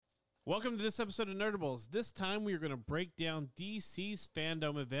Welcome to this episode of Nerdables. This time we are going to break down DC's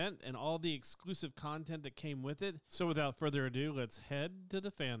Fandom event and all the exclusive content that came with it. So without further ado, let's head to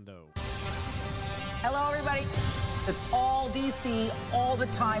the Fandom. Hello, everybody. It's all DC, all the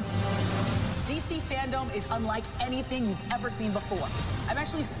time. DC Fandom is unlike anything you've ever seen before. I'm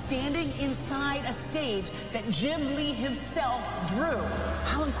actually standing inside a stage that Jim Lee himself drew.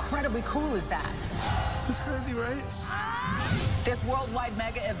 How incredibly cool is that? It's crazy, right? This worldwide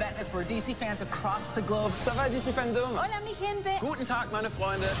mega event is for DC fans across the globe. Ça va, DC Fandom? Hola, mi gente. Guten Tag, meine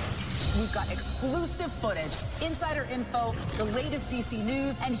Freunde. We've got exclusive footage, insider info, the latest DC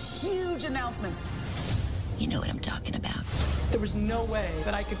news, and huge announcements. You know what I'm talking about. There was no way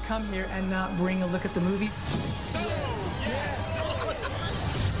that I could come here and not bring a look at the movie.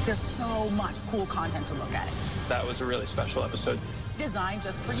 There's so much cool content to look at. That was a really special episode. Designed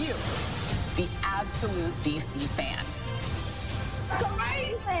just for you, the absolute DC fan. It's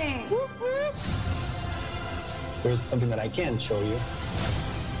amazing. There's something that I can show you.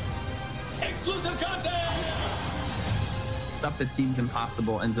 Exclusive content! Stuff that seems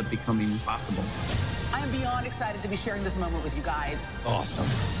impossible ends up becoming possible. I am beyond excited to be sharing this moment with you guys. Awesome.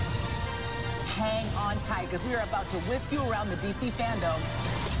 Hang on tight, because we are about to whisk you around the DC Fandom.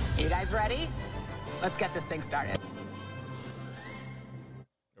 You guys ready? Let's get this thing started.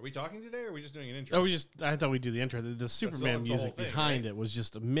 Are we talking today, or are we just doing an intro? Oh, I thought we'd do the intro. The Superman that's the music whole thing, behind right? it was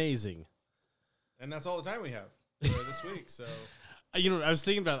just amazing. And that's all the time we have for this week. So, You know, I was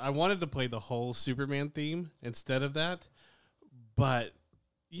thinking about, I wanted to play the whole Superman theme instead of that, but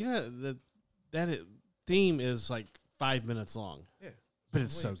yeah, that theme is like 5 minutes long. yeah. But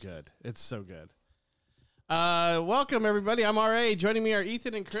it's so good. It's so good. Welcome, everybody. I'm RA. Joining me are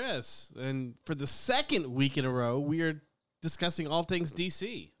Ethan and Chris. And for the second week in a row, we are discussing all things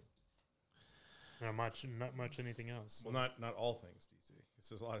DC. Not much anything else. Well, not all things DC.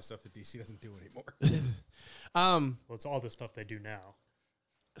 This is a lot of stuff that DC doesn't do anymore. Well, it's all the stuff they do now.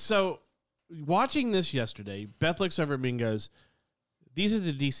 So, watching this yesterday, Beth looks over at me and goes, "These are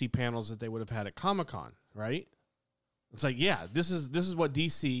the DC panels that they would have had at Comic-Con, right?" It's like, yeah, this is what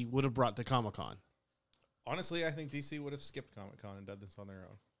DC would have brought to Comic-Con. Honestly, I think DC would have skipped Comic-Con and done this on their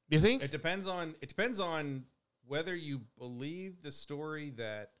own. You think? It depends on whether you believe the story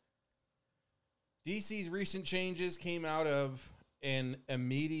that DC's recent changes came out of an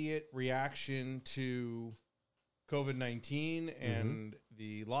immediate reaction to COVID-19 and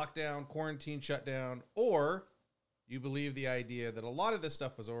the lockdown, quarantine, shutdown, or you believe the idea that a lot of this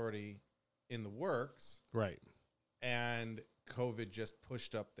stuff was already in the works, Right. and COVID just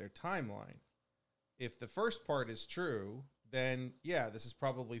pushed up their timeline. If the first part is true, then yeah, this is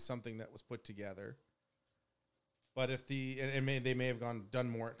probably something that was put together. But if they may have done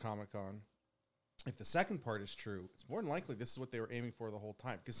more at Comic-Con. If the second part is true, it's more than likely this is what they were aiming for the whole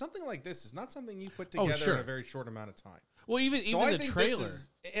time. Because something like this is not something you put together in a very short amount of time. Well, even the trailer.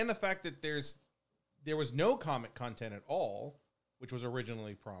 And the fact that there was no comic content at all, which was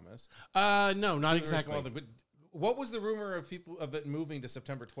originally promised. No, not exactly. But what was the rumor of it moving to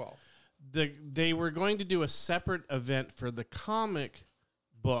September 12th? They were going to do a separate event for the comic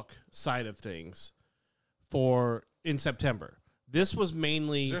book side of things in September. This was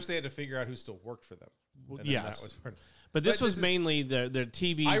mainly Just they had to figure out who still worked for them. Yes. That was part of, but this was mainly the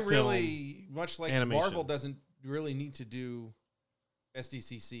TV I film really, much like animation. Marvel doesn't really need to do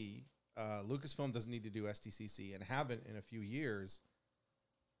SDCC. Lucasfilm doesn't need to do SDCC and haven't in a few years.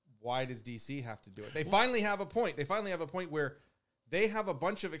 Why does DC have to do it? They finally have a point. They finally have a point where they have a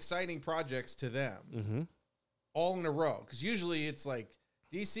bunch of exciting projects to them all in a row. Because usually it's like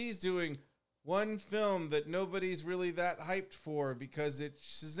DC's doing one film that nobody's really that hyped for because it's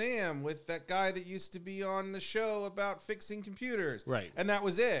Shazam with that guy that used to be on the show about fixing computers. Right. And that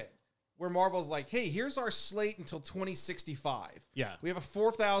was it. Where Marvel's like, hey, here's our slate until 2065. Yeah. We have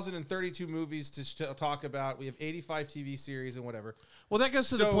 4,032 movies to talk about. We have 85 TV series and whatever. Well, that goes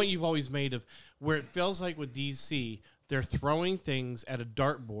to the point you've always made of where it feels like with DC, they're throwing things at a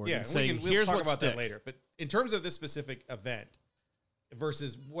dartboard and saying, we'll here's talk what's about that later. But in terms of this specific event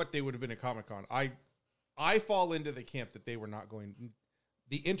versus what they would have been at Comic-Con, I fall into the camp that they were not going.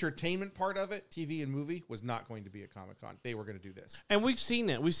 The entertainment part of it, TV and movie, was not going to be at Comic-Con. They were going to do this. And we've seen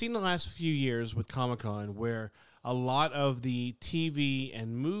it. We've seen the last few years with Comic-Con where a lot of the TV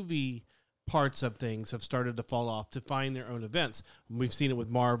and movie parts of things have started to fall off to find their own events. We've seen it with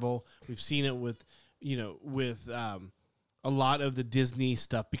Marvel. We've seen it with a lot of the Disney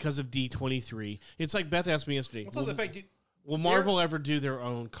stuff because of D23. It's like Beth asked me yesterday. Will Marvel ever do their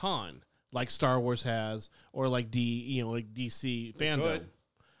own con like Star Wars has, or like DC Fandom? Could.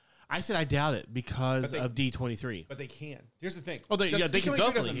 I said I doubt it because of D23. But they can. Here's the thing. Oh, they can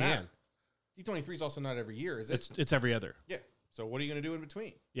definitely can. D23 is also not every year, is it? It's every other. Yeah. So what are you going to do in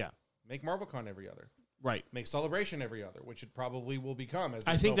between? Yeah. Make MarvelCon every other. Right. Make Celebration every other, which it probably will become. As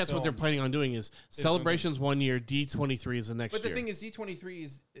I think that's what they're planning on doing is Celebration's 1 year, D23 is the next year. But the thing is,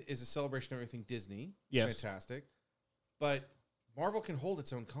 D23 is a celebration of everything Disney. Yes. Fantastic. But Marvel can hold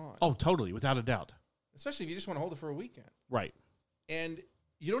its own con. Oh, totally, without a doubt. Especially if you just want to hold it for a weekend. Right. And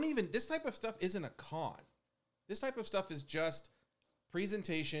you don't even, this type of stuff isn't a con. This type of stuff is just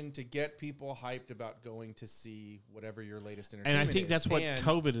presentation to get people hyped about going to see whatever your latest entertainment And I think that's what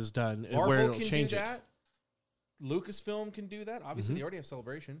COVID has done, Marvel where it'll can change do it. that. Lucasfilm can do that. Obviously, they already have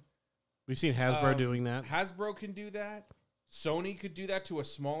Celebration. We've seen Hasbro doing that. Hasbro can do that. Sony could do that to a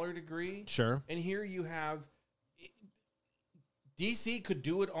smaller degree. Sure. And here you have DC could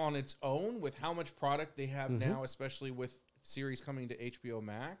do it on its own with how much product they have now, especially with series coming to HBO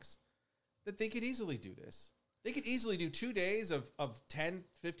Max, that they could easily do this. They could easily do 2 days of 10,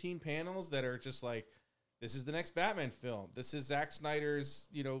 15 panels that are just like, this is the next Batman film. This is Zack Snyder's,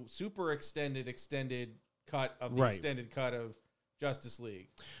 super extended cut of the extended cut of Justice League.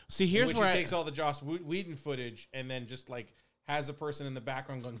 See, here's where he takes all the Joss Whedon footage and then just like has a person in the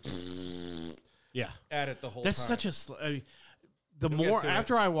background going at it the whole That's time. such a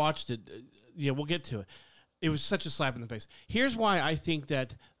after I watched it, we'll get to it. It was such a slap in the face. Here's why I think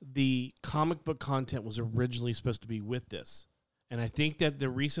that the comic book content was originally supposed to be with this. And I think that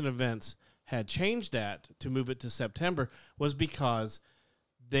the recent events had changed that to move it to September was because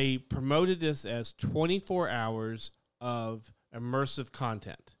they promoted this as 24 hours of immersive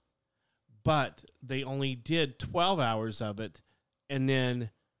content. But they only did 12 hours of it and then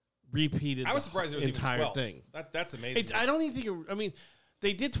repeated I was surprised it was entire even 12. thing. That's amazing. I don't even think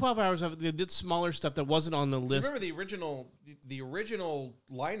they did 12 hours of it. They did smaller stuff that wasn't on the list. Remember the original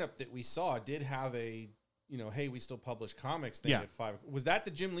lineup that we saw did have a, hey, we still publish comics thing at 5. Was that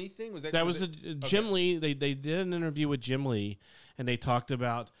the Jim Lee thing? Jim Lee. They did an interview with Jim Lee, and they talked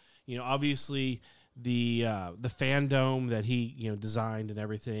about, obviously the fandom that he, designed and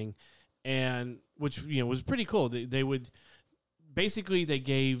everything, and which, was pretty cool. They would basically, they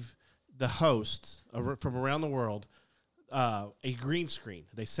gave the hosts from around the world a green screen.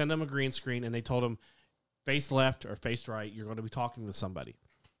 They sent them a green screen and they told them face left or face right, you're going to be talking to somebody.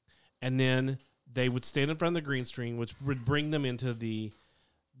 And then they would stand in front of the green screen, which would bring them into the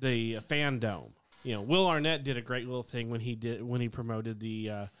fan dome. Will Arnett did a great little thing when he promoted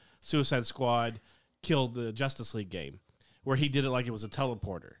the Suicide Squad killed the Justice League game, where he did it like it was a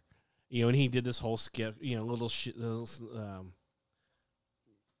teleporter. And he did this whole skip, little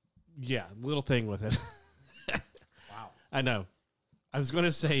thing with it. Wow. I know. I was going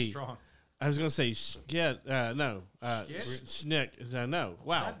to say strong. I was going to say schnick. No. Schnick. No.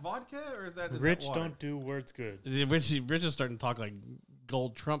 Wow. Is that vodka or is that Rich that water? don't do words good. Rich is starting to talk like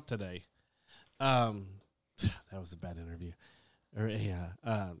Gold Trump today. That was a bad interview.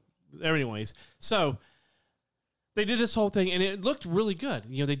 Anyways, so they did this whole thing, and it looked really good.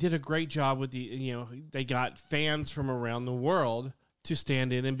 They did a great job with they got fans from around the world to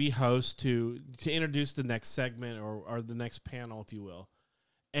stand in and be hosts to introduce the next segment or the next panel, if you will.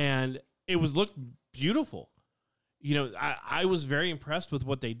 And it looked beautiful. I was very impressed with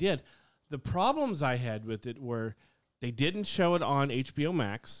what they did. The problems I had with it were they didn't show it on HBO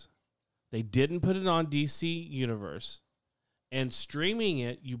Max. They didn't put it on DC Universe. And streaming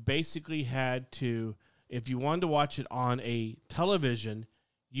it, you basically had to, if you wanted to watch it on a television,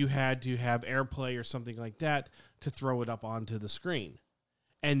 you had to have AirPlay or something like that to throw it up onto the screen.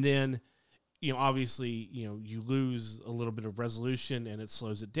 And then, obviously, you lose a little bit of resolution and it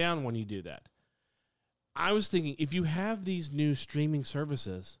slows it down when you do that. I was thinking, if you have these new streaming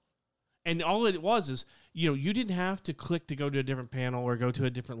services, and all it was is, you didn't have to click to go to a different panel or go to a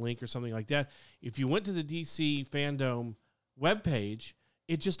different link or something like that. If you went to the DC Fandom webpage,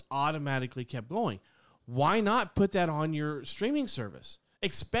 it just automatically kept going. Why not put that on your streaming service,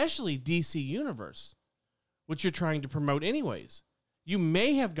 especially DC Universe, which you're trying to promote anyways? You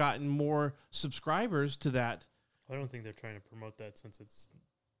may have gotten more subscribers to that. I don't think they're trying to promote that since it's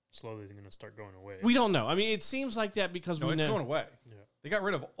slowly going to start going away. We don't know. I mean, it seems like that because it's going away. Yeah. They got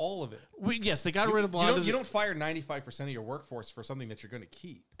rid of all of it. Yes, they got rid of a lot of it. You don't fire 95% of your workforce for something that you're going to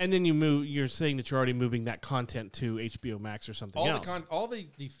keep. And then you're saying that you're already moving that content to HBO Max or something else. All the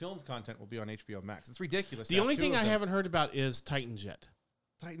filmed content will be on HBO Max. It's ridiculous. The only thing I haven't heard about is Titans yet.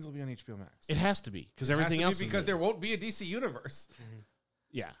 Titans will be on HBO Max. It has to be because everything else because there won't be a DC Universe. Mm-hmm.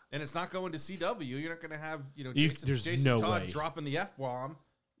 Yeah, and it's not going to CW. You're not going to have Jason no Todd way. Dropping the F-bomb.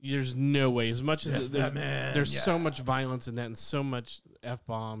 There's no way. As much as there's so much violence in that and so much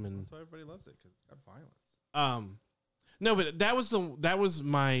F-bomb and that's why everybody loves it because it's got violence. No, but that was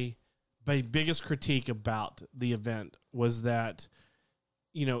my my biggest critique about the event was that,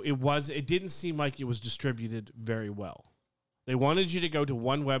 it didn't seem like it was distributed very well. They wanted you to go to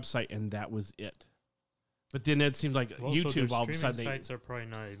one website and that was it. But then it seemed like Also, YouTube their all of a sudden streaming sites are probably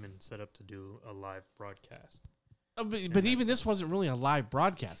not even set up to do a live broadcast. but even this wasn't really a live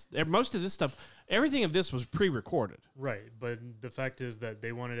broadcast. Most of this stuff, everything of this was pre-recorded. Right, but the fact is that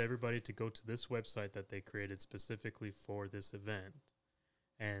they wanted everybody to go to this website that they created specifically for this event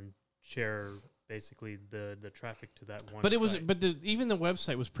and share basically the traffic to that one. But it was, site. even the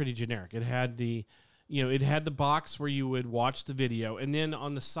website was pretty generic. It had it had the box where you would watch the video, and then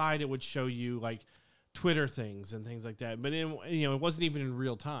on the side it would show you like Twitter things and things like that. But it wasn't even in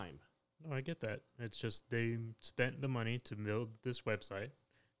real time. No, I get that. It's just they spent the money to build this website.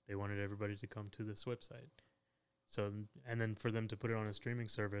 They wanted everybody to come to this website. So, and then for them to put it on a streaming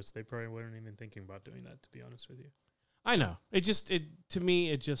service, they probably weren't even thinking about doing that, to be honest with you. I know. To me,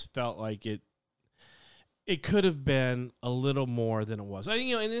 it just felt like it could have been a little more than it was.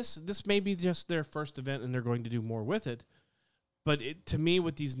 And this may be just their first event and they're going to do more with it. But to me,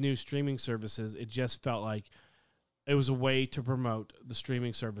 with these new streaming services, it just felt like it was a way to promote the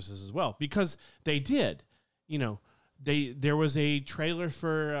streaming services as well, because they did. There was a trailer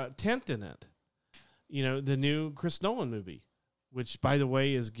for Tenet in it. The new Chris Nolan movie, which, by the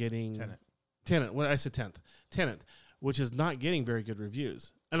way, is getting Tenet. What I said, Tenet, which is not getting very good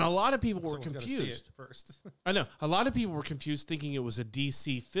reviews, and a lot of people were confused. First, I know a lot of people were confused, thinking it was a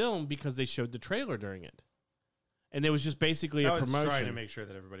DC film because they showed the trailer during it. And it was just basically a promotion. Trying to make sure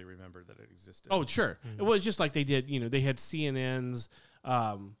that everybody remembered that it existed. Oh, sure. Mm-hmm. It was just like they did, they had CNN's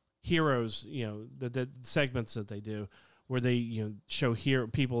Heroes, the segments that they do where they, show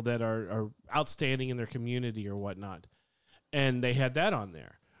people that are outstanding in their community or whatnot. And they had that on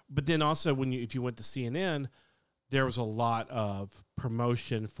there. But then also if you went to CNN, there was a lot of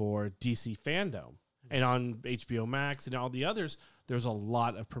promotion for DC Fandom. And on HBO Max and all the others, there's a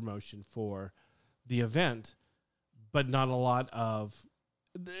lot of promotion for the event. But not a lot of.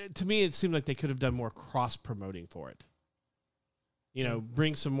 To me, it seemed like they could have done more cross promoting for it.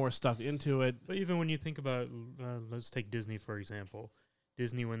 Bring some more stuff into it. But even when you think about, let's take Disney for example.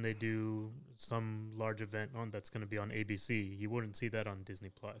 Disney, when they do some large event that's going to be on ABC, you wouldn't see that on Disney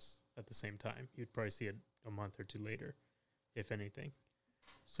Plus at the same time. You'd probably see it a month or two later, if anything.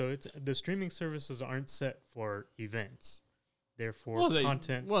 So the streaming services aren't set for events; they're for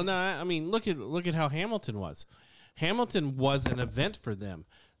content. Well, no, I mean look at how Hamilton was. Hamilton was an event for them.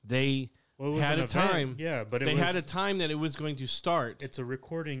 They had a time. Yeah, but they had a time that it was going to start. It's a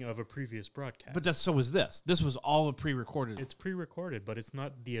recording of a previous broadcast. But so was this. This was all a pre-recorded. It's pre-recorded, but it's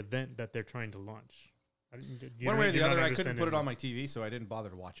not the event that they're trying to launch. One way or the other, I couldn't put it on my TV, so I didn't bother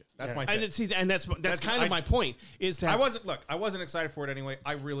to watch it. That's my thing. And that's kind of my point. Is that I wasn't excited for it anyway.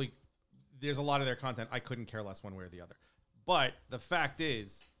 There's a lot of their content I couldn't care less one way or the other. But the fact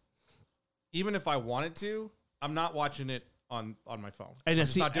is, even if I wanted to, I'm not watching it on my phone. And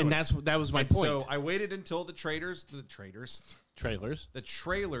that was my point. So I waited until the trailers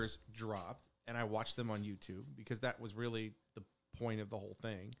dropped, and I watched them on YouTube because that was really the point of the whole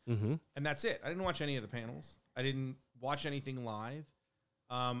thing. Mm-hmm. And that's it. I didn't watch any of the panels. I didn't watch anything live.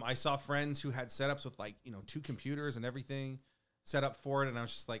 I saw friends who had setups with 2 computers and everything set up for it, and I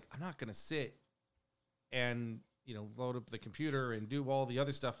was just like, I'm not gonna sit and load up the computer and do all the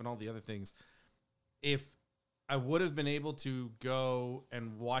other stuff and all the other things. If I would have been able to go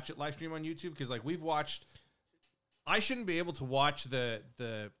and watch it live stream on YouTube, because I shouldn't be able to watch the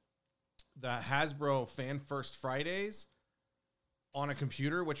Hasbro Fan First Fridays on a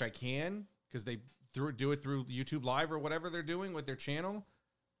computer, which I can because they do it through YouTube Live or whatever they're doing with their channel,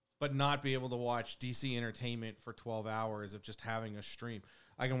 but not be able to watch DC Entertainment for 12 hours of just having a stream.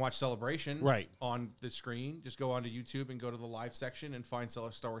 I can watch Celebration on the screen. Just go onto YouTube and go to the live section and find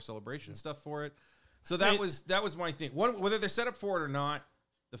Star Wars Celebration stuff for it. So that was my thing. Whether they're set up for it or not,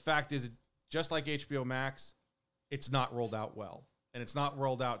 the fact is, just like HBO Max, it's not rolled out well. And it's not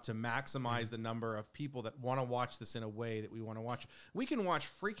rolled out to maximize the number of people that want to watch this in a way that we want to watch. We can watch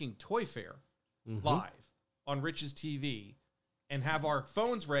freaking Toy Fair live on Rich's TV and have our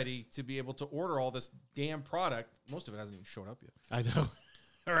phones ready to be able to order all this damn product. Most of it hasn't even showed up yet. I know.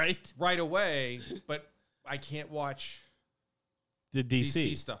 All right. Right away, but I can't watch the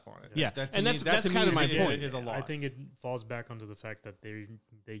DC stuff on it. Yeah, that's kind of my point. Is a loss. I think it falls back onto the fact that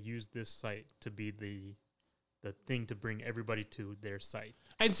they use this site to be the the thing to bring everybody to their site.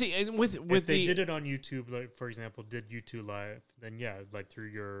 And see, and with If they did it on YouTube, like for example, did YouTube Live, then yeah, like through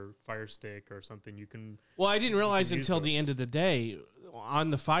your Fire Stick or something, you can. Well, I didn't realize use until those. the end of the day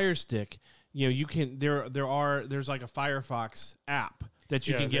on the Fire Stick, you can there's like a Firefox app that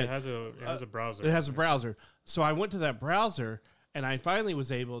you can get. It has a browser. It has a browser. So I went to that browser and I finally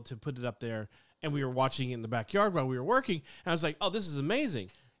was able to put it up there, and we were watching it in the backyard while we were working. And I was like, "Oh, this is amazing."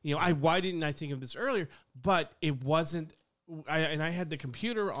 Why didn't I think of this earlier? But it wasn't. I had the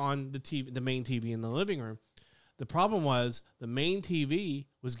computer on the TV, the main TV in the living room. The problem was the main TV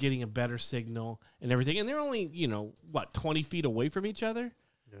was getting a better signal and everything, and they're only 20 feet away from each other.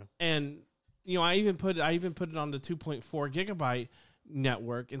 Yeah. And I even put it on the 2.4 gigabyte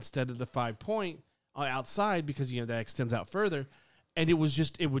network instead of the 5 point outside because that extends out further, and it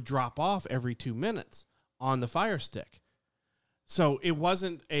would drop off every 2 minutes on the Fire Stick. So it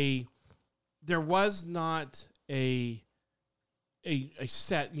wasn't there was not a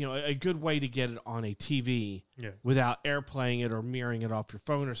set, a good way to get it on a TV without airplaying it or mirroring it off your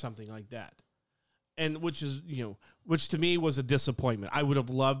phone or something like that. And which to me was a disappointment. I would have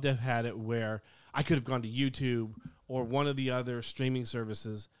loved to have had it where I could have gone to YouTube or one of the other streaming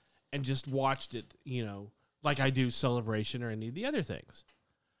services and just watched it, like I do Celebration or any of the other things.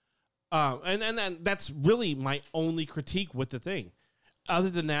 And then that's really my only critique with the thing. Other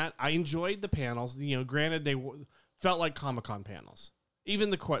than that, I enjoyed the panels. Granted, they felt like Comic-Con panels.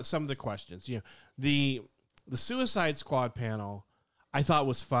 Even some of the questions. The Suicide Squad panel I thought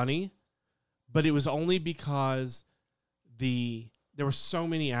was funny, but it was only because there were so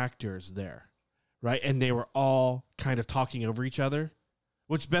many actors there, right? And they were all kind of talking over each other.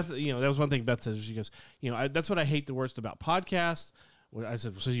 Which Beth, that was one thing Beth says. She goes, that's what I hate the worst about podcasts. I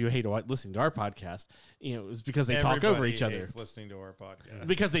said, so you hate listening to our podcast? It's because they talk over each other. Listening to our podcast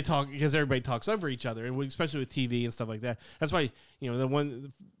because everybody talks over each other, and especially with TV and stuff like that. That's why the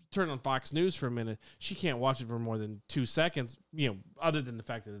one turn on Fox News for a minute, she can't watch it for more than 2 seconds. Other than the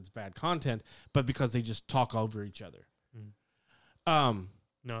fact that it's bad content, but because they just talk over each other. No,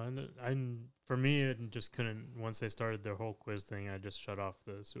 and for me, it just couldn't. Once they started their whole quiz thing, I just shut off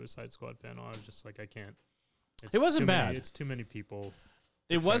the Suicide Squad panel. I was just like, I can't. It wasn't bad. It's too many people.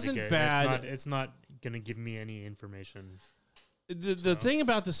 It wasn't bad. It's not going to give me any information. The thing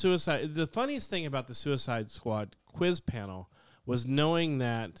about the funniest thing about the Suicide Squad quiz panel was knowing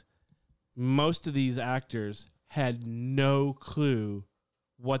that most of these actors had no clue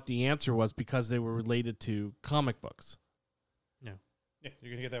what the answer was because they were related to comic books. Yeah,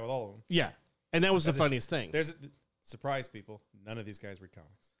 you're gonna get that with all of them. Yeah, and that was the funniest thing. Surprise people. None of these guys read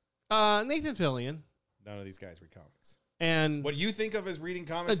comics. Nathan Fillion. None of these guys read comics. And what you think of as reading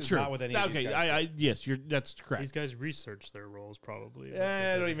comics is not what any of these guys do. Yes, that's correct. These guys research their roles probably.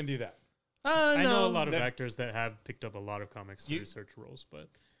 I don't even do that. I know a lot of actors that have picked up a lot of comics to research roles, but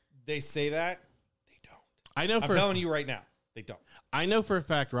they say that they don't. I'm telling you right now, they don't. I know for a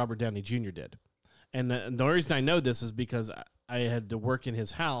fact Robert Downey Jr. did, and the only reason I know this is because I had to work in his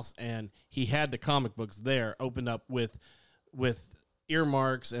house, and he had the comic books there opened up with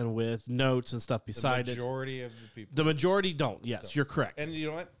earmarks and with notes and stuff beside it. The majority of the people. The majority don't. Yes, you're correct. And you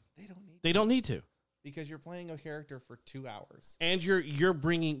know what? They don't need to. Because you're playing a character for 2 hours. And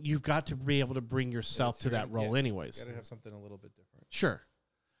you've got to be able to bring yourself to that role anyways. You got to have something a little bit different. Sure.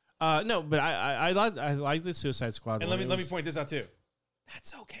 No, but I like the Suicide Squad. And let me point this out too.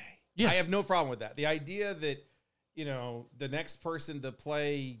 That's okay. Yes. I have no problem with that. The idea that, the next person to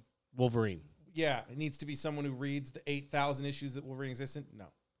play Wolverine. Yeah, it needs to be someone who reads the 8,000 issues that Wolverine exists in. No.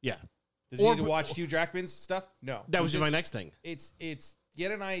 Yeah. Does he need to watch Hugh Jackman's stuff? No. That was my next thing. It's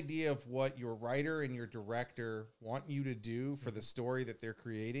get an idea of what your writer and your director want you to do for the story that they're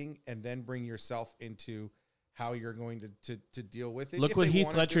creating, and then bring yourself into how you're going to deal with it. Look what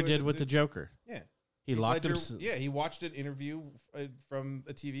Heath Ledger did with the Joker. Yeah. He locked him. Yeah, he watched an interview from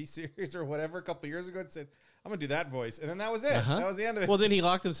a TV series or whatever a couple years ago and said, I'm going to do that voice. And then that was it. Uh-huh. That was the end of it. Well, then he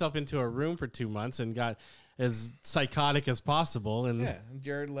locked himself into a room for 2 months and got as psychotic as possible. And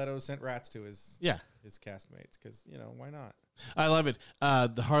Jared Leto sent rats to his castmates because, why not? I love it.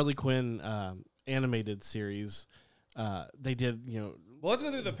 The Harley Quinn animated series, they did, Well, let's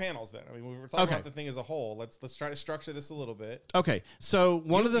go through the panels then. I mean, we were talking about the thing as a whole. Let's try to structure this a little bit. Okay, so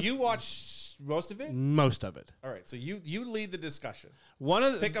you watched most of it. Most of it. All right, so you lead the discussion.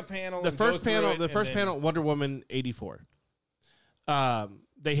 Pick a panel. The first panel, Wonder Woman 84.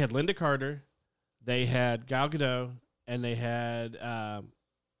 They had Linda Carter, they had Gal Gadot, and they had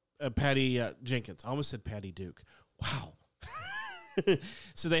Patty Jenkins. I almost said Patty Duke. Wow.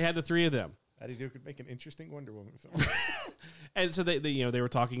 So they had the three of them. Patty Duke could make an interesting Wonder Woman film. And so they were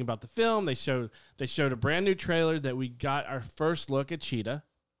talking about the film. They showed a brand new trailer that we got our first look at Cheetah,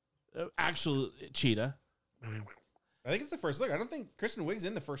 actual Cheetah. I think it's the first look. I don't think Kristen Wiig's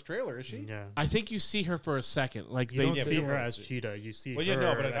in the first trailer, is she? Yeah. I think you see her for a second. Like You don't Yeah, see but her you as see- Cheetah. You see Well, her yeah,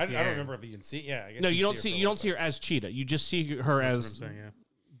 no, but at I the don't end. remember if you can see. Yeah, I guess no, you don't her see for a you don't little see her as Cheetah. You just see her That's as what I'm saying, yeah.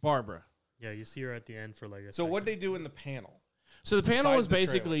 Barbara. Yeah, you see her at the end for like a So second. what'd they do in the panel? So the panel Besides is the trailer.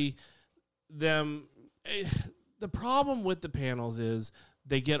 basically them. The problem with the panels is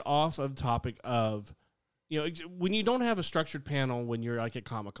they get off of topic of, when you don't have a structured panel when you're like at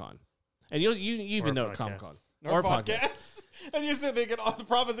Comic-Con, and you even Or know podcast. at Comic-Con Or podcast. And you said they get off. The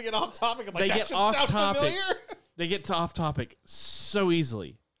problem is they get off topic. I'm like, They that get should off sound topic. familiar. they get to off topic so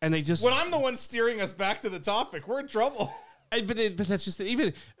easily, and they just When I'm the one steering us back to the topic, we're in trouble. But that's just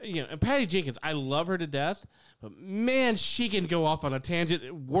even and Patty Jenkins, I love her to death, but man, she can go off on a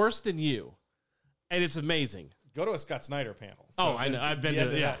tangent worse than you, and it's amazing. Go to a Scott Snyder panel. Oh, I know. I've been to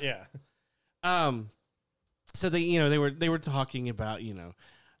that. yeah. Yeah. So they were talking about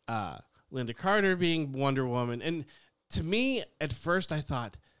Linda Carter being Wonder Woman, and to me at first I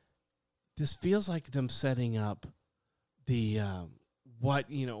thought this feels like them setting up the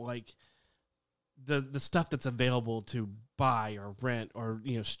the stuff that's available to buy or rent or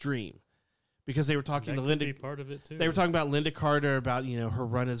stream, because they were talking That to could Linda. be part of it too. They were talking about Linda Carter, about her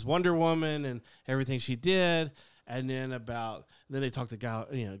run as Wonder Woman and everything she did, and then they talked to Gal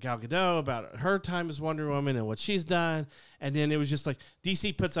Gadot about her time as Wonder Woman and what she's done, and then it was just like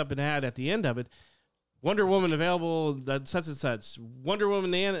DC puts up an ad at the end of it, Wonder Woman available that such and such, Wonder Woman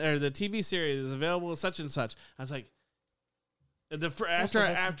the TV series is available such and such. I was like,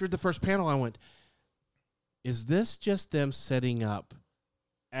 after the first panel, I went, is this just them setting up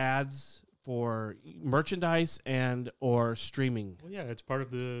ads for merchandise and or streaming? Well, yeah, it's part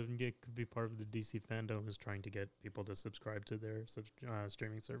of it could be part of the DC fandom is trying to get people to subscribe to their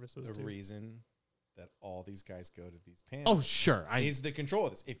streaming services. The too. reason that all these guys go to these panels. Oh, sure. Is the control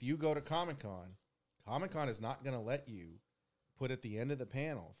of this. If you go to Comic-Con is not going to let you put at the end of the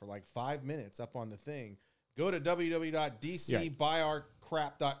panel for like 5 minutes up on the thing, go to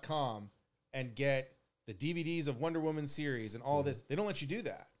www.dcbuyourcrap.com and get the DVDs of Wonder Woman series and all this. They don't let you do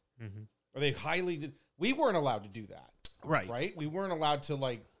that. Mm-hmm. Or they highly did. We weren't allowed to do that. Right. We weren't allowed to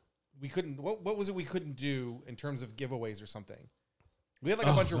we couldn't, what was it we couldn't do in terms of giveaways or something? We had like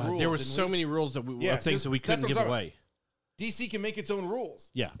a bunch of rules. There were didn't so we? many rules of things that we that's couldn't what give I'm talking away. DC can make its own rules.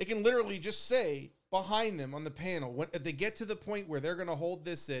 Yeah. It can literally just say behind them on the panel, if they get to the point where they're going to hold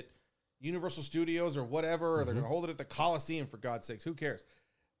this at Universal Studios or whatever, or they're going to hold it at the Coliseum, for God's sakes, who cares?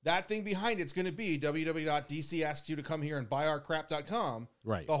 That thing behind it's going to be www.dc asks you to come here and buyourcrap.com.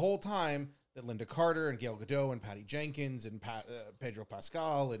 Right. The whole time that Linda Carter and Gal Gadot and Patty Jenkins and Pedro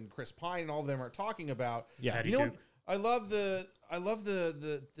Pascal and Chris Pine and all of them are talking about. Yeah. Patty You know, Duke. I love the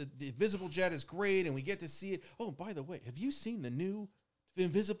Invisible Jet is great, and we get to see it. Oh, by the way, have you seen the new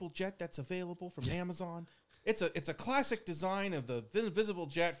Invisible Jet that's available from Amazon? It's a classic design of the Invisible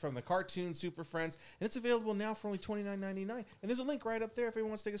Jet from the cartoon Super Friends, and it's available now for only $29.99. And there's a link right up there if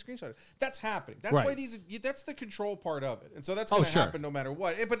anyone wants to take a screenshot. That's happening. That's Right. why that's the control part of it, and so that's going to sure. happen no matter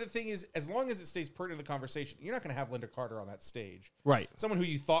what. But the thing is, as long as it stays pertinent to the conversation, you're not going to have Linda Carter on that stage. Right. Someone who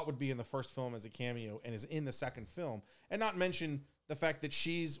you thought would be in the first film as a cameo and is in the second film, and not mention the fact that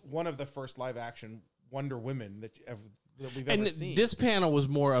she's one of the first live action Wonder Women that we've ever And seen. this panel was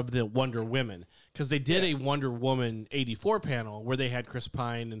more of the Wonder Women, because they did a Wonder Woman 84 panel where they had Chris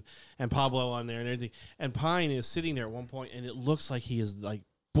Pine and Pablo on there and everything. And Pine is sitting there at one point, and it looks like he is like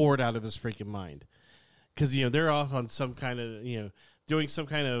bored out of his freaking mind, because they're off on some kind of doing some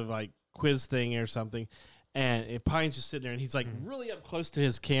kind of like quiz thing or something, and Pine's just sitting there and he's like really up close to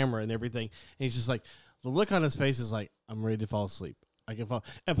his camera and everything, and he's just like, the look on his face is like, I'm ready to fall asleep. I can fall.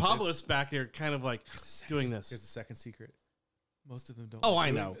 And Pablo's back there kind of like doing this. Here's the second secret. Most of them don't. Oh, like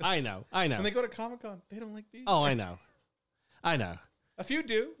I doing know, this. I know, I know. When they go to Comic-Con, they don't like being Oh, there. I know. I know. A few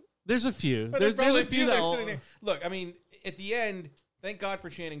do. There's a few. But there's probably a few that that are sitting there. Look, I mean, at the end, thank God for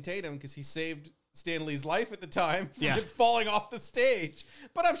Channing Tatum, because he saved Stan Lee's life at the time from Yeah. falling off the stage.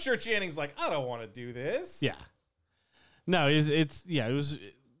 But I'm sure Channing's like, I don't want to do this. Yeah. No, it was.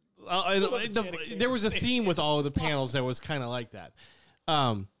 There was a theme with all of the panels that was kind of like that.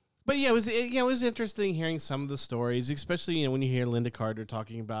 But yeah, it was interesting hearing some of the stories, especially when you hear Linda Carter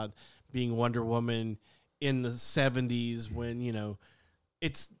talking about being Wonder Woman in the 70s when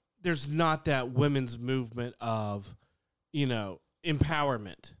there's not that women's movement of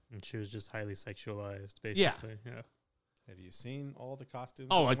empowerment. And she was just highly sexualized, basically. Yeah. Have you seen all the costumes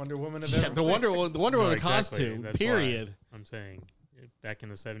Oh, Wonder Woman have yeah, ever the Wonder No, Woman exactly. costume. That's Period. why I'm saying Back in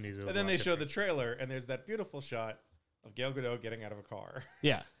the 70s, it was And then they show the trailer, and there's that beautiful shot of Gal Gadot getting out of a car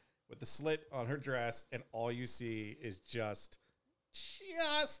Yeah. with the slit on her dress, and all you see is just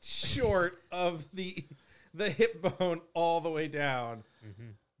short of the hip bone all the way down,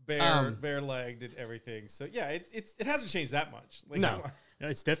 bare legged and everything. So yeah, it hasn't changed that much. Like, No. No,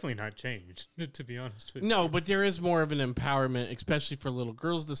 it's definitely not changed, to be honest with you. No, but there is more of an empowerment, especially for little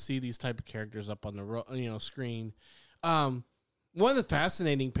girls, to see these type of characters up on the screen. One of the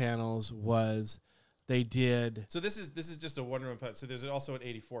fascinating panels was they did. So this is just a Wonder Woman panel. So there's also an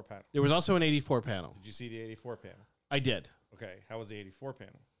 84 panel. There was also an 84 panel. Did you see the 84 panel? I did. Okay, how was the 84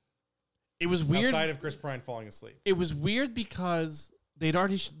 panel? It was weird. Outside of Chris Pine falling asleep. It was weird because they'd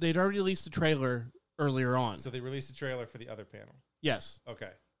already released the trailer earlier on. So they released the trailer for the other panel. Yes.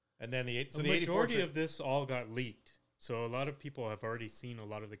 Okay, and then the 84 majority of this all got leaked, so a lot of people have already seen a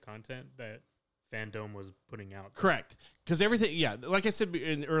lot of the content that Fandom was putting out. Correct. Because everything, yeah, like I said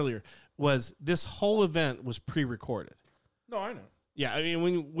earlier, was this whole event was pre-recorded. No, I know. Yeah, I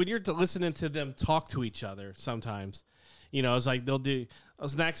mean, when you're listening to them talk to each other sometimes, it's like they'll do,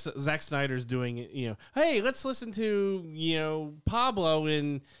 Zack Snyder's doing it, hey, let's listen to, Pablo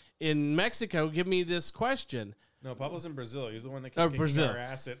in Mexico, give me this question. No, Pablo's in Brazil. He's the one that kept kicking our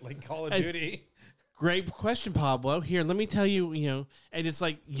ass at like Call of Duty. Great question, Pablo. Here, let me tell you, and it's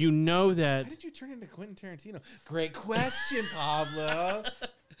like, that. Why did you turn into Quentin Tarantino? Great question, Pablo.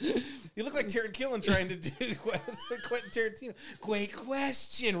 You look like Taron Killen trying to do Quentin Tarantino. Great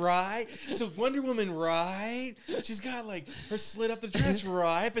question, right? So Wonder Woman, right? She's got like her slit up the dress,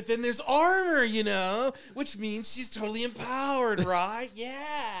 right? But then there's armor, which means she's totally empowered, right?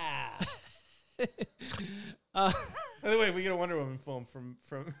 Yeah. By the way, we get a Wonder Woman film from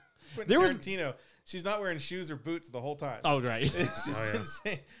Quentin Tarantino. She's not wearing shoes or boots the whole time. Oh, right. It's just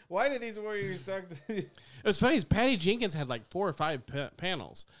insane. Why do these warriors talk to It was funny. Patty Jenkins had like 4 or 5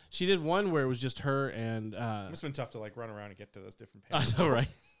 panels. She did one where it was just her and... it must have been tough to like run around and get to those different panels. I know, right?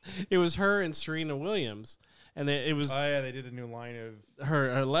 It was her and Serena Williams. And it was... Oh, yeah, they did a new line of...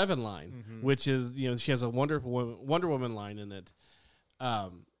 Her 11 line, which is, she has a Wonder Woman line in it.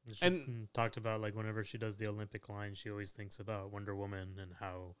 She talked about like whenever she does the Olympic line, she always thinks about Wonder Woman and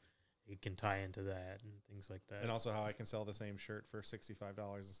how it can tie into that and things like that. And also how I can sell the same shirt for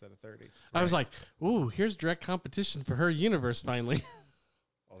 $65 instead of $30. I was like, ooh, here's direct competition for her universe finally.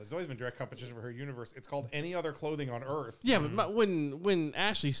 Well, there's always been direct competition for her universe. It's called Any Other Clothing on Earth. Yeah, but when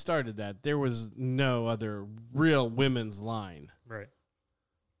Ashley started that, there was no other real women's line. Right.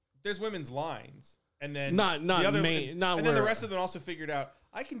 There's women's lines. And then not the other, main, not and then the rest of them also figured out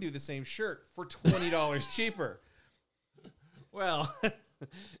I can do the same shirt for $20 cheaper. Well,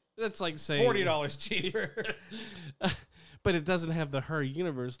 that's like saying $40 cheaper. But it doesn't have the Her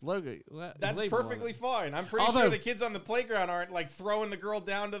Universe logo. That's label perfectly fine. I'm pretty sure the kids on the playground aren't like throwing the girl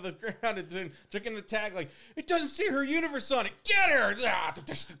down to the ground and checking the tag like, it doesn't say Her Universe on it. Get her!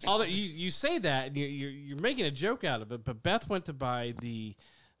 Although you say that and you're making a joke out of it, but Beth went to buy the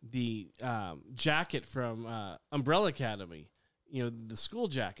jacket from Umbrella Academy, the school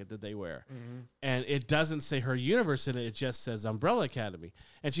jacket that they wear, and it doesn't say Her Universe in it. It just says Umbrella Academy,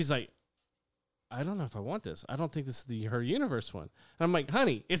 and she's like, I don't know if I want this. I don't think this is the Her Universe one. And I'm like,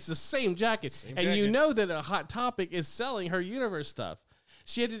 honey, it's the same jacket, and you know that a Hot Topic is selling Her Universe stuff.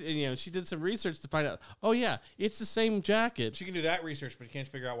 She had to, she did some research to find out. Oh yeah, it's the same jacket. She can do that research, but you can't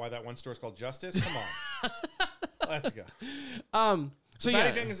figure out why that one store is called Justice. Come on, let's go. So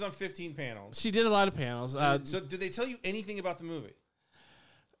Patty Jenkins is on 15 panels. She did a lot of panels. So did they tell you anything about the movie?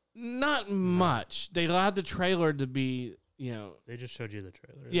 Not much. They allowed the trailer to be, They just showed you the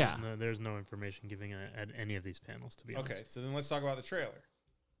trailer. Yeah. There's no information giving at any of these panels, to be honest. Okay, so then let's talk about the trailer.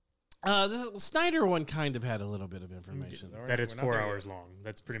 The Snyder one kind of had a little bit of information. That is 4 hours long.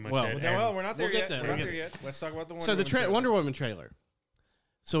 That's pretty much well, it. Well, we're not there yet. We're not there yet. Let's talk about the Wonder Woman trailer.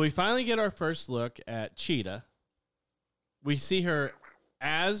 So we finally get our first look at Cheetah. We see her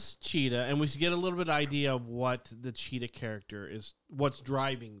as Cheetah, and we get a little bit of idea of what the Cheetah character is, what's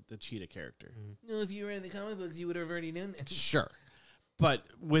driving the Cheetah character. No, if you read the comic books, you would have already known that. Sure. But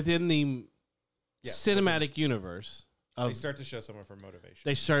within the cinematic universe, they start to show some of her motivation.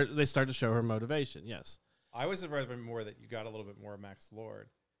 They start to show her motivation, yes. I was surprised by more that you got a little bit more of Max Lord.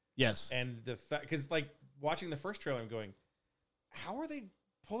 Yes. And the fact, because like watching the first trailer, I'm going, how are they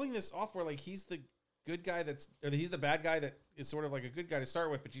pulling this off where like he's the good guy he's the bad guy that is sort of like a good guy to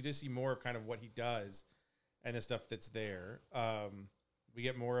start with, but you just see more of kind of what he does and the stuff that's there. We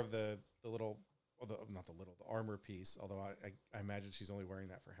get more of the armor piece, although I imagine she's only wearing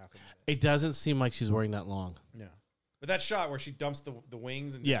that for half a minute. It doesn't seem like she's wearing that long. No. But that shot where she dumps the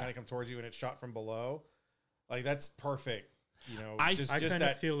wings and kind of come towards you and it's shot from below, like that's perfect. you know, I just kind of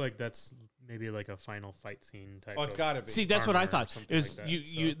that. feel like that's maybe like a final fight scene type. Oh, it's of got to be. See, that's what I armor or thought. something Is like that,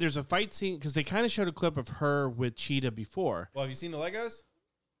 so. there's a fight scene because they kind of showed a clip of her with Cheetah before. Well, have you seen the Legos?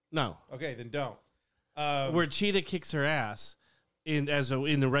 No, Okay, then don't. where Cheetah kicks her ass in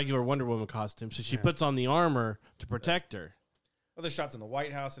the regular Wonder Woman costume, so she puts on the armor to protect her. Well, there's shots in the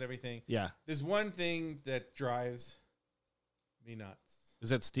White House and everything. Yeah, There's one thing that drives me nuts. is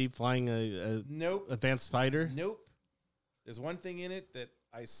that Steve flying a Nope. advanced fighter? Nope. There's one thing in it that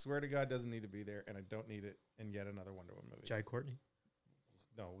I swear to God doesn't need to be there, and I don't need it in yet another Wonder Woman movie. Jai Courtney.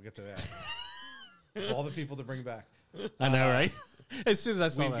 No, we'll get to that. Of all the people to bring back. I know, right? As soon as I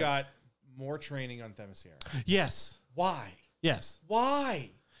saw We've that. got more training on Themyscira. Yes, Why? yes. Why?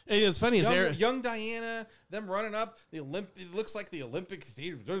 And it's funny. Young Diana, them running up the it looks like the Olympic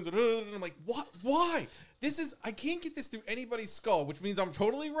theater. And I'm like, what? Why? I can't get this through anybody's skull, which means I'm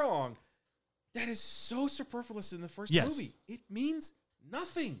totally wrong. That is so superfluous in the first Yes. movie. It means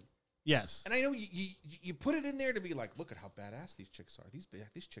nothing. Yes. And I know you put it in there to be like, look at how badass these chicks are.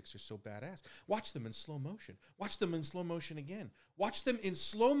 These chicks are so badass. Watch them in slow motion. Watch them in slow motion again. Watch them in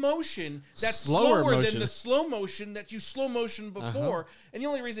slow motion. That's slower motion. than the slow motion that you slow motion before. And the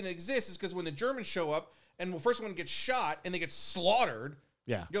only reason it exists is because when the Germans show up and the first one gets shot and they get slaughtered,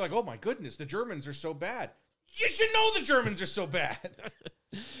 Yeah. you're like, oh my goodness, the Germans are so bad. You should know the Germans are so bad.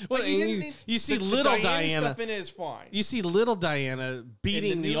 Well, Like, you see the little Diana Diana. stuff in it is fine. You see little Diana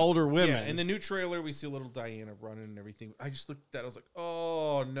beating the older women. Yeah, in the new trailer, we see little Diana running and everything. I just looked at that. I was like,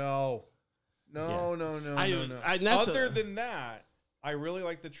 oh, no. No, Yeah. no, no, I- no, no. and that's Other than that, I really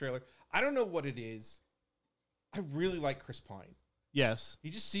like the trailer. I don't know what it is. I really like Chris Pine. Yes. He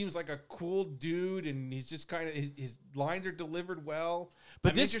just seems like a cool dude, and he's just kind of, his lines are delivered well.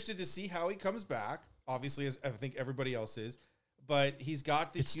 But I'm this- interested to see how he comes back, obviously, as I think everybody else is. But he's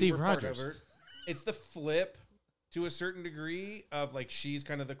got the It's humor Steve part Rogers. of it. It's the flip to a certain degree of like she's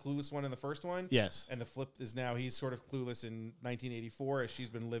kind of the clueless one in the first one. Yes. And the flip is now he's sort of clueless in 1984 as she's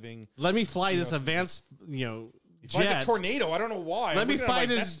been living. Let me fly You this know, advanced, He flies jet. a tornado. I don't know why. Let I'm me looking at him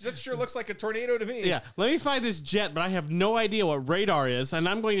find like, his- That sure looks like a tornado to me. Yeah, let me fly this jet, but I have no idea what radar is, and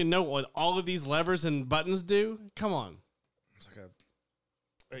I'm going to know what all of these levers and buttons do. Come on. It's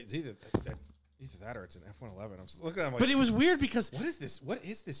like it's either that or it's an F-111. I'm just looking at him like, But it was weird because, what is this? What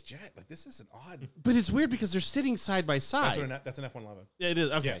is this jet? Like, this is an odd. but it's weird because they're sitting side by side. That's an F-111. Yeah, it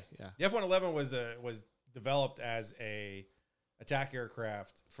is. Okay. Yeah. The F-111 was developed as a attack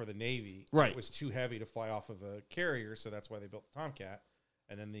aircraft for the Navy. Right. It was too heavy to fly off of a carrier, so that's why they built the Tomcat.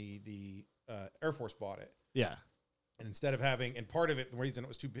 And then the Air Force bought it. Yeah. And instead of having, and part of it, the reason it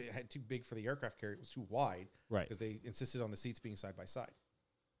was too big for the aircraft carrier, it was too wide. Right. Because they insisted on the seats being side by side.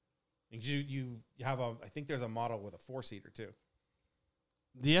 And you have I think there's a model with a 4-seater too.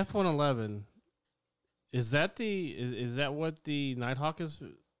 The F-111, is that what the Nighthawk is?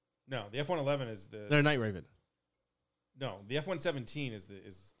 No, the F-111 is They're Night Raven. no, the F-117 is the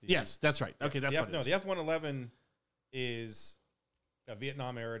Yes, that's right. Okay, that's what it is. the F-111 is a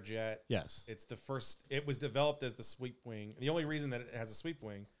Vietnam era jet. Yes. It's the first. It was developed as the sweep wing. The only reason that it has a sweep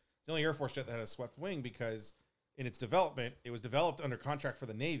wing, it's the only Air Force jet that had a swept wing because in its development, it was developed under contract for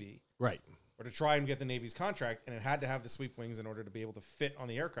the Navy, Right. or to try and get the Navy's contract, and it had to have the sweep wings in order to be able to fit on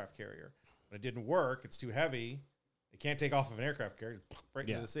the aircraft carrier. But it didn't work. It's too heavy. It can't take off of an aircraft carrier right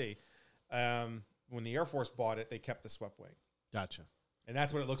into the sea. When the Air Force bought it, they kept the swept wing, Gotcha. and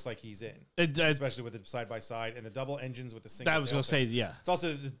that's what it looks like he's in. Especially with the side by side and the double engines with the single. I was going to say, yeah. It's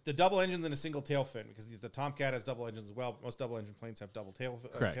also the double engines and a single tail fin because the Tomcat has double engines as well. But most double engine planes have double tail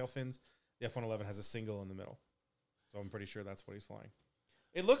fins. The F-111 has a single in the middle, so I'm pretty sure that's what he's flying.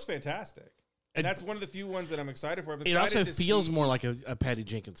 It looks fantastic, and that's one of the few ones that I'm excited for. It also feels more like a Patty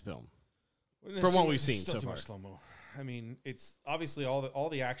Jenkins film. From what we've seen still so too far. much slow-mo. I mean, it's obviously all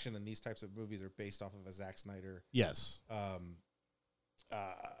the action in these types of movies are based off of a Zack Snyder. Yes.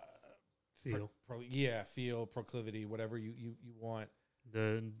 Feel, proclivity, whatever you want.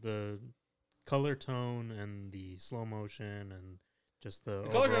 The color tone and the slow motion and just the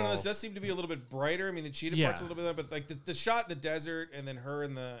color tone on overall- this does seem to be a little bit brighter. I mean, the cheetah Yeah. part's a little bit, but like the shot in the desert and then her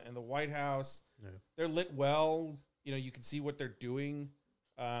in the White House, Yeah. they're lit well. You know, you can see what they're doing.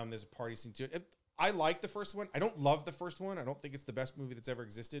 There's a party scene to it. I like the first one. I don't love the first one. I don't think it's the best movie that's ever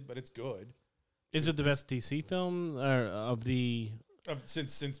existed, but it's good. Is it the best DC film of the?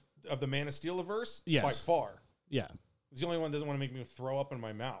 Since of the Man of Steel verse, Yes. by far. Yeah. It's the only one that doesn't want to make me throw up in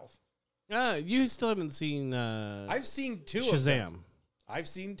my mouth. You still haven't seen. I've seen two of Shazam. them. I've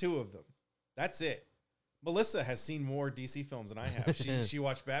seen two of them. That's it. Melissa has seen more DC films than I have. She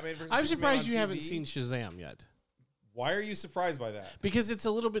watched Batman versus I'm Superman surprised on you haven't TV. seen Shazam yet. Why are you surprised by that? Because it's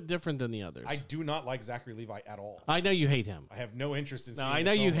a little bit different than the others. I do not like Zachary Levi at all. I know you hate him. I have no interest in No, seeing I the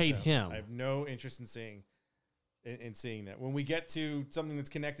know film you with hate him. I have no interest in seeing that. When we get to something that's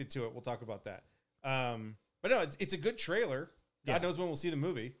connected to it, we'll talk about that. But no, it's a good trailer. God knows when we'll see the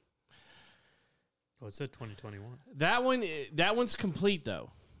movie. Oh, it said 2021. That one's complete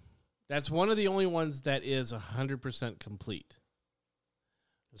though. That's one of the only ones that is 100% complete.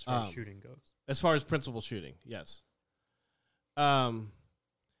 As far as shooting goes. As far as principal shooting, yes.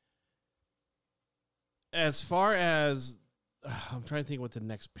 As far as I'm trying to think what the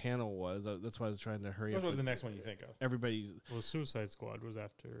next panel was. That's why I was trying to hurry up. What was the next one you think of? Everybody. Well, Suicide Squad was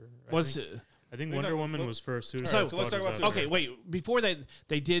after. I think We're Wonder not- Woman well- was first. so Suicide let's Squad talk was about after. Okay, wait. Before that,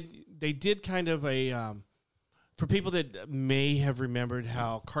 they did kind of a for people that may have remembered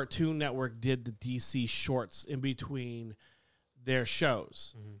how Cartoon Network did the DC shorts in between their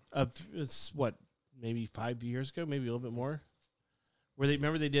shows. It's what, maybe 5 years ago, maybe a little bit more. Where they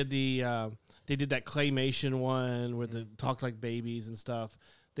did that claymation one where they talked like babies and stuff.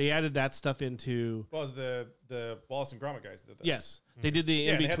 They added that stuff into. Well, it was the Wallace and Gromit guys that did that. Yes, they did the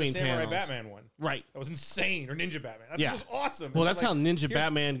in they had between the Samurai panels. Batman one. Right. That was insane. Or Ninja Batman. That Yeah. was awesome. Well, And that's they're how Ninja here's-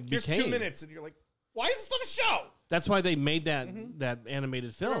 Batman Here's became. 2 minutes, and you're like, why is this not a show? That's why they made that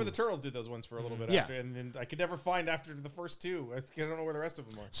animated film. Remember the Turtles did those ones for a little bit Yeah. after, and then I could never find after the first two. I don't know where the rest of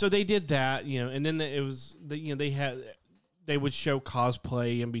them are. So they did that, and then it was they would show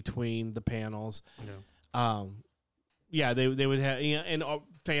cosplay in between the panels. Yeah. They would have and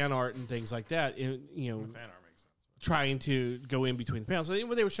fan art and things like that. Fan art makes sense. Trying to go in between the panels. So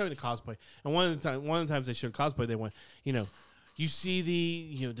they were showing the cosplay, and one of the times they showed cosplay, they went, you see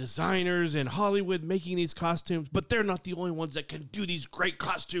the designers in Hollywood making these costumes, but they're not the only ones that can do these great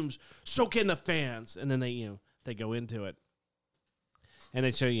costumes. So can the fans. And then they go into it, and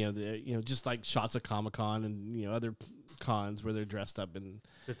they show just like shots of Comic-Con and other cons where they're dressed up in.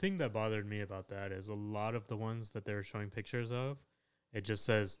 The thing that bothered me about that is a lot of the ones that they were showing pictures of, it just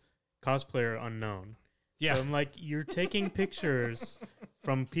says cosplayer unknown. Yeah. So I'm like, you're taking pictures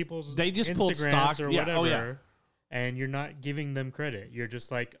from people's They just Instagrams pulled stock. or Yeah. whatever. Oh, yeah. And you're not giving them credit. You're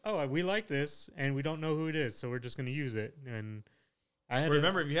just like, oh, we like this, and we don't know who it is, so we're just going to use it. And I had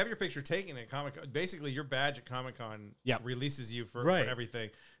Remember, if you have your picture taken at Comic-Con, basically your badge at Comic-Con releases you for everything.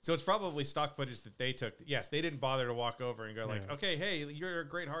 So it's probably stock footage that they took. Yes, they didn't bother to walk over and go like, okay, hey, you're a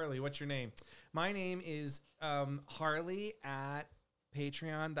great Harley. What's your name? My name is Harley at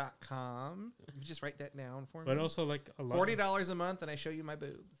patreon.com. You just write that down for me. But also, like, a lot $40 a month, and I show you my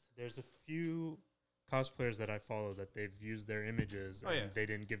boobs. There's a few cosplayers that I follow that they've used their images and they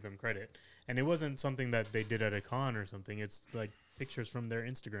didn't give them credit. And it wasn't something that they did at a con or something. It's like pictures from their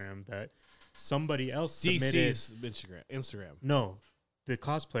Instagram that somebody else submitted. DC's Instagram. No, the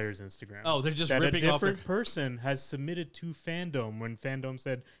cosplayer's Instagram. Oh, they're just that ripping a off different person has submitted to Fandom when Fandom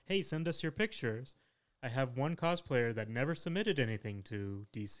said, hey, send us your pictures. I have one cosplayer that never submitted anything to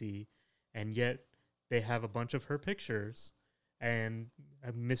DC, and yet they have a bunch of her pictures. And I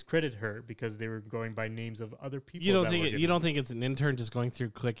miscredit her because they were going by names of other people. You don't think it's an intern just going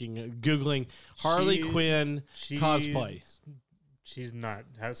through googling Harley Quinn cosplay? She's not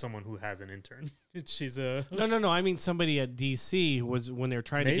someone who has an intern. She's a no. I mean somebody at DC was when they were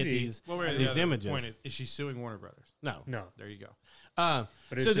trying to get these images. The point is she suing Warner Brothers? No. There you go. But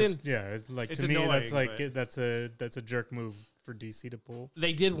it's so just, it's like it's to me annoying, that's like that's a jerk move for DC to pull.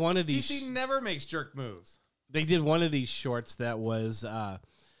 They did one of these. DC never makes jerk moves. They did one of these shorts that was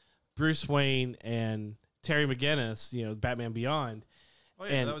Bruce Wayne and Terry McGinnis, Batman Beyond. Oh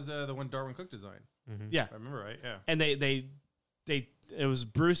yeah, that was the one Darwin Cook designed. Yeah, I remember right. Yeah, and it was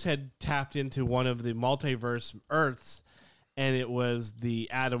Bruce had tapped into one of the multiverse Earths, and it was the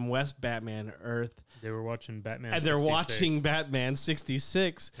Adam West Batman Earth. They were watching Batman, and they're watching Batman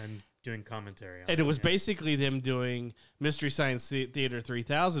 66 and doing commentary on and it was basically them doing Mystery Science Theater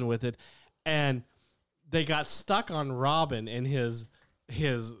 3000 with it, and they got stuck on Robin and his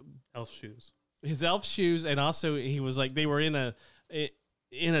elf shoes. His elf shoes, and also he was like they were in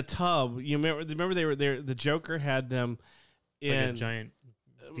a tub. You remember they were there. The Joker had them in like a giant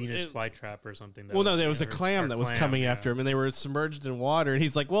Venus flytrap or something. There was a clam that was coming after him, and they were submerged in water. And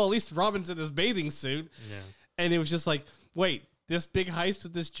he's like, "Well, at least Robin's in his bathing suit." Yeah, and it was just like, wait, this big heist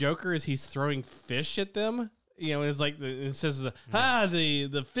with this Joker is he's throwing fish at them. It's like it says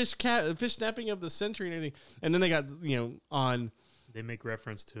the fish snapping of the century and everything. And then they got on. They make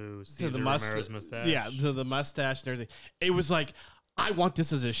reference to Cesar the Romero's mustache. Yeah, to the mustache and everything. It was like, I want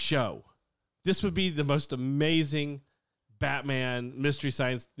this as a show. This would be the most amazing Batman Mystery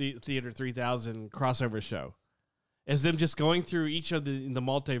Science Theater 3000 crossover show. Is them just going through each of the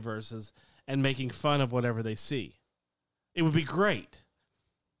multiverses and making fun of whatever they see. It would be great.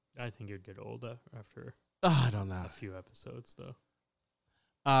 I think it'd get old after I don't know. a few episodes, though.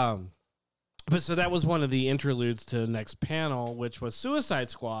 But so that was one of the interludes to the next panel, which was Suicide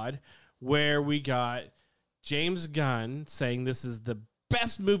Squad, where we got James Gunn saying this is the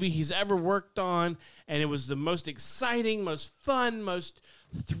best movie he's ever worked on, and it was the most exciting, most fun, most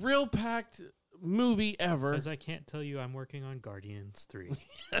thrill-packed movie ever. As I can't tell you, I'm working on Guardians 3.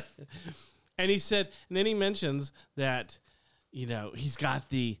 And he said, and then he mentions that, you know, he's got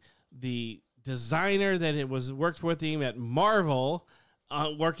the designer that it was worked with him at Marvel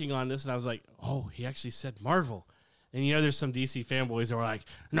working on this, and I was like, oh, he actually said Marvel. And you know, there's some DC fanboys that were like,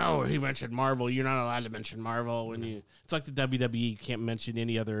 no, he mentioned Marvel. You're not allowed to mention Marvel. When it's like the WWE, you can't mention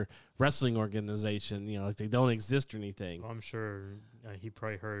any other wrestling organization. You know, like they don't exist or anything. I'm sure he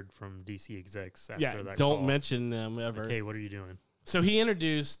probably heard from DC execs after that. Don't call. mention them ever. Like, hey, what are you doing? So he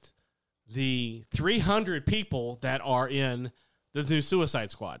introduced the 300 people that are in the new Suicide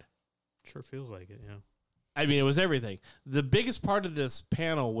Squad. Sure feels like it, yeah. I mean, it was everything. The biggest part of this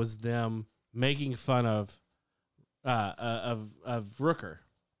panel was them making fun of Rooker.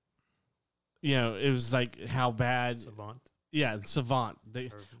 You know, it was like how bad. Savant. Yeah, Savant.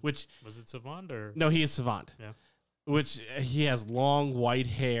 Which was it Savant or no? He is Savant. Yeah. Which he has long white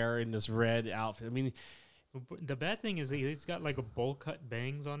hair in this red outfit. I mean, the bad thing is that he's got like a bowl cut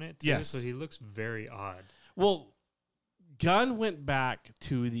bangs on it too, yes. So he looks very odd. Well, Gunn went back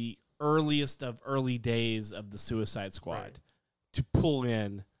to the earliest of early days of the Suicide Squad to pull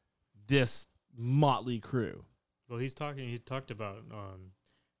in this motley crew. Well, he talked about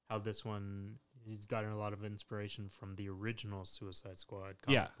how this one, he's gotten a lot of inspiration from the original Suicide Squad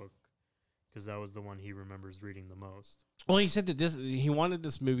comic book, because that was the one he remembers reading the most. Well, he said that he wanted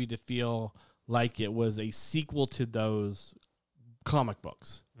this movie to feel like it was a sequel to those comic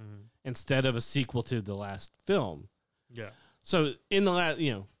books instead of a sequel to the last film. Yeah. So in the last,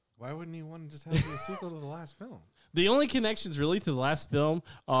 you know, why wouldn't he want to just have it be a sequel to the last film? The only connections really to the last film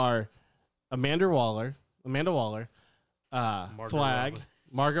are Amanda Waller, Flag,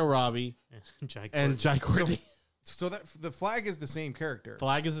 Margot Robbie, and Jai Courtney. So that the Flag is the same character.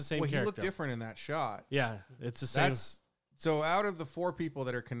 Flag is the same character. He looked different in that shot. Yeah, it's the same. So out of the 4 people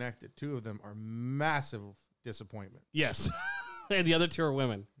that are connected, 2 of them are massive disappointment. Yes. And the other 2 are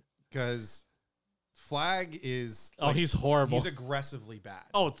women. Because Flag is... he's horrible. He's aggressively bad.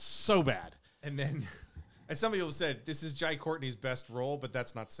 Oh, it's so bad. And then, as some people said, this is Jai Courtney's best role, but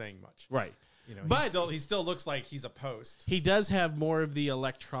that's not saying much. Right. You know, but he still looks like he's a post. He does have more of the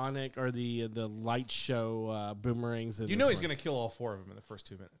electronic or the light show boomerangs. You know he's going to kill all 4 of them in the first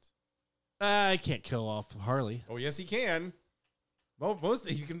 2 minutes. I can't kill off Harley. Oh, yes, he can.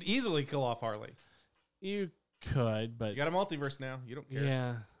 You can easily kill off Harley. You could, but... You got a multiverse now. You don't care.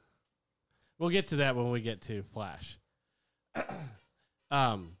 Yeah. We'll get to that when we get to Flash.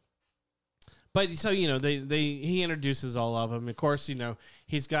 But so, you know, he introduces all of them. Of course, you know,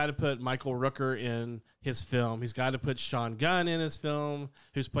 he's got to put Michael Rooker in his film. He's got to put Sean Gunn in his film,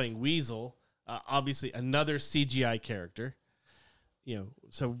 who's playing Weasel. Obviously, another CGI character. You know,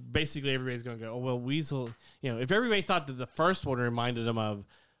 so basically everybody's going to go, oh, well, Weasel, you know, if everybody thought that the first one reminded them of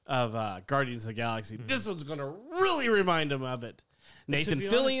Guardians of the Galaxy, this one's going to really remind them of it. Nathan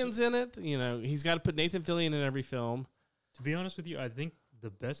Fillion's in it. You know, he's got to put Nathan Fillion in every film. To be honest with you, I think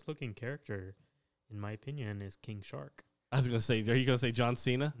the best looking character, in my opinion, is King Shark. I was going to say, are you going to say John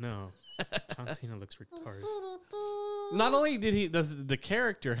Cena? No. John Cena looks retarded. Not only does the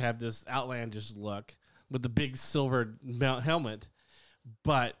character have this outlandish look with the big silver helmet,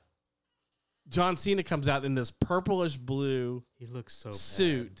 but John Cena comes out in this purplish blue he looks so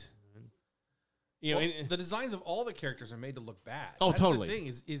suit. Bad. You know, the designs of all the characters are made to look bad. Oh, That's totally. The thing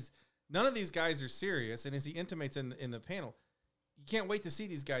is none of these guys are serious, and as he intimates in the panel, you can't wait to see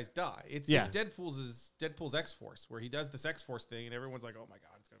these guys die. It's Deadpool's X-Force, where he does this X-Force thing, and everyone's like, oh my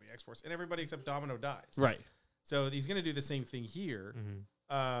god, it's going to be X-Force, and everybody except Domino dies. Right. So he's going to do the same thing here.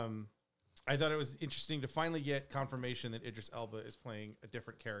 I thought it was interesting to finally get confirmation that Idris Elba is playing a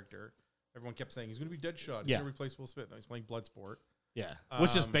different character. Everyone kept saying he's going to be Deadshot. He's going to replace Will Smith. No, he's playing Bloodsport. Yeah,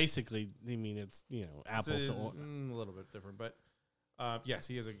 which is basically, I mean, it's, you know, apples to a little bit different, but yes,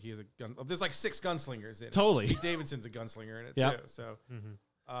 he is a gun. There's like 6 gunslingers in it. Totally. Pete Davidson's a gunslinger in it too. So,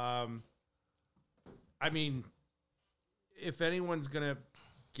 I mean, if anyone's gonna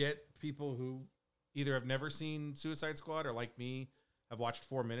get people who either have never seen Suicide Squad or like me have watched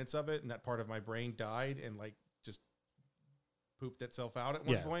 4 minutes of it and that part of my brain died and like just pooped itself out at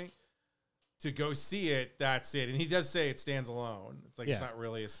one point, to go see it, that's it. And he does say it stands alone. It's like it's not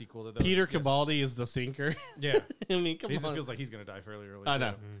really a sequel to those. Peter Capaldi is the thinker. Yeah. I mean, come on. It feels like he's going to die fairly early. I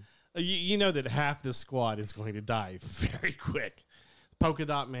know. You know that half the squad is going to die very quick. Polka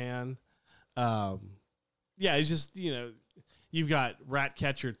Dot Man. Yeah, it's just, you've got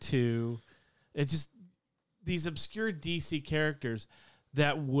Ratcatcher 2. It's just these obscure DC characters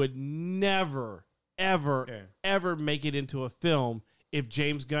that would never, ever make it into a film if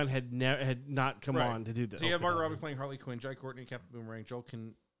James Gunn had not come on to do this. So you have Margot Robbie playing Harley Quinn, Jai Courtney, Captain Boomerang, Joel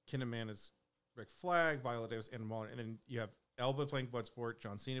Kinnaman as Rick Flag, Viola Davis, and Mullen. And then you have Elba playing Bloodsport,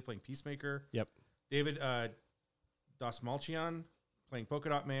 John Cena playing Peacemaker. Yep. David Dastmalchian playing Polka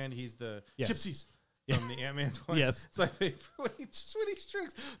Dot Man. He's the Yes. Gypsies from the Ant-Man's one. Yes. It's my favorite when he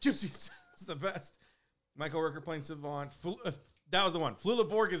strings. Gypsies. It's the best. Michael Rooker playing Savant. That was the one. Flula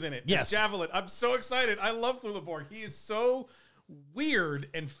Borg is in it. Yes. It's Javelin. I'm so excited. I love Flula Borg. He is so weird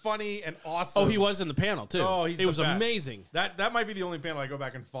and funny and awesome. Oh, he was in the panel too. Oh, it was amazing. That might be the only panel I go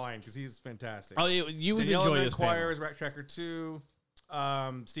back and find because he's fantastic. Oh, you would Danielle enjoy this Choir panel. is Rat Tracker 2.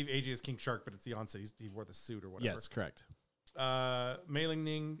 Steve Agee is King Shark, but it's the onset. He wore the suit or whatever. Yes, correct. Mei Ling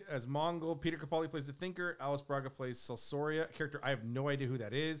Ning as Mongol. Peter Capaldi plays the Thinker. Alice Braga plays Celsoria, a character I have no idea who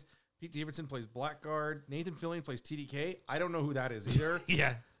that is. Pete Davidson plays Blackguard. Nathan Fillion plays TDK. I don't know who that is either.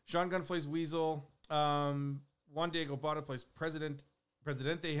 Yeah. Sean Gunn plays Weasel. Juan Diego Bota plays Presidente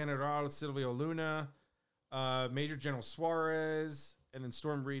General Silvio Luna. Major General Suarez. And then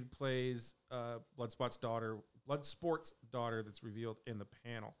Storm Reed plays Bloodsport's daughter that's revealed in the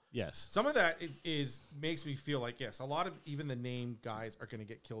panel. Yes. Some of that is makes me feel like, yes, a lot of even the named guys are going to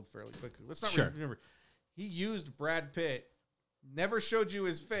get killed fairly quickly. Let's not remember. He used Brad Pitt, never showed you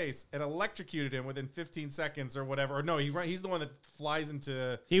his face, and electrocuted him within 15 seconds or whatever. Or no, he's the one that flies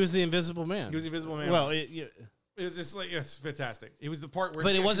into... He was the Invisible Man. He was the Invisible Man. Well, it was just like, it's fantastic. It was the part where...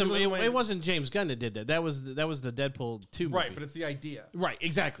 But it wasn't James Gunn that did that. That was the Deadpool 2 movie. Right, but it's the idea. Right,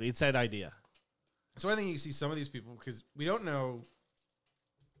 exactly. It's that idea. So I think you see some of these people, because we don't know...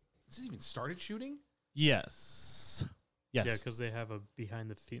 Has it even started shooting? Yes. Yeah, because they have a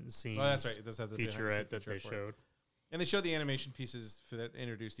behind-the-scenes Oh, that's right. It does have the featurette that they for it. showed. And they showed the animation pieces that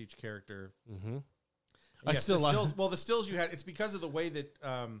introduced each character. Mm-hmm. I still love... Well, the stills you had, it's because of the way that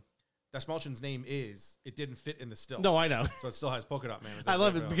Dastmalchian's name is, it didn't fit in the still. No, I know. So it still has Polka Dot Man. I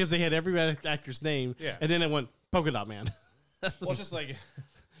love it because they had every actor's name, and then it went Polka Dot Man. Well, it's just like...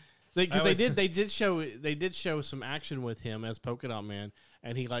 Because they did show some action with him as Polka Dot Man,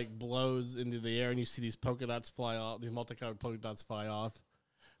 and he like blows into the air, and you see these polka dots fly off, these multicolored polka dots fly off.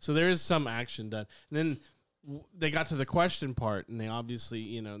 So there is some action done. And then they got to the question part, and they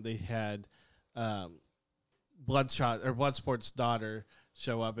obviously, they had Bloodsport's daughter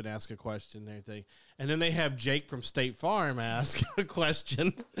show up and ask a question and everything. And then they have Jake from State Farm ask a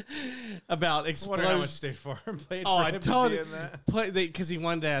question about explosion. I wonder how much State Farm played Oh, for I him told to be him in that. because he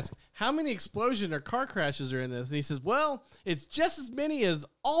wanted to ask how many explosion or car crashes are in this, and he says, "Well, it's just as many as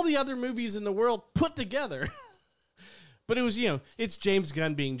all the other movies in the world put together." But it was, it's James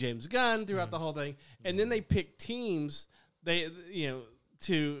Gunn being James Gunn throughout the whole thing, and then they picked teams,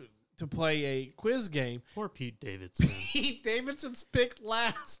 to play a quiz game. Poor Pete Davidson. Pete Davidson's picked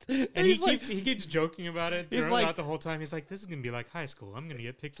last, and he keeps joking about it. He's like, the whole time. He's like, "This is gonna be like high school. I'm gonna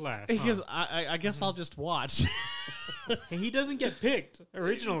get picked last." He goes, "I guess I'll just watch." And he doesn't get picked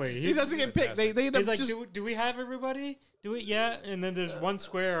originally. He doesn't get picked. He's like, "Do we have everybody? Do it yet?" And then there's one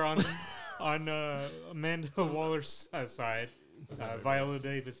square on Amanda Waller's side, Viola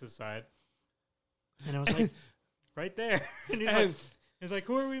Davis's side, and I was like, right there. And he's like,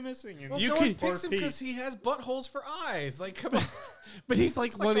 who are we missing? And Well, no one picks him because he has buttholes for eyes. Like, come on. But he's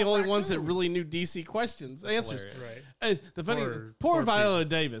like one of the only ones that really knew DC answers. Right. And the funny, poor Viola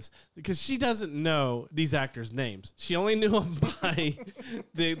Davis, because she doesn't know these actors' names. She only knew them by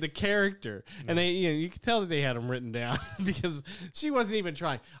the character, and they, you could tell that they had them written down because she wasn't even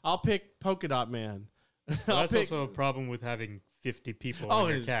trying. I'll pick Polka Dot Man. Well, that's also a problem with having 50 people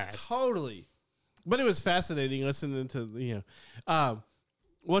in your cast. Totally. But it was fascinating listening to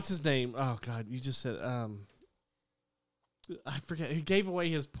what's his name? Oh God, you just said I forget. He gave away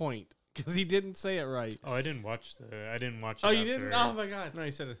his point because he didn't say it right. Oh, I didn't watch it. Oh, you didn't? Oh my God! No,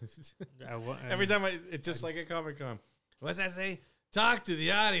 he said it. Every time it's just like a Comic-Con. What's that say? Talk to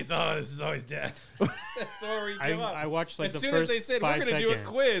the audience. Oh, this is always death. That's where we give up. I watched like as the soon first as they said we're going to do a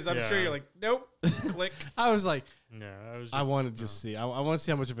quiz. I'm sure you're like, nope. Click. I was like, no. I want to just see. I want to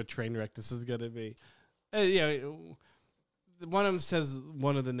see how much of a train wreck this is going to be. One of them says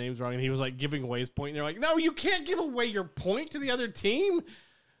one of the names wrong, and he was like giving away his point. And they're like, "No, you can't give away your point to the other team."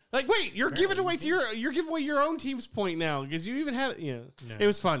 Like, wait, you're giving away your own team's point now because you even had it. No. It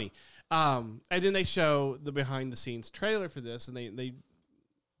was funny. And then they show the behind the scenes trailer for this, and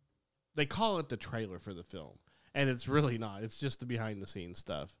they call it the trailer for the film, And it's really not. It's just the behind the scenes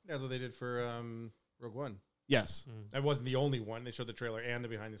stuff. That's what they did for Rogue One. Yes. That wasn't the only one. They showed the trailer and the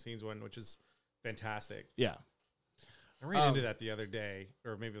behind the scenes one, which is fantastic. Yeah. I ran into that the other day,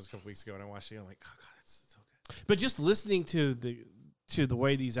 or maybe it was a couple weeks ago, and I watched it. I'm like, oh god, that's so good. But just listening to the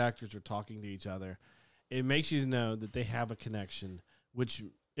way these actors are talking to each other, it makes you know that they have a connection, which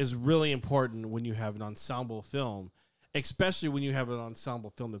is really important when you have an ensemble film, especially when you have an ensemble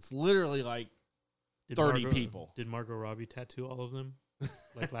film that's literally like 30 people. Did Margot Robbie tattoo all of them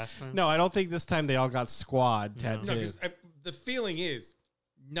like last time? No, I don't think this time they all got squad tattooed. No, because the feeling is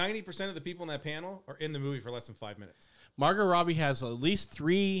 90% of the people in that panel are in the movie for less than 5 minutes. Margot Robbie has at least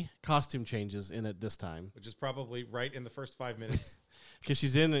 3 costume changes in it this time. Which is probably right in the first 5 minutes. Because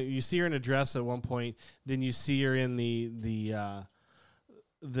she's you see her in a dress at one point, then you see her in the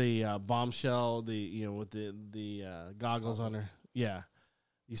bombshell, with the goggles on her. Yeah,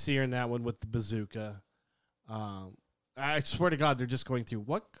 you see her in that one with the bazooka. I swear to God, they're just going through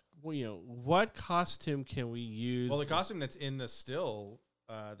what costume can we use? Well, the costume that's in the still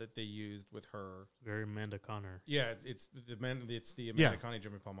that they used with her, very Amanda Conner. Yeah, it's the Amanda Conner,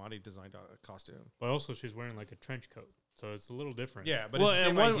 Jimmy Palmiotti designed a costume. But also, she's wearing like a trench coat, so it's a little different. Yeah, but it's the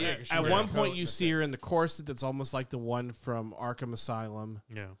same idea. At one point, you see her in the corset that's almost like the one from Arkham Asylum.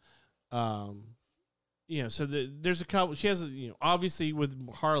 Yeah. So there's a couple. She has obviously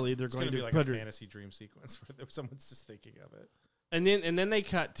with Harley, they're going to be like put a her fantasy dream sequence where someone's just thinking of it. And then they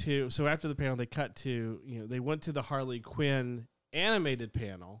cut to, so after the panel, they cut to, they went to the Harley Quinn animated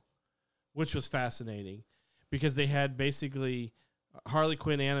panel, which was fascinating because they had basically Harley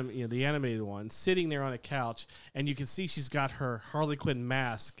Quinn, the animated one, sitting there on a couch, and you can see she's got her Harley Quinn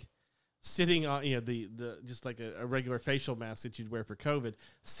mask sitting on, the just like a regular facial mask that you'd wear for COVID,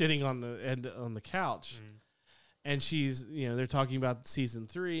 sitting on the couch. And she's, they're talking about season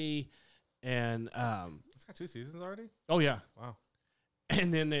 3, and it's got 2 seasons already. Oh yeah, wow.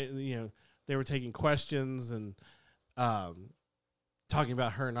 And then they were taking questions and talking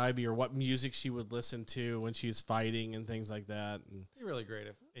about her and Ivy or what music she would listen to when she was fighting and things like that. And it'd be really great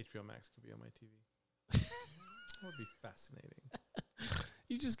if HBO Max could be on my TV. That would be fascinating.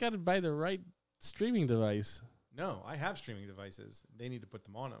 You just got to buy the right streaming device. No, I have streaming devices. They need to put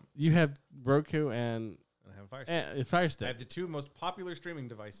them on them. You have Roku and I have a Fire Stick. Fire Stick. I have the 2 most popular streaming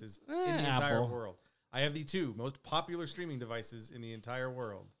devices in the entire world. I have the 2 most popular streaming devices in the entire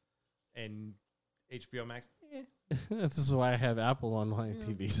world. And HBO Max, This is why I have Apple on my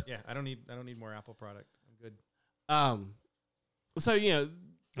TVs. Yeah, I don't need more Apple product. I'm good. So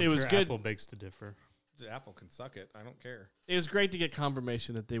it was good. Apple begs to differ. Apple can suck it. I don't care. It was great to get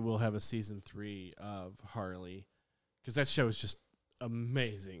confirmation that they will have a season 3 of Harley, because that show is just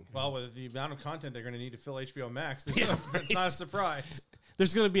amazing. Well, with the amount of content they're going to need to fill HBO Max, it's not a surprise.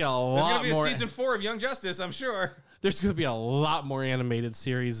 There's going to be a lot more. There's going to be a season 4 of Young Justice, I'm sure. There's going to be a lot more animated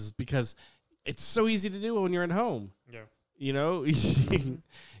series because it's so easy to do when you're at home. Yeah.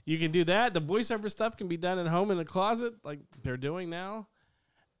 You can do that. The voiceover stuff can be done at home in a closet like they're doing now.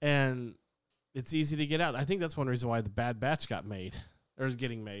 And it's easy to get out. I think that's one reason why The Bad Batch got made or is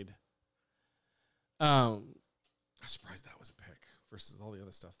getting made. I'm surprised that was a pick versus all the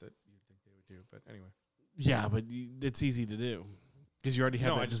other stuff that you'd think they would do. But anyway. Yeah, but it's easy to do because you already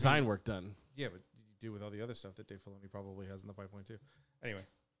have that design work done. Yeah, but you do with all the other stuff that Dave Filoni probably has in the pipeline too. Anyway.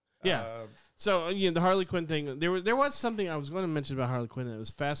 Yeah. So the Harley Quinn thing. There was something I was going to mention about Harley Quinn that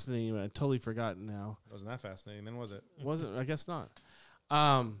was fascinating, but I totally forgotten now. Wasn't that fascinating? Then was it? Wasn't? I guess not.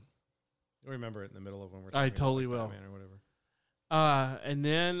 You'll remember it in the middle of when we're. I totally will. Batman or whatever. And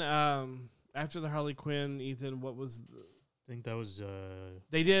then after the Harley Quinn, Ethan, what was? I think that was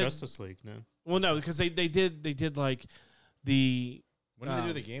they did Justice League. No. Well, no, because they did like the. When did they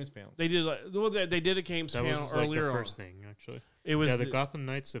do the games panel? They did they did a games panel was like earlier. The first thing actually. It was the Gotham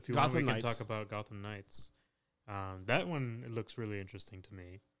Knights. If you want, we can Knights. talk about Gotham Knights. That one looks really interesting to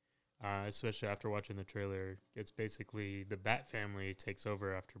me, especially after watching the trailer. It's basically the Bat family takes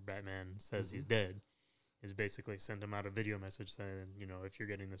over after Batman says he's dead. Is basically send him out a video message saying, if you're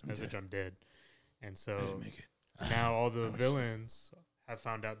getting this message, I'm dead. And so now all the villains have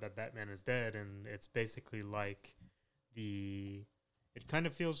found out that Batman is dead, and it's basically like it kind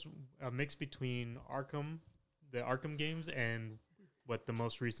of feels a mix between the Arkham games and what the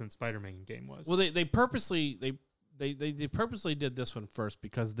most recent Spider-Man game was. Well, they purposely purposely did this one first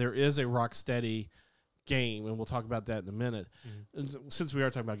because there is a Rocksteady game, and we'll talk about that in a minute. Mm-hmm. Since we are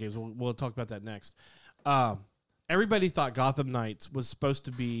talking about games, we'll talk about that next. Everybody thought Gotham Knights was supposed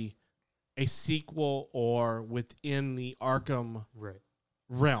to be a sequel or within the Arkham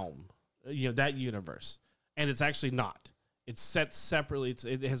realm, that universe, and it's actually not. It's set separately.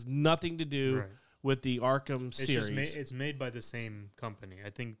 It has nothing to do with the Arkham It's series. just it's made by the same company. I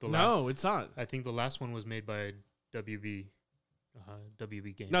think No, it's not. I think the last one was made by WB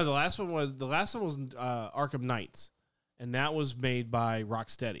Games. No, the last one was Arkham Knights, and that was made by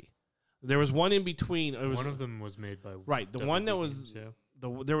Rocksteady. There was one in between. It was one of them was made by right. The WB one that was Games,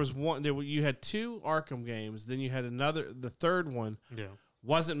 yeah. there was one. You had two Arkham games. Then you had another. The third one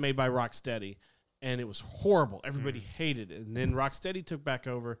wasn't made by Rocksteady, and it was horrible. Everybody hated it. And then Rocksteady took back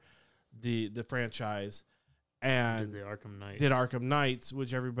over the franchise and did the Arkham Knight. Did Arkham Knights,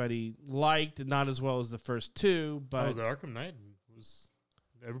 which everybody liked, not as well as the first two. But the Arkham Knight was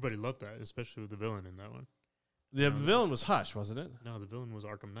everybody loved that, especially with the villain in that one. The villain was Hush, wasn't it? No, the villain was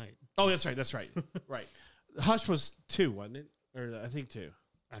Arkham Knight. Oh, that's right. Right. Hush was 2, wasn't it? Or I think 2.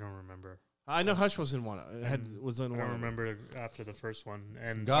 I don't remember. I know Hush was in one. Was in I one. don't remember after the first one.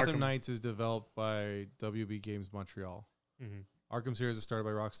 And Gotham Knights is developed by WB Games Montreal. Mm-hmm. Arkham series is started by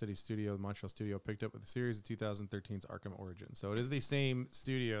Rocksteady Studio. The Montreal studio picked up with the series of 2013's Arkham Origins. So it is the same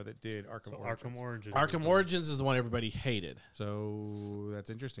studio that did Arkham Origins. Arkham Origins is the one everybody hated. So that's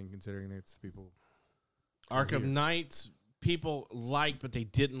interesting considering that it's the people. Arkham Knights people liked, but they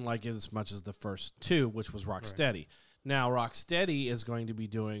didn't like it as much as the first 2, which was Rocksteady. Right. Now, Rocksteady is going to be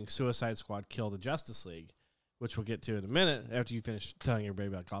doing Suicide Squad Kill the Justice League, which we'll get to in a minute after you finish telling everybody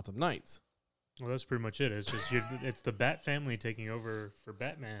about Gotham Knights. Well, that's pretty much it. It's just it's the Bat family taking over for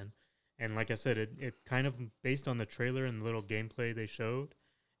Batman. And like I said, it kind of, based on the trailer and the little gameplay they showed,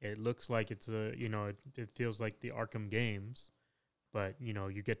 it looks like it's it feels like the Arkham games. But,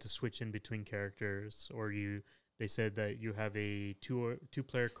 you get to switch in between characters, or they said that you have a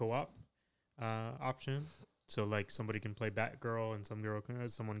two-player co-op option. So, like, somebody can play Batgirl and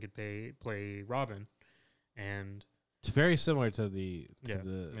someone could play Robin. And it's very similar to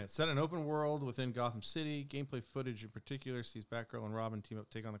it's set in an open world within Gotham City. Gameplay footage in particular sees Batgirl and Robin team up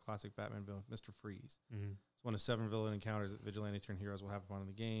to take on the classic Batman villain, Mr. Freeze. Mm-hmm. It's one of 7 villain encounters that vigilante turned heroes will have upon in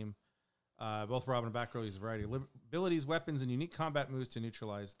the game. Both Robin and Batgirl use a variety of abilities, weapons, and unique combat moves to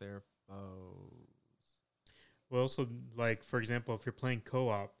neutralize their foes. Well, also, like, for example, if you're playing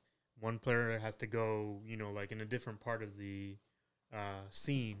co-op, one player has to go, like in a different part of the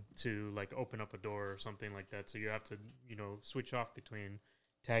scene to, like, open up a door or something like that. So you have to, switch off between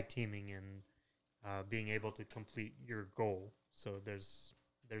tag teaming and being able to complete your goal. So there's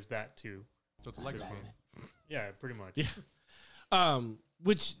that too. So it's a Lego game. Yeah, pretty much. Yeah.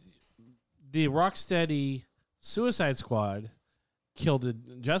 Which the Rocksteady Suicide Squad Kill the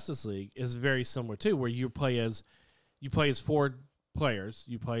Justice League is very similar too, where you play as 4 players.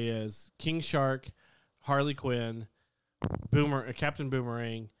 You play as King Shark, Harley Quinn, Captain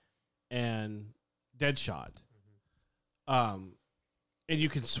Boomerang, and Deadshot. Mm-hmm. And you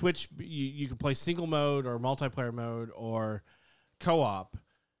can switch. You can play single mode or multiplayer mode or co-op,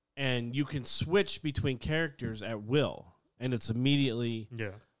 and you can switch between characters at will, and it's immediately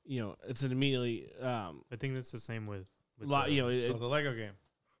it's an immediately. I think that's the same with so the Lego game.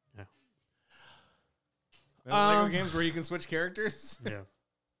 Yeah. Lego games where you can switch characters. Yeah.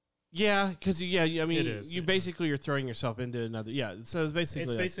 Yeah, because you basically you're throwing yourself into another. Yeah, so it's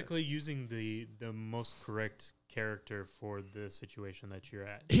basically using the most correct character for the situation that you're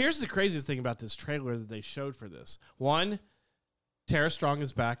at. Here's the craziest thing about this trailer that they showed for this. One, Tara Strong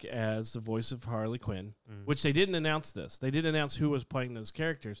is back as the voice of Harley Quinn, which they didn't announce this. They didn't announce who was playing those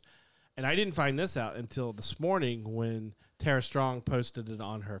characters. And I didn't find this out until this morning when Tara Strong posted it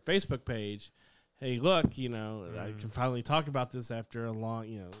on her Facebook page. Hey, look, I can finally talk about this after a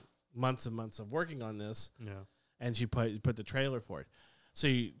long, months and months of working on this. Yeah. And she put the trailer for it. So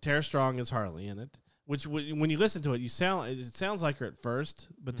Tara Strong is Harley in it, which when you listen to it, it sounds like her at first,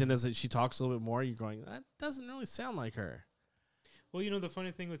 but then as she talks a little bit more, you're going, that doesn't really sound like her. Well, the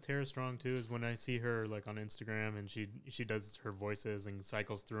funny thing with Tara Strong too is when I see her like on Instagram and she does her voices and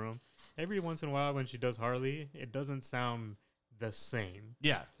cycles through them. Every once in a while when she does Harley, it doesn't sound the same.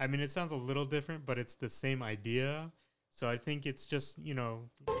 Yeah, I mean it sounds a little different, but it's the same idea. So I think it's just Say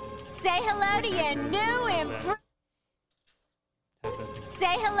hello to your new improved. Say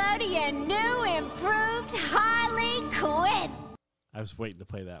hello to your new improved Harley Quinn. I was waiting to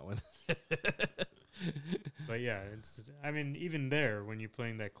play that one. But yeah, even there, when you're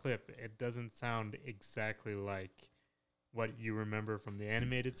playing that clip, it doesn't sound exactly like what you remember from the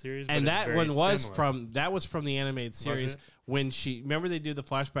animated series. And but that one was similar. from the animated series when remember they do the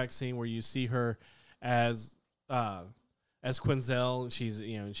flashback scene where you see her as Quinzel.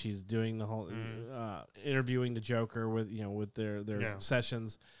 She's doing the whole interviewing the Joker with their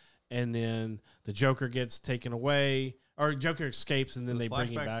sessions, and then the Joker gets taken away, or Joker escapes, and then they bring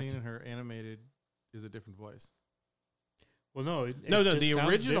him back. Scene in her animated is a different voice. Well, no, No, just the sounds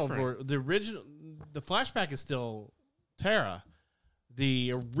original, different. the flashback is still Tara.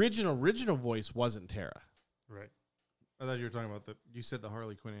 The original voice wasn't Tara. Right. I thought you were talking about you said the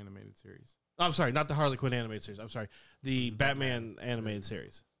Harley Quinn animated series. I'm sorry, not the Harley Quinn animated series. I'm sorry, the Batman animated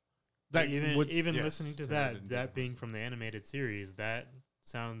series. That even yes, listening to Tara didn't do that it. being from the animated series, that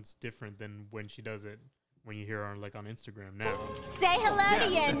sounds different than when she does it when you hear her on Instagram now. Say hello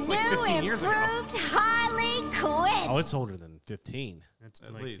to your that's like new 15 years ago. improved Harley Quinn. Oh, it's older than 15. It's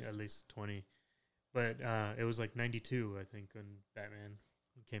At like least. at least 20. But it was like 92, I think, when Batman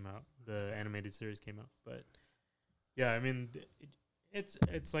came out. The animated series came out. But yeah, I mean,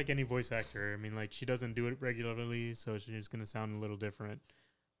 it's like any voice actor. I mean, like, she doesn't do it regularly, so she's going to sound a little different.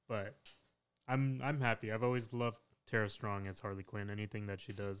 But I'm happy. I've always loved Tara Strong as Harley Quinn. Anything that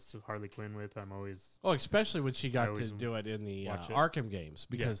she does Harley Quinn with, I'm always... Oh, especially when she got to always do it in the watch it. Arkham games,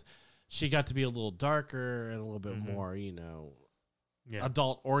 because she got to be a little darker and a little bit more, Yeah.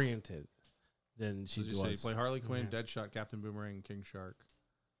 adult oriented than she So you say you was. play Harley Quinn, Yeah. Deadshot, Captain Boomerang, and King Shark.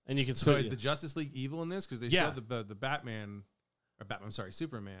 And you can So switch. is the Justice League evil in this? Because they Yeah. showed the Batman, I'm sorry,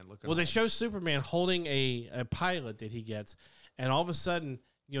 Superman looking. Well, they all- show Superman holding a pilot that he gets, and all of a sudden,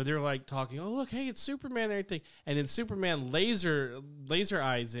 they're like talking, oh, look, hey, it's Superman and everything. And then Superman laser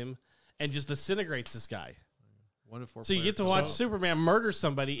eyes him and just disintegrates this guy. 1 to 4. So you get to watch Superman murder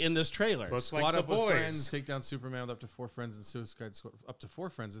somebody in this trailer. But- Squad like the up with boys. friends, take down Superman with up to 4 friends, and Suicide Squad up to 4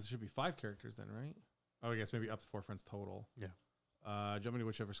 friends. This should be 5 characters then, right? Oh, I guess maybe up to 4 friends total. Yeah. Jump into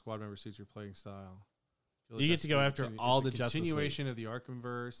whichever squad member suits your playing style. You get to go after all the Justice League. continuation of the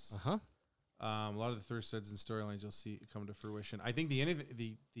Arkhamverse. Uh-huh. A lot of the third and storylines you'll see come to fruition. I think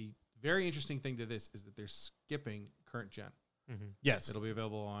the very interesting thing to this is that they're skipping current gen. Yes. It'll be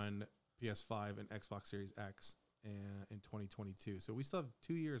available on PS5 and Xbox Series X in 2022. So we still have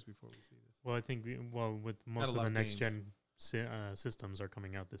 2 years before we see this. Well, I think with most of lot the of next games. gen systems are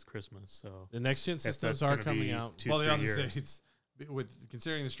coming out this Christmas, so The next gen if systems that's are gonna coming be out. 2-3 Well, they also say years. it's with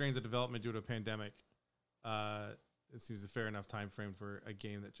considering the strains of development due to a pandemic. It seems a fair enough time frame for a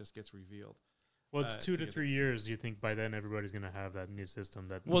game that just gets revealed. Well, it's 2 to to 3 years. You think by then everybody's going to have that new system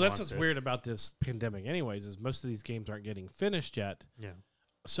that Well, that's wants what's it. weird about this pandemic anyways, is most of these games aren't getting finished yet. Yeah.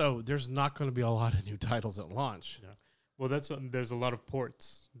 So there's not going to be a lot of new titles at launch. Yeah. Well, there's a lot of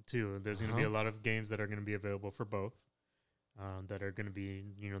ports too. There's going to be a lot of games that are going to be available for both. That are going to be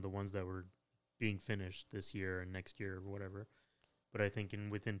the ones that were being finished this year and next year or whatever. But I think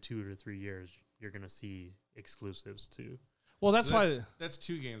within 2 to 3 years you're going to see exclusives too. Well, that's why that's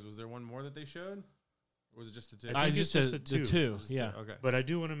 2 games. Was there one more that they showed? Or was it just the 2? I think just it's just the the 2. two. Just Yeah. 2, okay. But I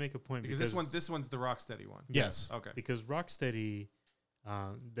do want to make a point Because this one's the Rocksteady one. Yes. Okay. Because Rocksteady,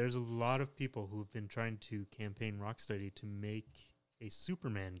 there's a lot of people who've been trying to campaign Rocksteady to make a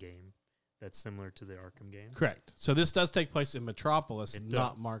Superman game that's similar to the Arkham game. Correct. So this does take place in Metropolis, It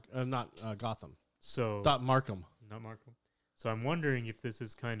not does. Gotham. So Not Markham. not Markham. So I'm wondering if this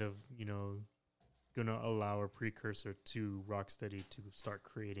is kind of going to allow a precursor to Rocksteady to start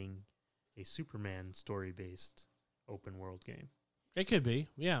creating a Superman story-based open world game. It could be.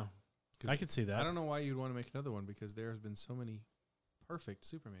 Yeah. I could see that. I don't know why you'd want to make another one because there has been so many perfect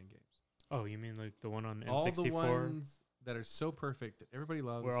Superman games. Oh, you mean like the one on All N64? the ones that are so perfect that everybody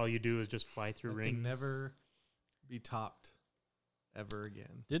loves. Where all you do is just fly through that rings. can never be topped ever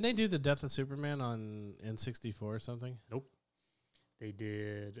again. Didn't they do the Death of Superman on N64 or something? Nope. They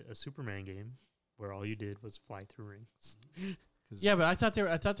did a Superman game where all you did was fly through rings. Yeah, but I thought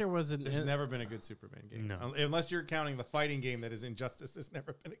there was an. There's never been a good Superman game. No. Unless you're counting the fighting game that is Injustice, there's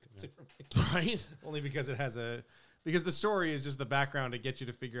never been a good Superman game. Right? Only because it has because the story is just the background to get you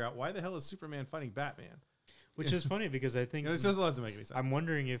to figure out why the hell is Superman fighting Batman? Which is funny because I think This doesn't make any sense. I'm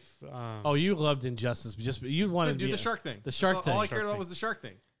wondering if Oh, you loved Injustice, but you wanted do to the shark thing. The shark That's thing. all I cared Shark about thing. was the shark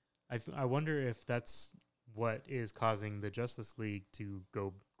thing. I wonder if that's what is causing the Justice League to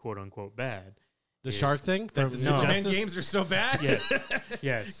go quote unquote bad. The is shark thing. That from the Superman Injustice? games are so bad. Yeah.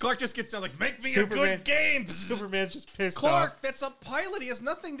 Yes. Clark just gets down like, make me a Superman- good game. Superman's just pissed Clark, off. that's a pilot. He has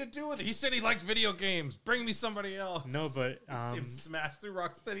nothing to do with it. He said he liked video games. Bring me somebody else. No, but You see him smash through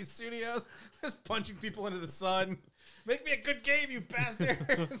Rocksteady Studios, just punching people into the sun. Make me a good game, you bastard.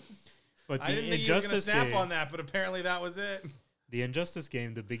 but I the didn't think he was going to Injustice snap game, on that, but apparently that was it. the Injustice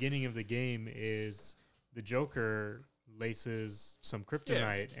game, the beginning of the game is the Joker laces some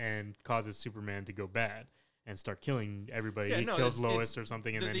kryptonite and causes Superman to go bad and start killing everybody. Yeah, He no, kills it's- Lois or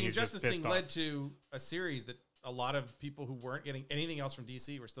something, and the then he's Injustice just pissed thing off. led to a series that a lot of people who weren't getting anything else from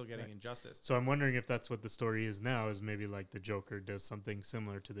DC were still getting Injustice. So I'm wondering if that's what the story is now, is maybe like the Joker does something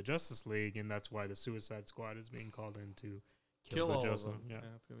similar to the Justice League, and that's why the Suicide Squad is being called in to kill the All of Justice. them. Yeah.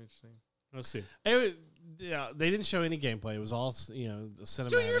 That's going to be interesting. We'll see. Yeah, they didn't show any gameplay. It was all the cinematic.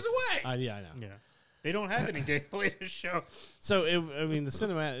 2 years away. Yeah, I know. Yeah, they don't have any gameplay to show. So the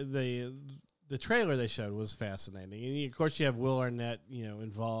cinematic, the trailer they showed was fascinating, and of course you have Will Arnett,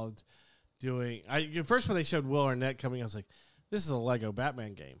 involved doing. First when they showed Will Arnett coming, I was like, this is a Lego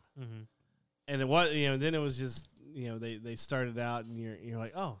Batman game, and it was, then it was just, they started out, and you're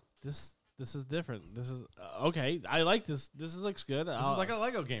like, oh, this is different. This is okay. I like this. This looks good. This is like a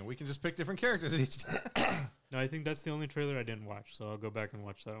Lego game. We can just pick different characters each time. No, I think that's the only trailer I didn't watch, so I'll go back and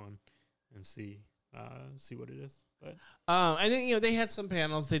watch that one and see what it is. But I think they had some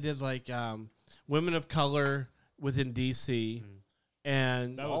panels. They did like women of color within DC,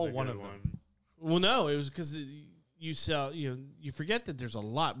 and that was one of them. Well, no, it was because you forget that there's a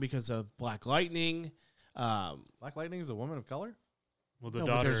lot because of Black Lightning. Black Lightning is a woman of color. Well, the no,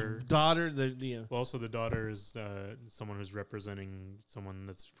 daughter. Well, also the daughter is someone who's representing someone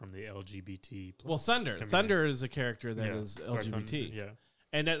that's from the LGBT. Well, Thunder. community. Thunder is a character that is LGBT. Yeah,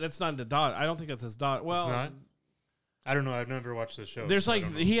 and that's not the daughter. I don't think that's his daughter. Well, it's not? I don't know. I've never watched the show. There's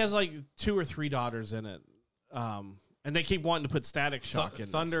he has like 2 or 3 daughters in it, and they keep wanting to put Static Shock in.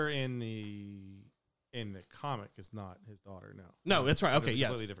 Thunder in the comic is not his daughter. No, that's right. Okay, it's a yes,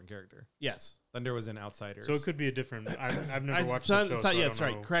 completely different character. Yes, Thunder was in Outsiders, so it could be a different. I've never watched the show. Yeah, that's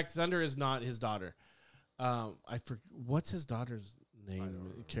right. Correct. Thunder is not his daughter. What's his daughter's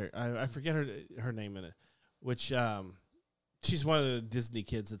name? I forget her name in it. Which she's one of the Disney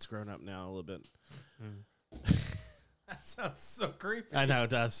kids that's grown up now a little bit. That sounds so creepy. I know it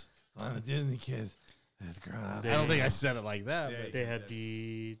does. One of the Disney kids that's grown up. I don't think I said it like that. Yeah, but They had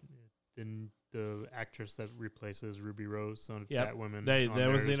the actress that replaces Ruby Rose on Catwoman.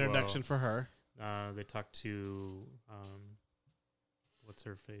 That was the introduction for her. They talked to what's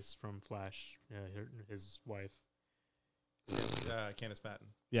her face from Flash? Yeah, his wife. Candace Patton.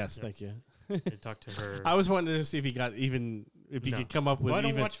 Yes, thank you. They talked to her. I was wanting to see if he could come up with. Well, I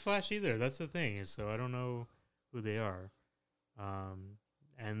don't watch Flash either. That's the thing. So I don't know who they are.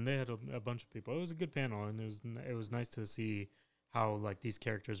 And they had a bunch of people. It was a good panel, and it was nice to see how like these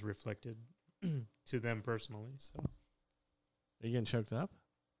characters reflected to them personally. So, are you getting choked up?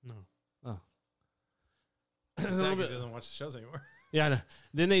 No. Oh. Zach doesn't watch the shows anymore. Yeah, I know.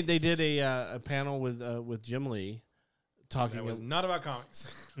 Then they did a panel with Jim Lee talking. That was not about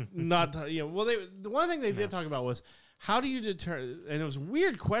comics. Not well. The one thing they did talk about was how do you determine? And it was a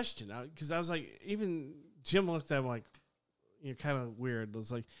weird question because I was like, even Jim looked at him like, kind of weird. It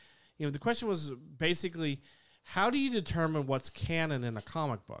was like, the question was basically, how do you determine what's canon in a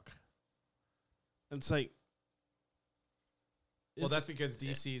comic book? And it's like, well, that's because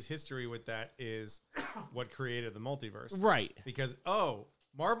DC's history with that is what created the multiverse, right? Because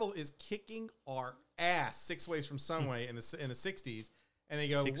Marvel is kicking our ass 6 ways from some way in the 60s, and they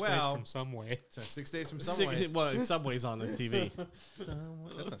go, 6 well, ways from some way. So 6 days from some way. Well, Subway's on the TV.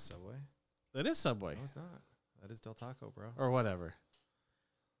 That's not Subway. That is Subway. No, it's not. That is Del Taco, bro. Or whatever.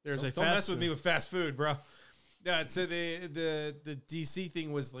 Don't mess with me with fast food, bro. Yeah, so the DC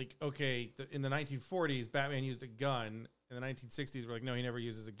thing was like, okay, in the 1940s, Batman used a gun. In the 1960s, we're like, no, he never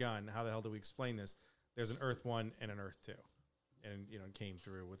uses a gun. How the hell do we explain this? There's an Earth 1 and an Earth 2. And, it came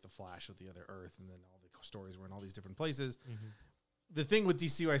through with the Flash with the other Earth, and then all the stories were in all these different places. Mm-hmm. The thing with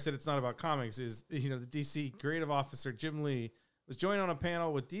DC where I said it's not about comics is, the DC creative officer, Jim Lee, was joined on a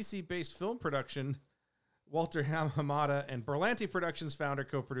panel with DC-based film production, Walter Hamada, and Berlanti Productions founder,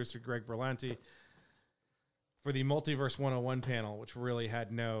 co-producer Greg Berlanti, for the Multiverse 101 panel, which really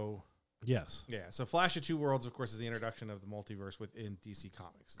had no... Yes. Yeah. So Flash of Two Worlds, of course, is the introduction of the multiverse within DC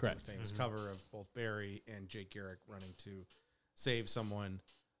Comics. Correct. It's the famous cover of both Barry and Jake Garrick running to save someone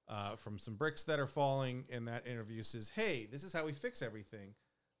from some bricks that are falling. And that interview says, hey, this is how we fix everything.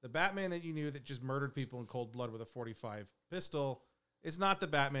 The Batman that you knew that just murdered people in cold blood with a .45 pistol is not the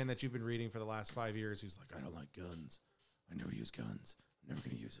Batman that you've been reading for the last 5 years who's like, I don't like guns. I never use guns. I'm never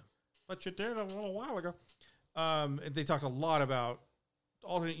going to use them. But you did a little while ago. And they talked a lot about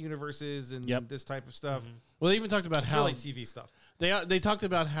alternate universes and this type of stuff. Mm-hmm. Well, they even talked about how really TV stuff. They talked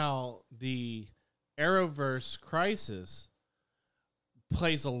about how the Arrowverse crisis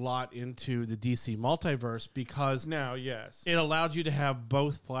plays a lot into the DC multiverse because it allowed you to have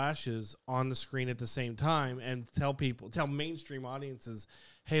both Flashes on the screen at the same time and tell mainstream audiences,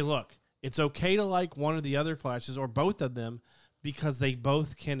 hey, look, it's okay to like one or the other Flashes or both of them because they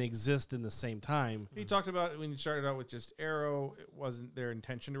both can exist in the same time. He talked about when you started out with just Arrow, it wasn't their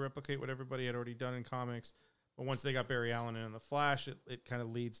intention to replicate what everybody had already done in comics. But once they got Barry Allen in on the Flash, it kind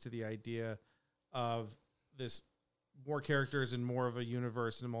of leads to the idea of this more characters and more of a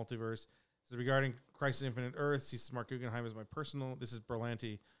universe and a multiverse. So regarding Crisis Infinite Earths, he says Mark Guggenheim is this is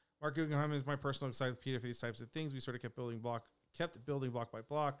Berlanti. Mark Guggenheim is my personal encyclopedia for these types of things. We sort of kept building block by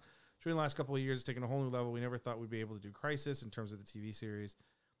block. During the last couple of years, it's taken a whole new level. We never thought we'd be able to do Crisis in terms of the TV series.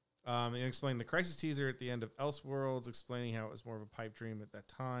 And explained the Crisis teaser at the end of Elseworlds, explaining how it was more of a pipe dream at that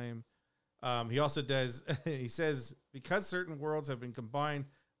time. He also does, he says, because certain worlds have been combined,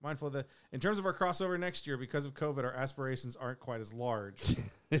 mindful of in terms of our crossover next year, because of COVID, our aspirations aren't quite as large.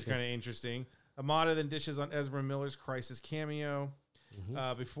 It's kind of interesting. Amada then dishes on Ezra Miller's Crisis cameo.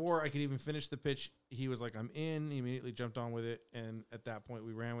 Before I could even finish the pitch, he was like, I'm in. He immediately jumped on with it. And at that point,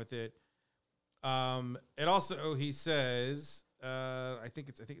 we ran with it. And also, he says, I think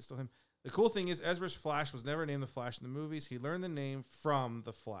it's still him. The cool thing is Ezra's Flash was never named the Flash in the movies. He learned the name from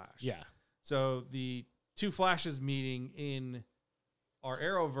the Flash. Yeah. So the two Flashes meeting in our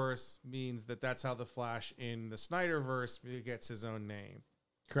Arrowverse means that's how the Flash in the Snyderverse gets his own name.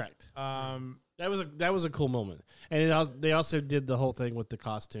 Correct. That was a cool moment, and they also did the whole thing with the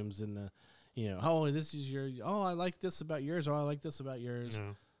costumes and the, this is your, I like this about yours, I like this about yours.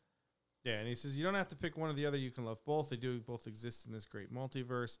 Yeah, and he says you don't have to pick one or the other. You can love both. They do both exist in this great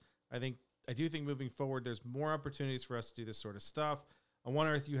multiverse. I do think moving forward, there's more opportunities for us to do this sort of stuff. On one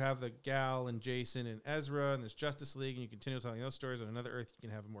Earth, you have the Gal and Jason and Ezra, and there's Justice League, and you continue telling those stories. On another Earth, you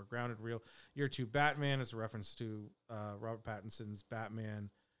can have a more grounded, real Year 2 Batman. It's a reference to Robert Pattinson's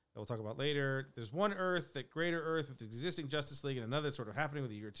Batman that we'll talk about later. There's one Earth, that greater Earth with the existing Justice League, and another sort of happening with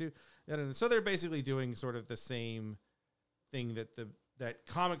the Year 2. And so they're basically doing sort of the same thing that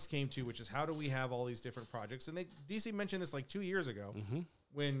comics came to, which is how do we have all these different projects? And DC mentioned this like 2 years ago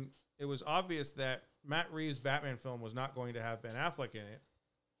when it was obvious that Matt Reeves' Batman film was not going to have Ben Affleck in it.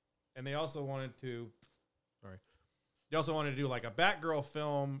 And they also wanted to do like a Batgirl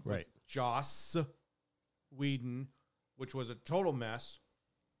film with Joss Whedon, which was a total mess.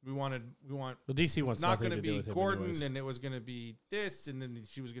 DC wants not going to be do with Gordon, anyways. and it was going to be this, and then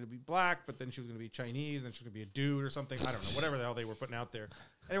she was going to be black, but then she was going to be Chinese, and then she was going to be a dude or something. I don't know, whatever the hell they were putting out there.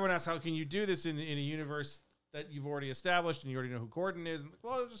 And everyone asks, how can you do this in a universe that you've already established and you already know who Gordon is? And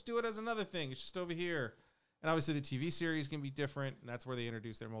well, just do it as another thing. It's just over here. And obviously the TV series can be different, and that's where they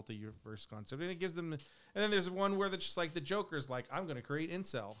introduce their multi-universe concept. And it gives them, and then there's one where that's just like the Joker's like, I'm going to create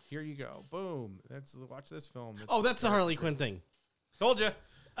incel. Here you go. Boom. Watch this film. That's the Harley Quinn thing. Told you.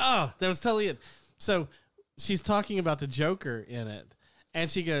 Oh, that was totally it. So she's talking about the Joker in it,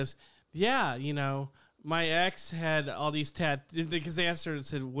 and she goes, yeah, my ex had all these tattoos, because they asked her and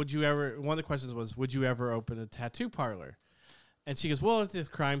said, one of the questions was, would you ever open a tattoo parlor? And she goes, well, if this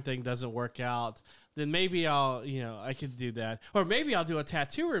crime thing doesn't work out, then maybe I'll, I could do that. Or maybe I'll do a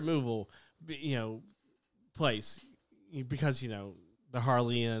tattoo removal, place, because, the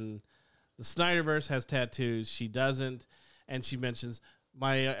Harley in the Snyderverse has tattoos. She doesn't. And she mentions,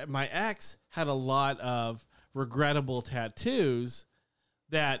 my ex had a lot of regrettable tattoos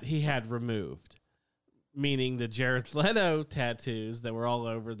that he had removed, meaning the Jared Leto tattoos that were all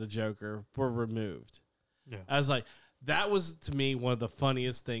over the Joker were removed. Yeah. I was like, that was to me one of the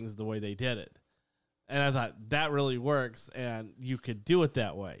funniest things, the way they did it. And I thought that really works, and you could do it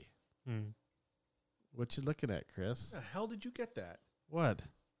that way. What you looking at, Chris? Where the hell did you get that? What?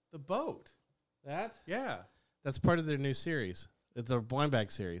 The boat. That? Yeah. That's part of their new series. It's a blind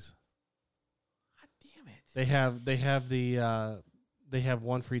bag series. God damn it. They have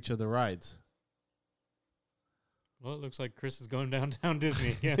one for each of the rides. Well, it looks like Chris is going downtown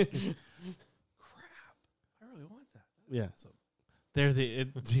Disney. Yeah. Crap. I really want that. Yeah. Awesome.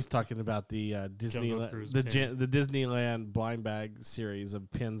 He's talking about the Disneyland, the Disneyland blind bag series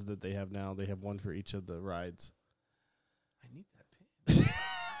of pins that they have now. They have one for each of the rides. I need that pin.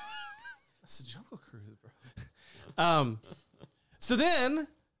 That's the Jungle Cruise, bro. So then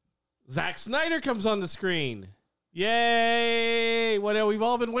Zack Snyder comes on the screen. Yay! What we've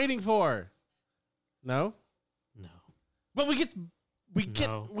all been waiting for. No? No. But we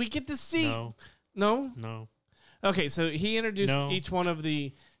get to see. No? No. Okay, so he introduced each one of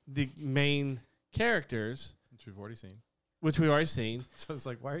the main characters, Which we've already seen. So it's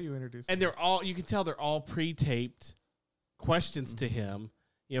like, why are you introducing? And you can tell they're all pre-taped questions to him.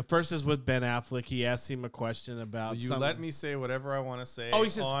 First is with Ben Affleck. He asks him a question about let me say whatever I want to say he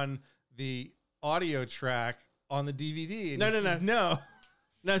says, on the audio track on the DVD. And No.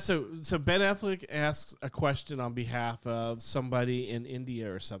 So Ben Affleck asks a question on behalf of somebody in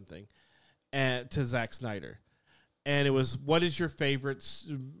India or something, to Zack Snyder, and it was, what is your favorite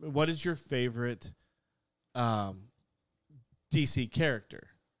DC character?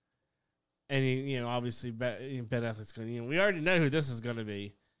 And he, obviously Ben Affleck's going, we already know who this is going to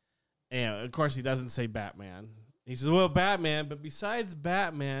be. And of course he doesn't say Batman. He says, well, Batman, but besides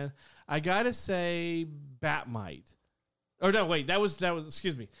Batman, I got to say Batmite. Oh no, wait, that was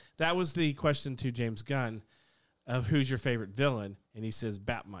excuse me. That was the question to James Gunn of who's your favorite villain, and he says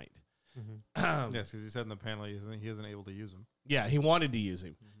Batmite. Yes, because he said in the panel he isn't able to use him. Yeah, he wanted to use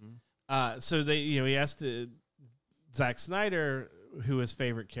him. So he asked Zack Snyder who his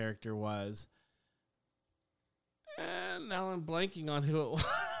favorite character was, and now I'm blanking on who it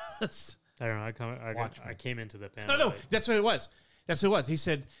was. I don't know. I came into the panel. No, that's what it was. That's who it was. He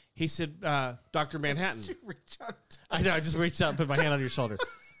said Dr. Manhattan. You reach out. I know. I just reached out and put my hand on your shoulder.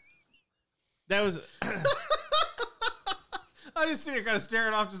 That was. I just see her kind of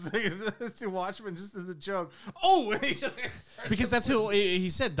staring off, just to Watchmen, just as a joke. Oh, and he just because that's who he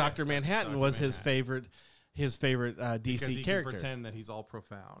said. Dr. Manhattan was his favorite DC because he character. can pretend that he's all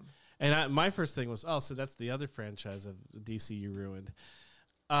profound. And my first thing was, so that's the other franchise of DC you ruined.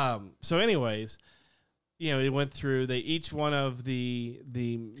 So, anyways, it went through. Each one of the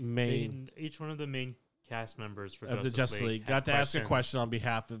main cast members for of the Justice League got to ask a question on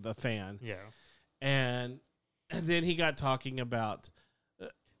behalf of a fan. Yeah, and then he got talking about.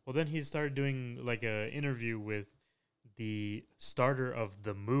 Well, then he started doing like a interview with the starter of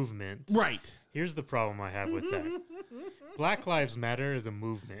the movement. Right. Here's the problem I have with that. Black Lives Matter is a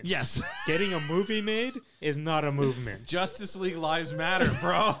movement. Yes. Getting a movie made is not a movement. Justice League Lives Matter,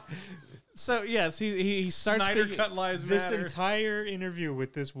 bro. So, yes, he starts Snyder Cut Lives this Matter. entire interview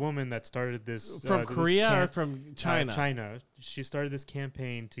with this woman that started this... From Korea or from China? China. She started this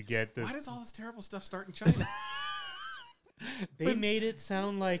campaign to get this... Why does all this terrible stuff start in China? They made it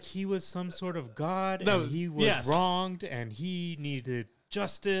sound like he was some sort of god and he was wronged and he needed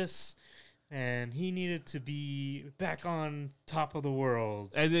justice and he needed to be back on top of the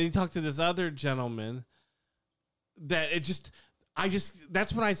world. And then he talked to this other gentleman that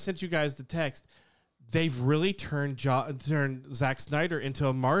that's when I sent you guys the text. They've really turned Zack Snyder into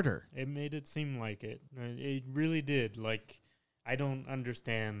a martyr. It made it seem like it. It really did. Like, I don't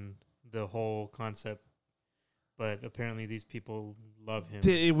understand the whole concept, but apparently these people love him.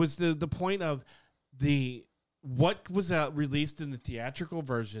 It was the point of what was released in the theatrical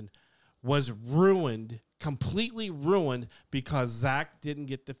version was completely ruined because Zack didn't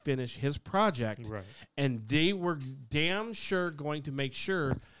get to finish his project. Right. And they were damn sure going to make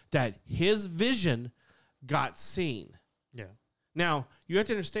sure that his vision got seen. Yeah. Now, you have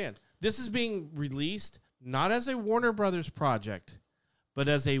to understand, this is being released not as a Warner Brothers project, but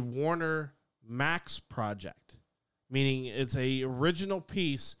as a Warner Max project, meaning it's a original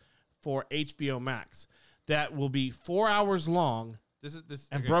piece for HBO Max that will be 4 hours long.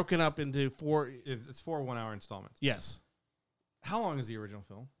 And broken up into four. It's 4 1-hour installments. Yes. How long is the original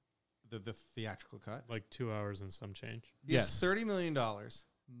film? The theatrical cut? Like 2 hours and some change. Yes. $30 million.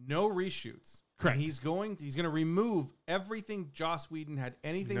 No reshoots. Correct. And he's going to remove everything Joss Whedon had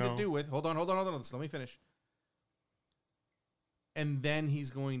anything to do with. Hold on. Let me finish. And then he's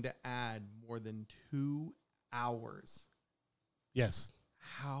going to add more than 2 hours. Yes.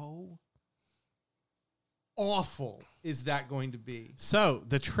 How awful is that going to be? So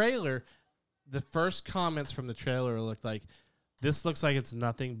the trailer, the first comments from the trailer looked like, this looks like it's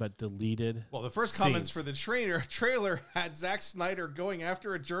nothing but deleted. Well, the first comments for the trailer had Zack Snyder going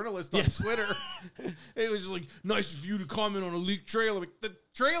after a journalist on Twitter. It was just like, nice of you to comment on a leaked trailer. The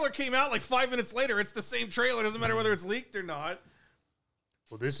trailer came out like 5 minutes later. It's the same trailer. It doesn't matter whether it's leaked or not.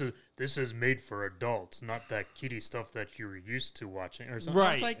 Well, this is made for adults, not that kiddie stuff that you're used to watching or something.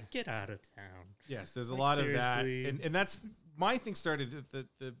 Right. It's like, get out of town. Yes, there's a lot of that. And that's my thing started at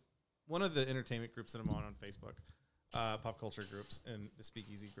the one of the entertainment groups that I'm on Facebook, pop culture groups and the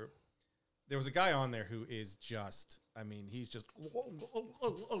Speakeasy group. There was a guy on there who is just, he's just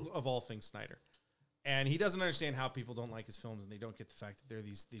of all things Snyder. And he doesn't understand how people don't like his films and they don't get the fact that there are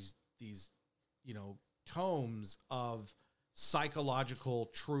these tomes of psychological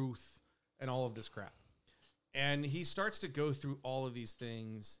truth and all of this crap. And he starts to go through all of these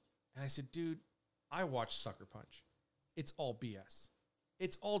things. And I said, dude, I watched Sucker Punch. It's all BS.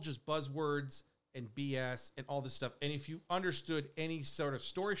 It's all just buzzwords and BS and all this stuff. And if you understood any sort of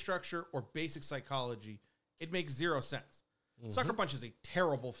story structure or basic psychology, it makes zero sense. Mm-hmm. Sucker Punch is a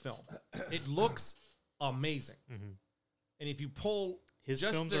terrible film. It looks amazing. Mm-hmm. And if you pull his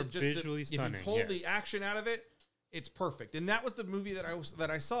films are visually stunning. If you pull the action out of it, it's perfect. And that was the movie that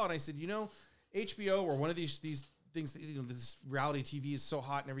I saw, and I said, HBO or one of these things, this reality TV is so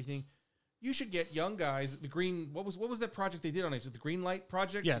hot and everything. You should get young guys. The Green, what was that project they did on it? The Green Light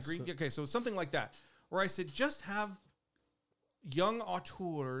Project. Yes. Okay, so something like that, where I said just have young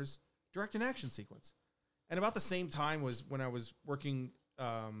auteurs direct an action sequence. And about the same time was when I was working.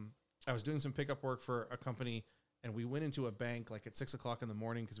 I was doing some pickup work for a company, and we went into a bank like at 6:00 in the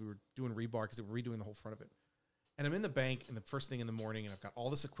morning because we were doing rebar because they were redoing the whole front of it. And I'm in the bank and the first thing in the morning, and I've got all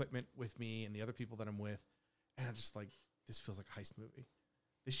this equipment with me and the other people that I'm with. And I'm just like, this feels like a heist movie.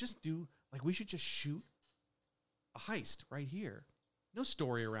 We should just shoot a heist right here. No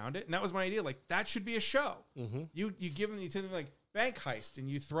story around it. And that was my idea. Like, that should be a show. Mm-hmm. You tell them like bank heist, and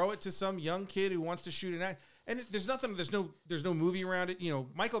you throw it to some young kid who wants to shoot an act. And there's no movie around it. You know,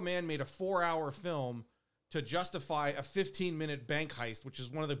 Michael Mann made a 4-hour film to justify a 15-minute bank heist, which is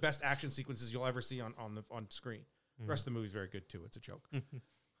one of the best action sequences you'll ever see on screen. The rest of the movie's very good too. It's a joke.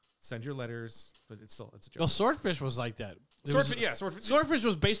 Send your letters, but it's a joke. Well, Swordfish was like that. Swordfish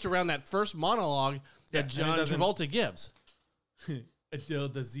was based around that first monologue that John Travolta gives. Adele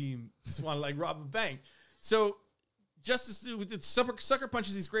Dazeem just want to like rob a bank. So Sucker Punch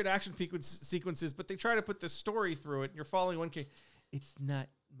is these great action sequences, but they try to put this story through it. And you're following one kid. It's not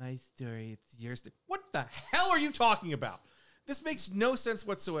my story. It's yours. What the hell are you talking about? This makes no sense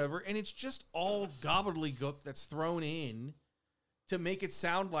whatsoever, and it's just all gobbledygook that's thrown in to make it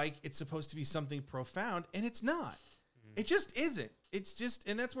sound like it's supposed to be something profound, and it's not. It just isn't. It's just,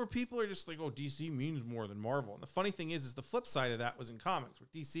 and that's where people are just like, oh, DC means more than Marvel. And the funny thing is the flip side of that was in comics, where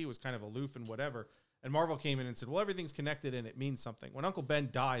DC was kind of aloof and whatever, and Marvel came in and said, well, everything's connected and it means something. When Uncle Ben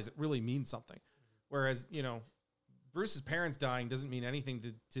dies, it really means something. Whereas, you know, Bruce's parents dying doesn't mean anything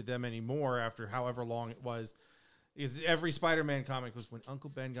to them anymore after however long it was. Because every Spider-Man comic was when Uncle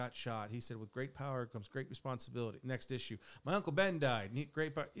Ben got shot, he said, with great power comes great responsibility. Next issue, my Uncle Ben died.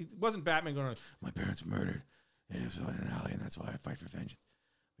 It wasn't Batman going, my parents were murdered. And it was in an alley, and that's why I fight for vengeance.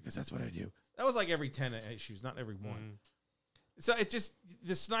 Because that's what I do. That was like every 10 issues, not every one. So it just,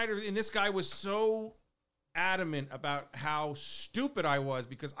 the Snyder, and this guy was so adamant about how stupid I was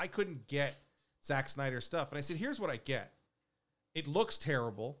because I couldn't get Zack Snyder stuff. And I said, here's what I get. It looks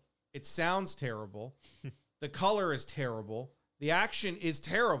terrible. It sounds terrible. The color is terrible. The action is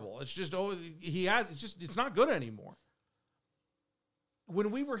terrible. It's just, it's not good anymore.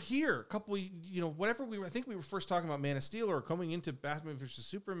 When we were here, I think we were first talking about Man of Steel or coming into Batman vs.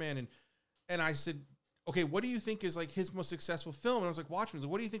 Superman, and I said, okay, what do you think is like his most successful film? And I was like, Watchmen.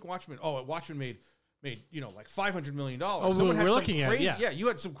 What do you think Watchmen? Oh, Watchmen made like $500 million. Oh, we're looking at it. Yeah, you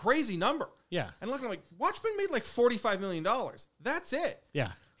had some crazy number. Yeah, and looking like Watchmen made like $45 million. That's it.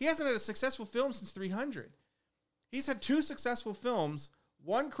 Yeah, he hasn't had a successful film since 300. He's had 2 successful films.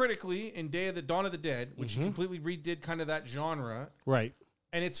 One critically in Dawn of the Dead, which he completely redid kind of that genre. Right.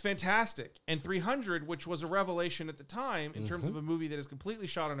 And it's fantastic. And 300, which was a revelation at the time in terms of a movie that is completely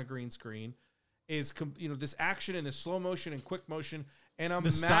shot on a green screen, is this action and this slow motion and quick motion and a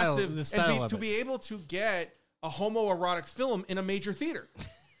massive to be able to get a homoerotic film in a major theater.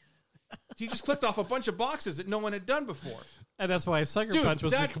 He just clicked off a bunch of boxes that no one had done before. And that's why Sucker Punch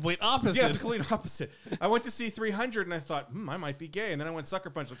was the complete opposite. Yeah, it's the complete opposite. I went to see 300 and I thought, I might be gay. And then I went Sucker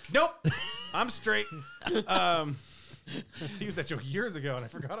Punch. Like, nope, I'm straight. He used that joke years ago and I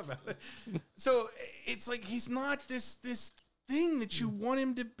forgot about it. So it's like he's not this thing that you want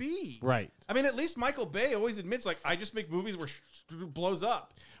him to be. Right. I mean, at least Michael Bay always admits, like, I just make movies where it blows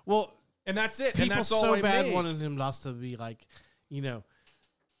up. Well, and that's it. People and that's all I bad made. wanted him to be like,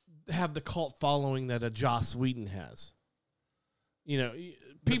 have the cult following that a Joss Whedon has.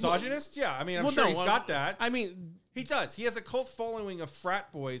 Misogynist? Yeah. I mean, I'm sure he's got that. I mean, he does. He has a cult following of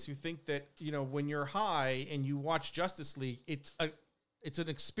frat boys who think that, when you're high and you watch Justice League, it's an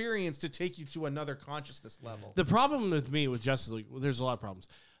experience to take you to another consciousness level. The problem with me with Justice League, there's a lot of problems.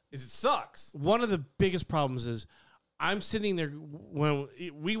 Is it sucks. One of the biggest problems is I'm sitting there when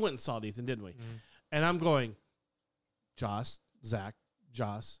we went and saw it, Ethan, didn't we? Mm-hmm. And I'm going, Joss, Zach,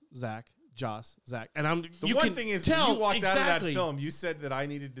 Joss, Zach, Joss, Zach. And the one thing is, you walked out of that film, you said that I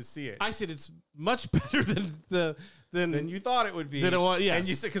needed to see it. I said it's much better than you thought it would be. Than it was, yes. And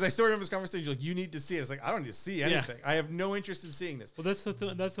you said, because I still remember this conversation, you're like, you need to see it. It's like, I don't need to see anything. Yeah. I have no interest in seeing this. Well,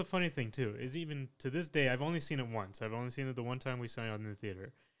 that's the funny thing too, is even to this day, I've only seen it once. I've only seen it the one time we saw it in the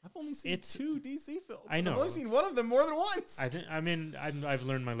theater. I've only seen 2 DC films. I know. I've only seen one of them more than once. I've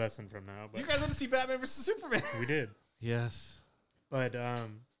learned my lesson from now. But you guys went to see Batman vs. Superman. We did. Yes. But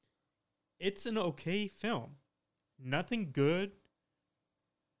it's an okay film. Nothing good.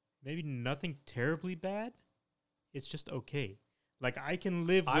 Maybe nothing terribly bad. It's just okay. Like, I can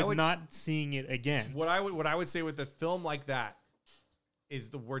live with not seeing it again. What I would say with a film like that is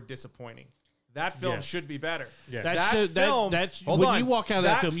the word disappointing. That film should be better. Yeah. When you walk out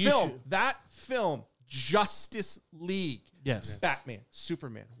of that film, Justice League. Yes. Batman,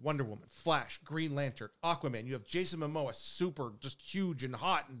 Superman, Wonder Woman, Flash, Green Lantern, Aquaman. You have Jason Momoa, super, just huge and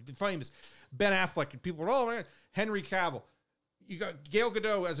hot and famous. Ben Affleck and people are all around. Henry Cavill. You got Gal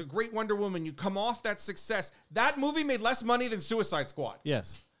Gadot as a great Wonder Woman. You come off that success. That movie made less money than Suicide Squad.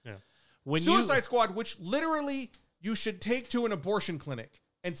 Yes. Yeah. when Suicide Squad, which literally you should take to an abortion clinic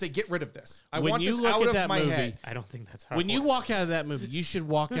and say, get rid of this. I When want you this look out at of that my movie, head. I don't think that's how when it you works. walk out of that movie, you should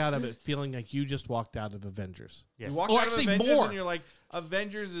walk out of it feeling like you just walked out of Avengers. Yeah. You walk Or out of actually Avengers more. and you're like,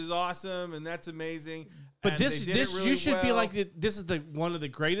 Avengers is awesome and that's amazing. But and this, they did it this really you should feel well. like this is the one of the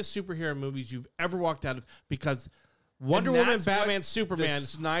greatest superhero movies you've ever walked out of because Wonder Woman, that's what Batman, the Superman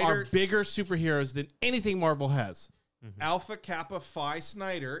Snyder- are bigger superheroes than anything Marvel has. Alpha Kappa Phi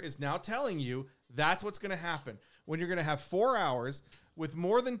Snyder is now telling you that's what's going to happen when you're going to have 4 hours with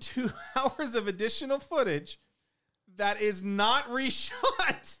more than 2 hours of additional footage that is not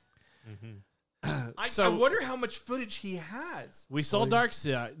reshot. I wonder how much footage he has. We saw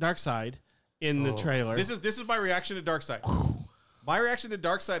Darkseid in the trailer. This is my reaction to Darkseid. My reaction to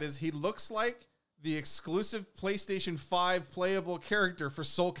Darkseid is he looks like the exclusive PlayStation 5 playable character for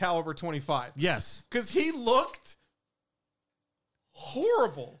Soul Calibur 25. Yes. Because he looked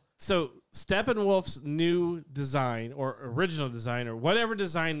horrible. So Steppenwolf's new design or original design or whatever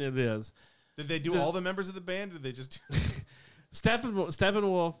design it is. Did they do all the members of the band? Or did they just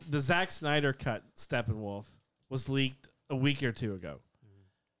Steppenwolf, the Zack Snyder cut Steppenwolf was leaked a week or two ago.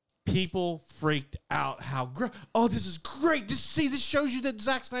 People freaked out how this is great. This shows you that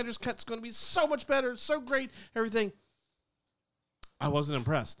Zack Snyder's cut's going to be so much better, so great, everything. I wasn't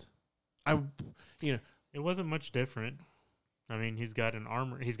impressed. It wasn't much different. I mean, he's got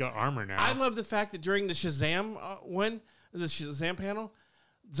armor. He's got armor now. I love the fact that during the Shazam the Shazam panel,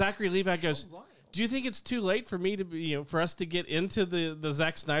 Zachary Levi goes, "Do you think it's too late for me to be, for us to get into the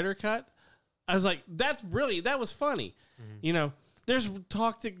Zack Snyder cut?" I was like, that was funny. There's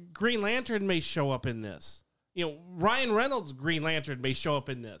talk that Green Lantern may show up in this. Ryan Reynolds' Green Lantern may show up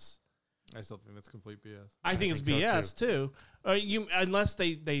in this. I still think that's complete BS. I think it's BS too. Unless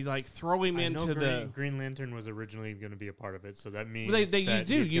they like throw him into the Green Lantern was originally going to be a part of it, so that means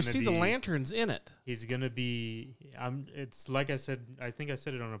you see the lanterns in it. He's going to be. It's like I said. I think I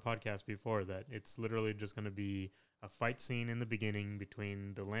said it on a podcast before that it's literally just going to be a fight scene in the beginning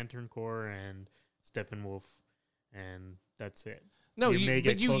between the Lantern Corps and Steppenwolf, and that's it. No,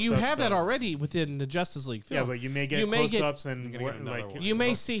 you have that already within the Justice League film. Yeah, but you may get close-ups and you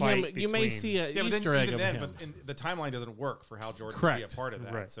may see him. You may see an Easter egg of him. But the timeline doesn't work for Hal Jordan to be a part of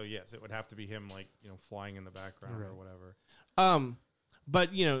that. Right. So yes, it would have to be him, flying in the background or whatever. But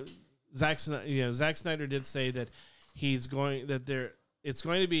Zack Snyder did say that it's going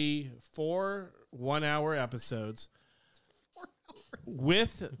to be 4 1-hour episodes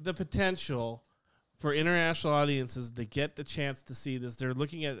with the potential for international audiences to get the chance to see this. They're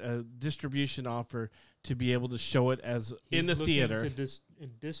looking at a distribution offer to be able to show it as in the theater. To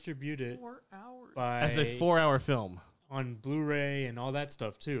distribute it 4 hours as a 4-hour film on Blu-ray and all that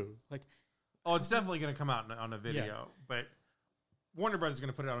stuff too. It's definitely going to come out on a video, Yeah. but Warner Brothers is going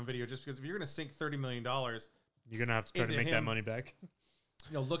to put it out on video just because if you're going to sink $30 million, you're going to have to try to make that money back.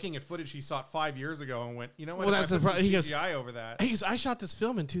 Looking at footage he shot 5 years ago and went, what? Well, that's the problem. He goes, CGI over that. He goes, I shot this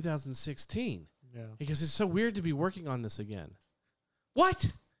film in 2016. Yeah. Because it's so weird to be working on this again. What?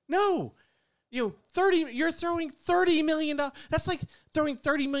 No. You're throwing $30 million. That's like throwing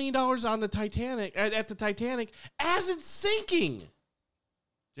 $30 million on the Titanic at the Titanic as it's sinking.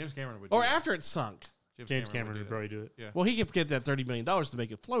 James Cameron would or after it's sunk. James Cameron would probably do it. Yeah. Well, he could get that $30 million to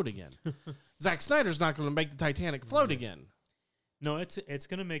make it float again. Zack Snyder's not going to make the Titanic float again. No, it's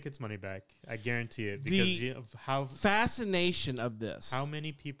going to make its money back. I guarantee it. Because of how fascination of this. How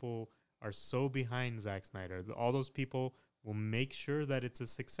many people are so behind Zack Snyder? All those people will make sure that it's a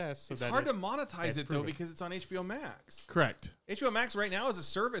success. So it's that hard to monetize it, though, because it's on HBO Max. Correct. HBO Max right now is a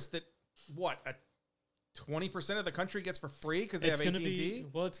service that, 20% of the country gets for free because they have AT&T?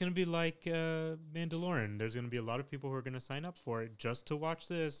 It's going to be like Mandalorian. There's going to be a lot of people who are going to sign up for it just to watch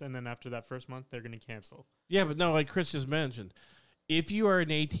this, and then after that first month, they're going to cancel. Yeah, but no, like Chris just mentioned, if you are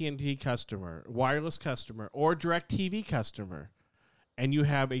an AT&T customer, wireless customer, or DirecTV customer, and you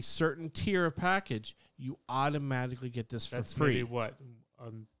have a certain tier of package, you automatically get this for free. Maybe what,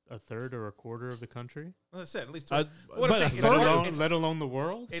 a third or a quarter of the country? Well, that's it. At least let alone the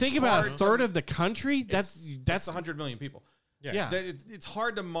world. Think about a third of the country. That's 100 million people. Yeah. It's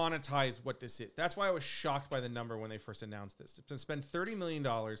hard to monetize what this is. That's why I was shocked by the number when they first announced this. To spend $30 million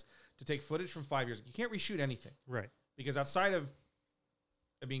to take footage from 5 years, you can't reshoot anything, right? Because outside of,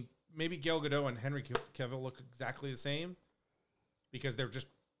 maybe Gal Gadot and Henry Cavill look exactly the same. Because they're just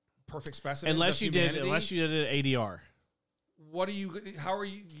perfect specimens. Unless you did an ADR. How are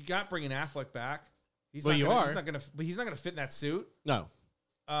you? You got bringing Affleck back. He's not gonna fit in that suit. No.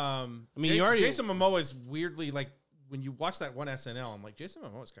 Jason Momoa is weirdly when you watch that one SNL, I'm like, Jason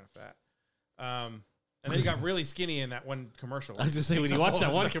Momoa is kind of fat. And then he got really skinny in that one commercial. I was going to say, when you watch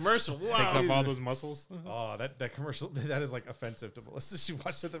that one commercial, wow. Takes off all those muscles. Oh, that commercial, that is like offensive to Melissa. She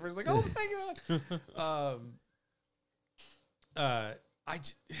watched it the first, like, oh my God.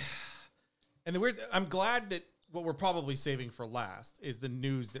 And the weird, I'm glad that what we're probably saving for last is the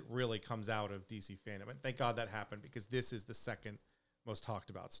news that really comes out of DC fandom. And thank God that happened, because this is the second most talked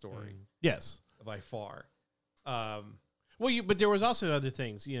about story. Yes. By far. Well, but there was also other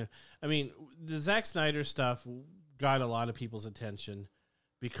things. I mean, the Zack Snyder stuff got a lot of people's attention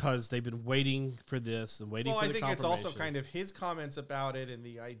because they've been waiting for this and waiting for the confirmation. Well, I think it's also kind of his comments about it and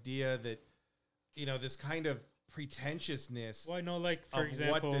the idea that, this kind of pretentiousness. Well, I know, like, for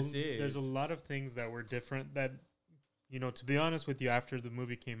example, what this is. There's a lot of things that were different that, to be honest with you, after the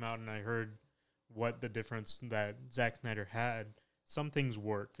movie came out and I heard what the difference that Zack Snyder had, some things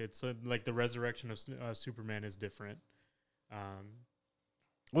work. It's like the resurrection of Superman is different.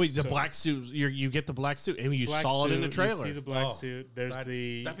 The black suit. You get the black suit, and you saw it in the trailer. You see the black suit. There's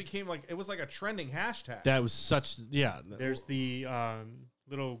that became it was like a trending hashtag. That was such There's the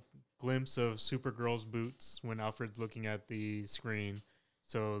little glimpse of Supergirl's boots when Alfred's looking at the screen.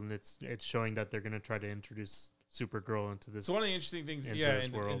 So it's showing that they're going to try to introduce Supergirl into this. So one of the interesting things,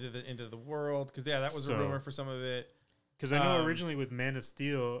 into the world, because that was a rumor for some of it. Because I know originally with Man of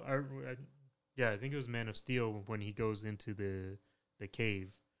Steel, I think it was Man of Steel when he goes into the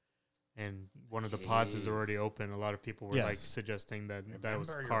cave, and one of the pods is already open. A lot of people were like suggesting that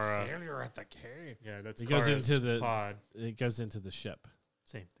was Kara. Failure at the cave. Yeah, that's Kara's goes into the pod. It goes into the ship.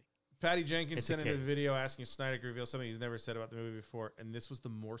 Same thing. Patty Jenkins sent in a video asking if Snyder could reveal something he's never said about the movie before, and this was the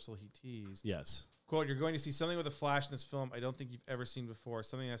morsel he teased. Yes. Quote, "You're going to see something with a Flash in this film I don't think you've ever seen before.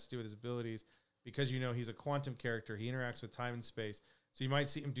 Something that has to do with his abilities. Because he's a quantum character. He interacts with time and space. So you might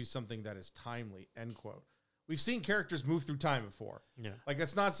see him do something that is timely." End quote. We've seen characters move through time before. Yeah. Like,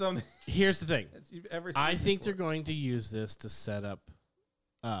 that's not something. Here's the thing. You've ever seen I think before. they're going to use this to set up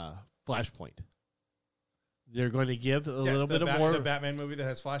Flashpoint. They're going to give a little bit of more. The Batman movie that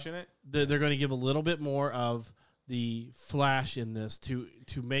has Flash in it? They're going to give a little bit more of the Flash in this to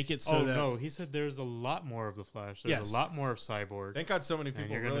make it so that... no, he said there's a lot more of the Flash. There's a lot more of Cyborg. Thank God so many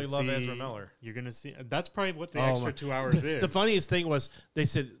people really love Ezra Miller. You're going to see... That's probably what the extra 2 hours is. The funniest thing was they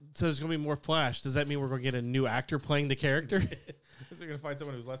said, so there's going to be more Flash. Does that mean we're going to get a new actor playing the character? Because they're going to find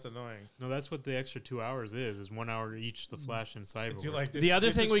someone who's less annoying. No, that's what the extra 2 hours is 1 hour each, the Flash and Cyborg. Like this, the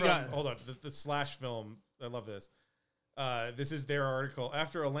other thing we got... Hold on. The Slash film, I love this. This is their article.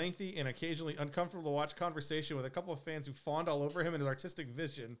 After a lengthy and occasionally uncomfortable to watch conversation with a couple of fans who fawned all over him and his artistic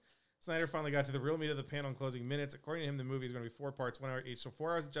vision, Snyder finally got to the real meat of the panel in closing minutes. According to him, the movie is going to be 4 parts, 1 hour each. So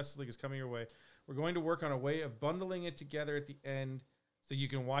 4 hours of Justice League is coming your way. We're going to work on a way of bundling it together at the end so you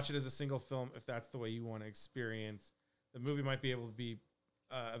can watch it as a single film if that's the way you want to experience. The movie might be able to be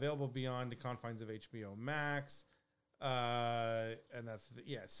available beyond the confines of HBO Max. And that's,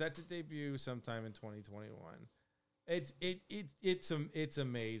 set to debut sometime in 2021. It's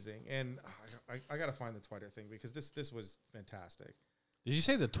amazing, and I gotta find the Twitter thing because this was fantastic. Did you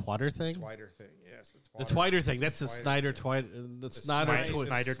say the Twitter thing? Twitter thing, yes. The Twitter thing. That's the Snyder Twitter. The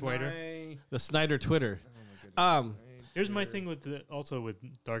Snyder Twitter. The Snyder Twitter. Here's my thing with also with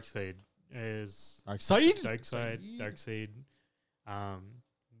Darkseid is Darkseid.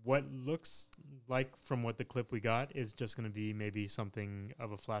 What looks like from what the clip we got is just going to be maybe something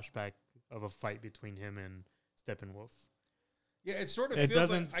of a flashback of a fight between him and Steppenwolf. Yeah, it sort of. It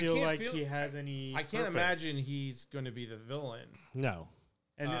doesn't feel like he has any. I can't imagine he's going to be the villain. No,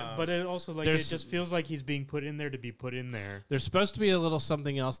 and but it also it just feels like he's being put in there to be put in there. There's supposed to be a little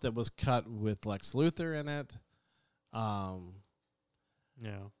something else that was cut with Lex Luthor in it.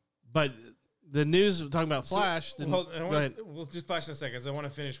 But the news talking about Flash. Go ahead. We'll just Flash in a second, because I want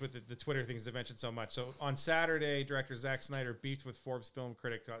to finish with the Twitter things I mentioned so much. So on Saturday, director Zack Snyder beefed with Forbes film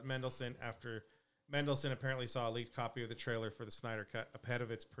critic Todd Mendelson after Mendelson apparently saw a leaked copy of the trailer for the Snyder Cut ahead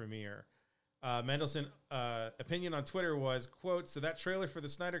of its premiere. Mendelson opinion on Twitter was, quote, "So that trailer for the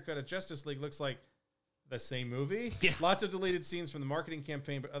Snyder Cut of Justice League looks like the same movie? Yeah. Lots of deleted scenes from the marketing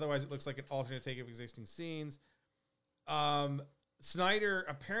campaign, but otherwise it looks like an alternate take of existing scenes." Snyder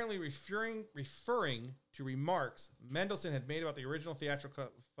apparently referring to remarks Mendelson had made about the original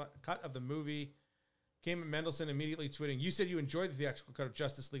theatrical cut of the movie. Came at Mendelson immediately tweeting, "You said you enjoyed the theatrical cut of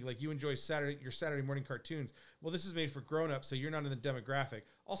Justice League like you enjoy your Saturday morning cartoons. Well, this is made for grown-ups, so you're not in the demographic.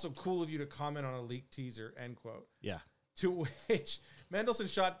 Also cool of you to comment on a leaked teaser," end quote. Yeah. To which Mendelson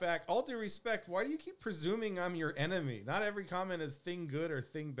shot back, "All due respect, why do you keep presuming I'm your enemy? Not every comment is thing good or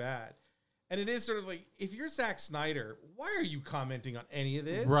thing bad." And it is sort of like, if you're Zack Snyder, why are you commenting on any of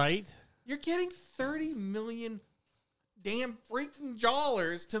this? Right. You're getting $30 million damn freaking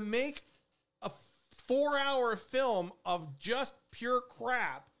dollars to make a 4-hour film of just pure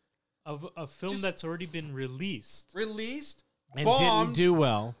crap. Of a film Just- that's already been released. And Bombed, didn't do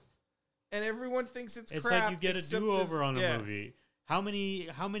well. and everyone thinks it's It's crap. like you get a except do-over this- on a yeah. movie. How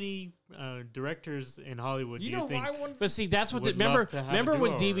many directors in Hollywood You do know you think? why one? But see, that's what Would remember. love to have a Remember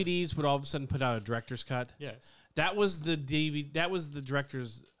when do-over. DVDs would all of a sudden put out a director's cut? Yes. That was the DVD. That was the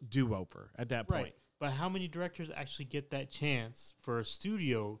director's do-over at that point. Right. But how many directors actually get that chance for a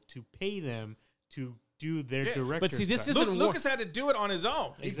studio to pay them to do their Yeah. director's But see, this cut? isn't Lucas had to do it on his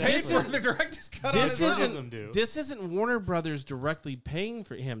own. He Exactly. paid for the director's cut on This his Some own. of them do. isn't Warner Brothers directly paying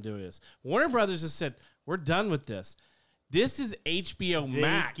for him to do this. Warner Brothers has said, "We're done with this." This is HBO They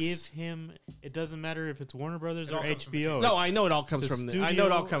Max. give him. It doesn't matter if it's Warner Brothers It or all comes from the HBO. No, I know it all comes The from the. I know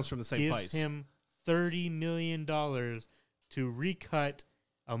it all studio comes from the same gives place. him $30 million to recut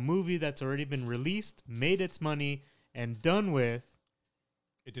a movie that's already been released, made its money, and done with.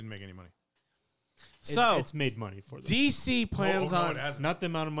 It didn't make any money. So it's made money for them. DC plans on. it hasn't. Not the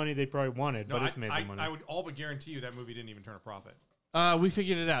amount of money they probably wanted, No, but it's made the money. I would all but guarantee you that movie didn't even turn a profit. We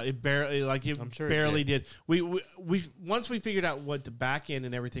figured it out. It barely, I'm sure it barely did. We once we figured out what the back end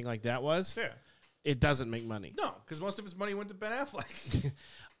and everything like that was. Yeah. It doesn't make money. No, because most of his money went to Ben Affleck.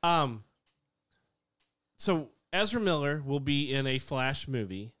 So Ezra Miller will be in a Flash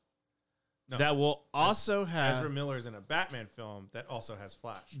movie No. that will also have Ezra Miller's in a Batman film that also has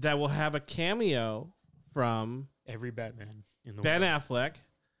Flash. that will have a cameo from Every Batman in the Ben world. Affleck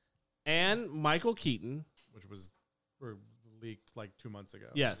and Michael Keaton. Which was leaked like 2 months ago.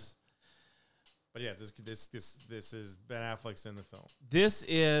 Yes, But yes, this is Ben Affleck's in the film. this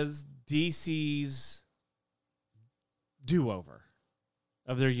is DC's do-over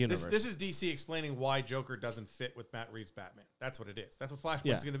of their universe. This is DC explaining why Joker doesn't fit with Matt Reeves' Batman. That's what it is. That's what Flashpoint's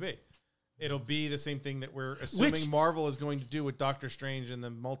Yeah. going to be. It'll be the same thing that we're assuming Marvel is going to do with Doctor Strange and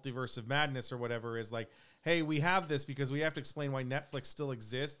the Multiverse of Madness or whatever, is like, hey, we have this because we have to explain why Netflix still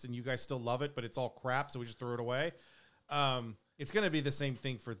exists and you guys still love it, but it's all crap, so we just throw it away. It's going to be the same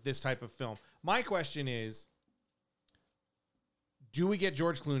thing for this type of film. My question is, do we get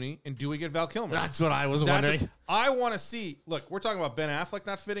George Clooney and do we get Val Kilmer? That's what I was wondering. I want to see. Look, we're talking about Ben Affleck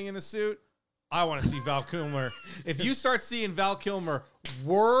not fitting in the suit. I want to see Val Kilmer. If you start seeing Val Kilmer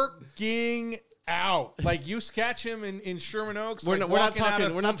working out, like you catch him in Sherman Oaks, We're like not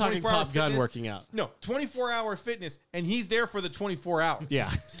talking. We're not talking 24-hour Top Gun fitness. working out. No, 24-hour fitness, and he's there for the 24 hours.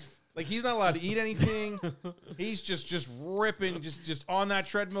 Yeah. Like he's not allowed to eat anything. He's just ripping, just on that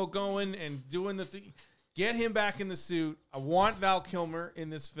treadmill going and doing the thing. Get him back in the suit. I want Val Kilmer in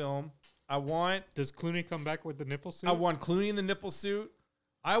this film. Does Clooney come back with the nipple suit? I want Clooney in the nipple suit.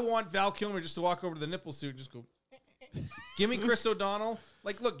 I want Val Kilmer just to walk over to the nipple suit and just go, give me Chris O'Donnell.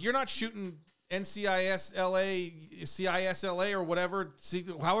 Like, look, you're not shooting NCISLA, CISLA or whatever,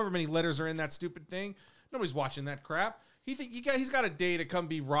 however many letters are in that stupid thing. Nobody's watching that crap. He's got a day to come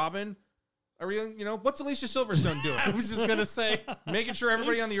be Robin. What's Alicia Silverstone doing? I was just gonna say, making sure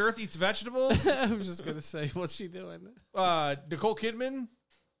everybody on the earth eats vegetables. I was just gonna say, what's she doing? Nicole Kidman,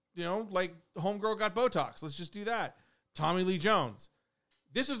 like homegirl got Botox. Let's just do that. Tommy Lee Jones.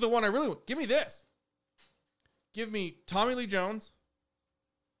 This is the one I really want. Give me this. Give me Tommy Lee Jones.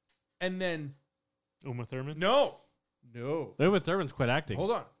 And then Uma Thurman? No. Uma Thurman's quit acting.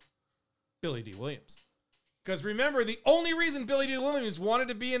 Hold on. Billy D. Williams. Because remember, the only reason Billy D. Williams wanted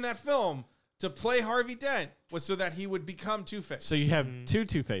to be in that film to play Harvey Dent was so that he would become Two-Face. So you have two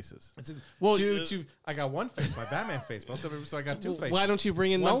Faces. Well, two. I got one face, my Batman face. So I got two faces. Why don't you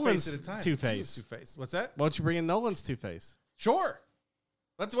bring in one Nolan's face at a time. Two-Face? Two-Face. What's that? Why don't you bring in Nolan's Two-Face? Sure.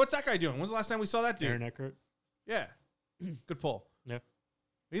 What's that guy doing? When's the last time we saw that dude? Aaron Eckhart. Yeah. Good pull. Yeah.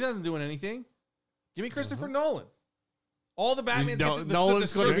 He doesn't doing anything. Give me Christopher Nolan. All the Batmans get the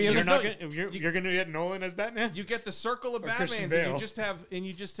Nolan's going to be in You're it. You're going to get Nolan as Batman? You get the circle of Or Christian Batmans, and Bale. you just have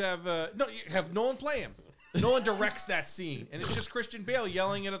you have Nolan play him. Nolan directs that scene, and it's just Christian Bale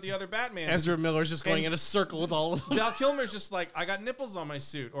yelling at the other Batmans. Ezra Miller's just going And in a circle with all of them. Val Kilmer's just like, I got nipples on my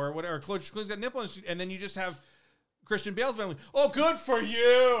suit, or whatever. Clooney's got nipples on his suit, and then you just have Christian Bale's Batman. Oh, good for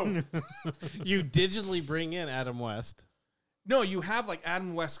you. You digitally bring in Adam West. No, you have like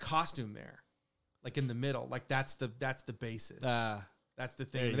Adam West's costume there, like in the middle. Like that's the basis. That's the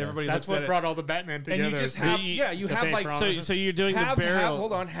thing. There you And go. everybody That's looks what at brought all the Batman together. And you just to- have, to you have pay like, for So you're doing the barrel.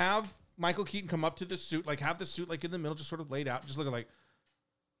 Have Michael Keaton come up to the suit, like have the suit like in the middle, just sort of laid out, just looking like,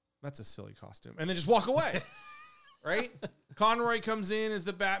 that's a silly costume. And then just walk away. Right? Conroy comes in as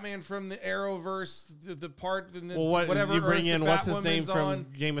the Batman from the Arrowverse, the part, and Well, what whatever. you bring Earth in? the What's his name Batwoman's from on.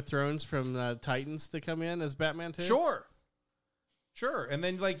 Game of Thrones from Titans to come in as Batman too? Sure. And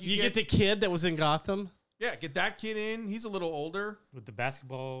then like You get the kid that was in Gotham. yeah, get that kid in. He's a little older. with the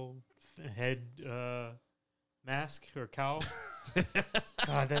basketball head mask or cowl.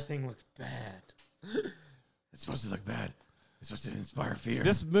 God, that thing looked bad. It's supposed to look bad. It's supposed to inspire fear.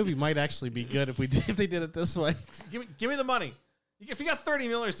 This movie might actually be good if they did it this way. Give me the money. If you got $30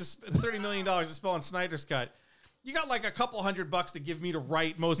 million to spend on Snyder's cut, you got like a couple $100 to give me to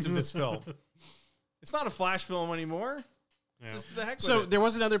write most of this film. It's not a Flash film anymore. Yeah. Just the heck with So it. there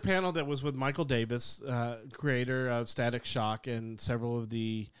was another panel that was with Michael Davis, creator of Static Shock and several of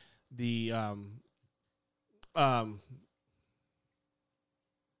the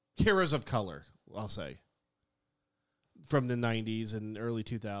heroes of color, I'll say, from the 90s and early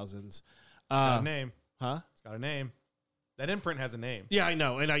 2000s. It's got a name. Huh? It's got a name. That imprint has a name. Yeah, I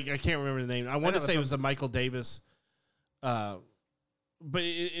know, and I can't remember the name. I want to say it was a Michael Davis, but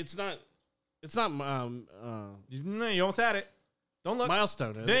it's not. It's not. You almost had it. Don't look.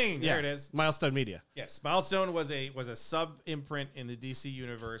 Milestone. is it? Ding! Yeah, There it is. Milestone Media. Yes, Milestone was a sub imprint in the DC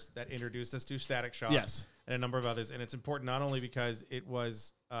universe that introduced us to Static Shock. Yes. And a number of others, and it's important not only because it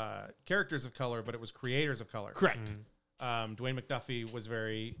was characters of color, but it was creators of color. Correct. Dwayne McDuffie was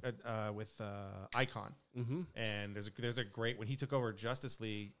very with Icon, and there's a great when he took over Justice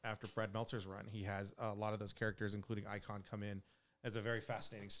League after Brad Meltzer's run. He has a lot of those characters, including Icon, come in as a very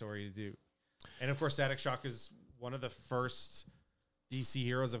fascinating story to do. And of course, Static Shock is one of the first DC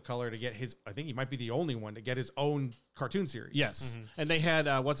heroes of color to get his. I think he might be the only one to get his own cartoon series. Yes, and they had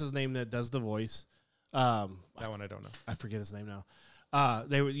what's his name that does the voice. That one I don't know. I forget his name now.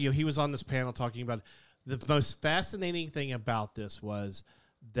 They were, he was on this panel talking about the most fascinating thing about this was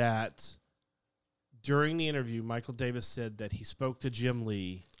that during the interview, Michael Davis said that he spoke to Jim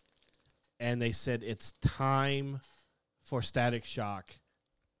Lee, and they said it's time for Static Shock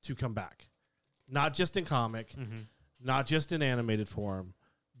to come back, not just in comic, not just in animated form,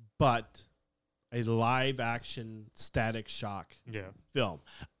 but a live action Static Shock film.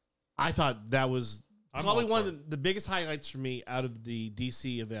 I thought that was probably one of the biggest highlights for me out of the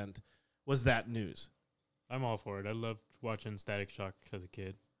DC event was that news. I'm all for it. I loved watching Static Shock as a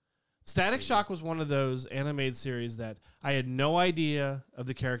kid. Static Shock was one of those animated series that I had no idea of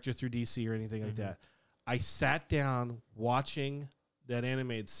the character through DC or anything like that. I sat down watching that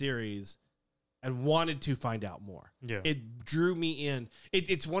animated series and wanted to find out more. Yeah. It drew me in.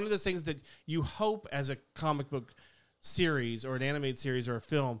 It's one of those things that you hope as a comic book series or an animated series or a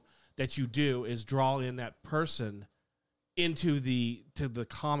film that you do is draw in that person into the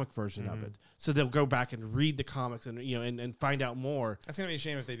comic version of it, so they'll go back and read the comics and and find out more. That's gonna be a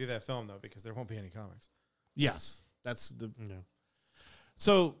shame if they do that film though, because there won't be any comics. Yes, that's the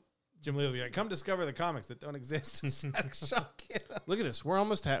So Jim Lee will be like, "Come discover the comics that don't exist." Static Shock. Look at this. We're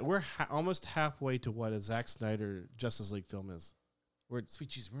almost almost halfway to what a Zack Snyder Justice League film is. We're Sweet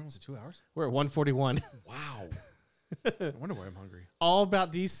Jesus, we're almost at 2 hours. We're at 141. Wow. I wonder why I'm hungry. All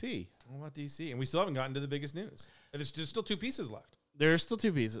about DC. All about DC, and we still haven't gotten to the biggest news. There's still 2 pieces left. There's still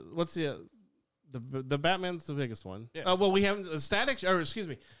 2 pieces. What's the Batman's the biggest one? Yeah. Oh well, we haven't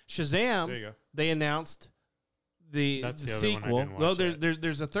Shazam. There you go. They announced the That's the other one I sequel. didn't watch Well, yet.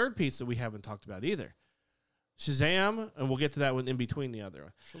 there's a third piece that we haven't talked about either. Shazam, and we'll get to that one in between the other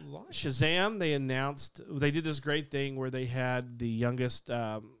one. Shazam, they announced they did this great thing where they had the youngest,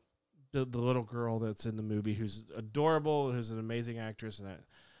 the little girl that's in the movie who's adorable, who's an amazing actress, and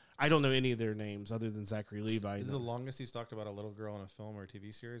I don't know any of their names other than Zachary Levi. This is the longest he's talked about a little girl in a film or a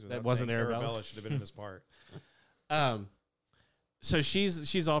TV series. That wasn't saying Arabella. should have been in this part. So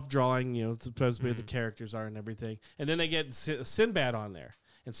she's off drawing, supposed to be what the characters are and everything, and then they get Sinbad on there,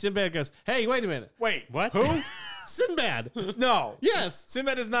 and Sinbad goes, "Hey, wait a minute, Wait, What? Who? Sinbad? No. Yes,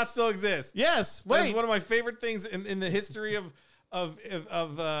 Sinbad does not still exist. yes. That is Wait, one of my favorite things in the history of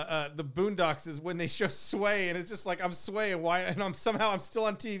the Boondocks is when they show Sway, and it's just like I'm Sway, and I'm still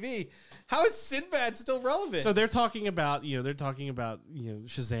on TV. How is Sinbad still relevant? So they're talking about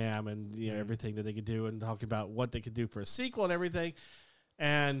Shazam and everything that they could do, and talking about what they could do for a sequel and everything.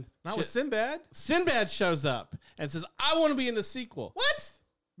 And not with Sinbad. Sinbad shows up and says, "I want to be in the sequel." What?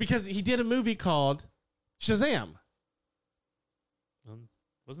 Because he did a movie called Shazam.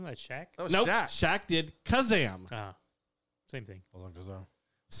 Wasn't that Shaq? Oh, Nope, Shaq. Shaq did Kazam. Same thing.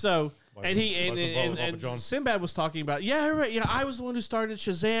 So Like and he Papa and John. Sinbad was talking about, I was the one who started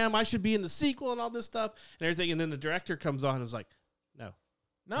Shazam. I should be in the sequel and all this stuff and everything. And then the director comes on and was like,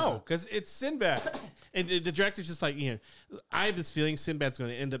 No, because it's Sinbad. And the director's just like, I have this feeling Sinbad's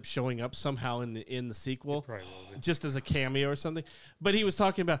going to end up showing up somehow in the sequel, Probably will be. just as a cameo or something. But he was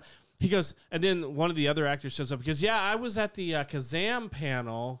talking about, he goes, and then one of the other actors shows up because, I was at the Kazam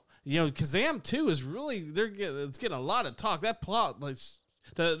panel. Kazam 2 is really it's getting a lot of talk. That plot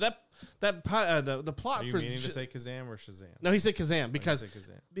The plot Are you for meaning to say Kazam or Shazam? no, he said Kazam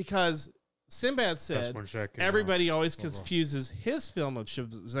Kazam. because Sinbad said one check, everybody always confuses his film of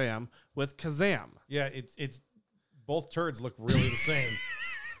Shazam with Kazam. Yeah, it's both turds look really the same.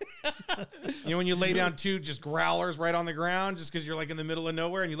 You know, when you lay down two just growlers right on the ground, just because you're like in the middle of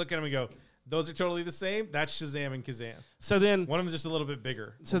nowhere, and you look at them and go, "Those are totally the same." That's Shazam and Kazam. So then One of them's just a little bit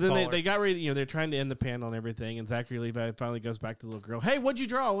bigger. So then they got ready, they're trying to end the panel and everything, and Zachary Levi finally goes back to the little girl. Hey, what'd you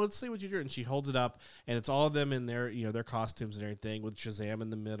draw? Let's see what you drew. And she holds it up, and it's all of them in their, their costumes and everything with Shazam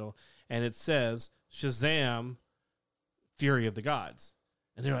in the middle. And it says, Shazam, Fury of the Gods.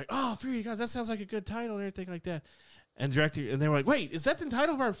 And they're like, oh, Fury of the Gods, that sounds like a good title and everything like that. And they're like, wait, is that the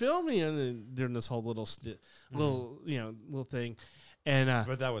title of our film? And then during this whole little thing. And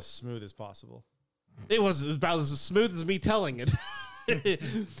but that was smooth as possible. It was about as smooth as me telling it.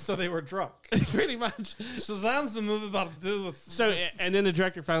 So they were drunk. Pretty much. Shazam's the movie about to do with... So, and then the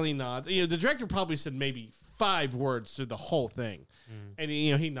director finally nods. The director probably said maybe 5 words through the whole thing. And,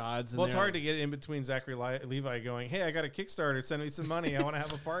 he nods. Well, it's hard to get in between Zachary Levi going, hey, I got a Kickstarter. Send me some money. I want to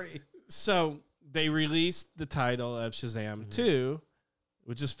have a party. So they released the title of Shazam 2,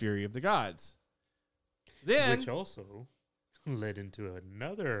 which is Fury of the Gods. Then... Which also led into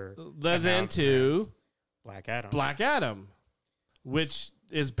another... Led into... Black Adam. Black Adam. Which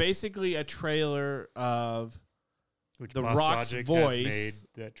is basically a trailer of The Boss Rock's Logic voice. has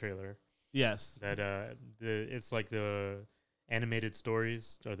made that trailer. Yes. That it's like the animated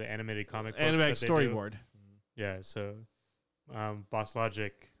stories or the animated comic books Animated that they do. storyboard. Yeah, so Boss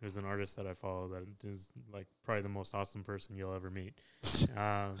Logic, who's an artist that I follow, that is like probably the most awesome person you'll ever meet.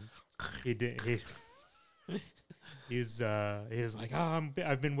 He was like,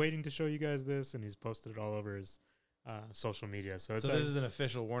 I've been waiting to show you guys this, and he's posted it all over his social media. So this is an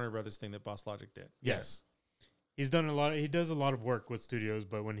official Warner Brothers thing that Boss Logic did. Yes. He's done a lot. He does a lot of work with studios,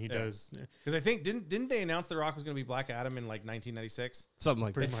 but when he does, because I think didn't they announce The Rock was going to be Black Adam in like 1996? Something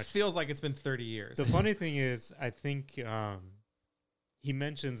like that. that. It feels like it's been 30 years. The funny thing is, I think he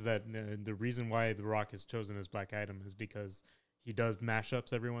mentions that the reason why The Rock is chosen as Black Adam is because he does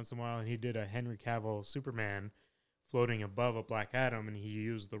mashups every once in a while, and he did a Henry Cavill Superman floating above a Black Adam, and he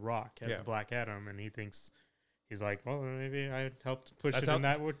used The Rock as the Black Adam, and he thinks. He's like, well, maybe I helped push it in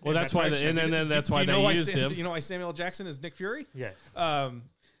that. Well, that's why. And then that's why they used him. Do you know why Samuel L. Jackson is Nick Fury? Yes. The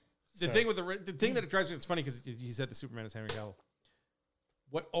thing with the thing that it drives me, it's funny because he said the Superman is Henry Cavill.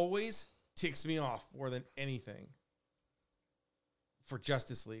 What always ticks me off more than anything for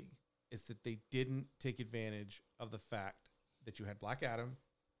Justice League is that they didn't take advantage of the fact that you had Black Adam,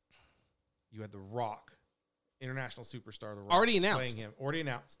 you had The Rock, international superstar, The Rock, already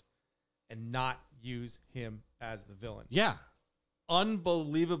announced, and not use him as the villain. Yeah.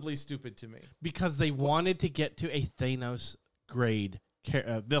 Unbelievably stupid to me. Because they wanted to get to a Thanos grade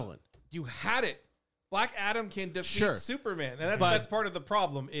villain. You had it. Black Adam can defeat Superman. And that's part of the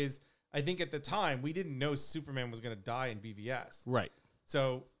problem is I think at the time we didn't know Superman was going to die in BVS. Right.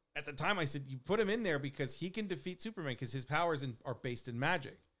 So at the time I said you put him in there because he can defeat Superman because his powers are based in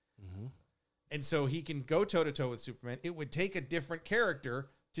magic. Mm-hmm. And so he can go toe-to-toe with Superman. It would take a different character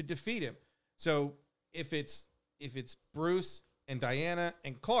to defeat him. So if it's Bruce and Diana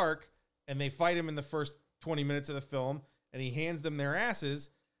and Clark and they fight him in the first 20 minutes of the film and he hands them their asses,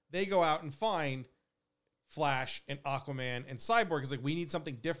 they go out and find Flash and Aquaman and Cyborg. It's like, we need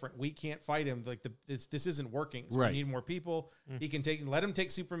something different. We can't fight him. Like this isn't working. So we need more people. He can let him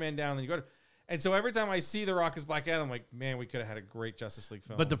take Superman down. Then you go to, and so every time I see The Rock as Black Adam, I'm like, man, we could have had a great Justice League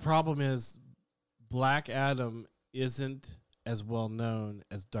film. But the problem is Black Adam isn't as well known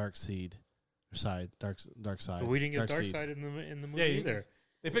as Darkseid. Darkseid. But we didn't get Darkseid in the movie either.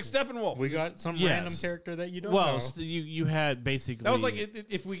 They picked Steppenwolf. We got some random character that you don't know. Well, you had basically that was like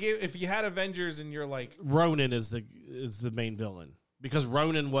if you had Avengers and you're like Ronan is the main villain because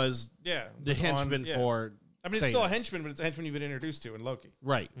Ronan was the henchman for. I mean, it's still a henchman, but it's a henchman you've been introduced to in Loki.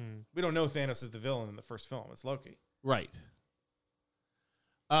 Right. We don't know Thanos is the villain in the first film. It's Loki. Right.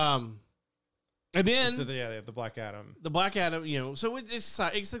 And then they have the Black Adam. The Black Adam, so it's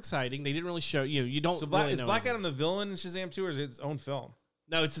exciting. They didn't really show you don't. So really is know Black Adam the villain in Shazam 2 or is it its own film?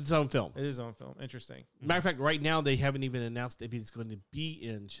 No, it's its own film. It is its own film. Interesting. Matter of fact, right now they haven't even announced if he's going to be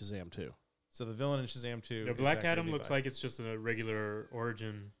in Shazam 2. So the villain in Shazam 2. The Black Adam looks like it's just a regular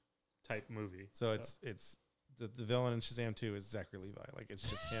origin type movie. So it's the villain in Shazam 2 is Zachary Levi. Like it's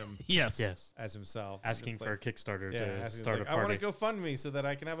just him. yes. As himself. Asking for a Kickstarter to start a party. I want to go fund me so that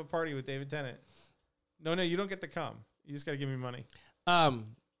I can have a party with David Tennant. No, you don't get to come. You just got to give me money. And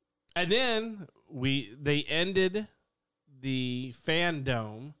then they ended the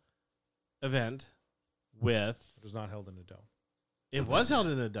Fandome event with. It was not held in a dome. It was held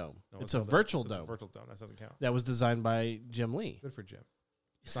in a dome. No, it's a held in- virtual it's a dome. virtual dome. That doesn't count. That was designed by Jim Lee. Good for Jim.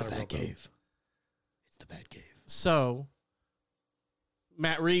 It's not the a real Bat dome. Cave. It's the Bat Cave. So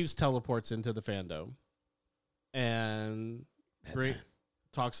Matt Reeves teleports into the fandom and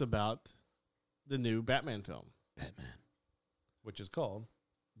talks about the new Batman film, Batman. Which is called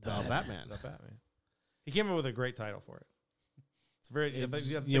The Batman. The Batman. He came up with a great title for it. It's very. You have to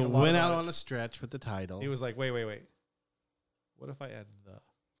think You a lot went about out it. on a stretch with the title. He was like, wait. What if I add the?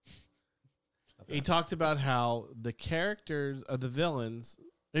 He talked about how the characters of the villains.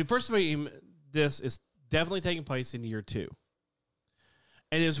 First of all, this is definitely taking place in year 2,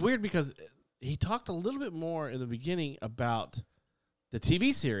 and it's weird because he talked a little bit more in the beginning about the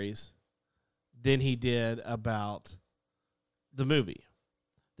TV series than he did about the movie.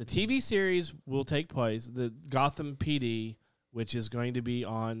 The TV series will take place. The Gotham PD, which is going to be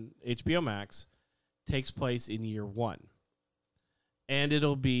on HBO Max, takes place in year 1, and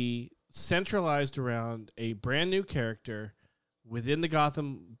it'll be centralized around a brand new character within the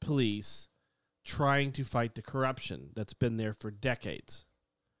Gotham police trying to fight the corruption that's been there for decades.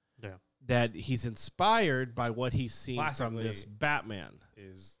 Yeah. That he's inspired by what he's seen from Classically this Batman.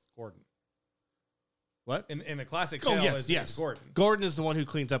 Is Gordon. What? In the classic Oh, tale, yes. it's Gordon. Gordon is the one who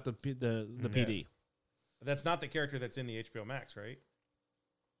cleans up the PD. But that's not the character that's in the HBO Max, right?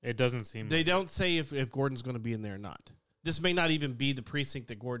 It doesn't seem. They don't say if Gordon's going to be in there or not. This may not even be the precinct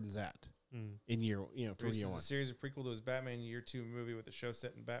that Gordon's at in year, for Reeves year is 1. a series of prequel to his Batman Year 2 movie with the show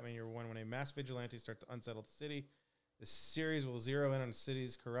set in Batman Year 1 when a mass vigilante starts to unsettle the city. The series will zero in on the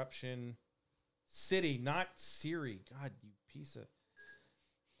city's corruption. City, not Siri. God, you piece of...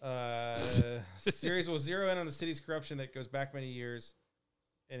 series will zero in on the city's corruption that goes back many years,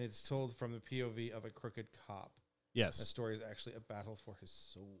 and it's told from the POV of a crooked cop. Yes. The story is actually a battle for his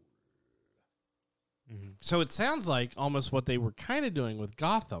soul. So it sounds like almost what they were kind of doing with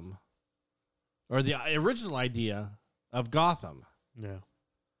Gotham, or the original idea of Gotham. Yeah.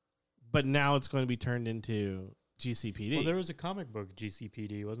 But now it's going to be turned into GCPD. Well, there was a comic book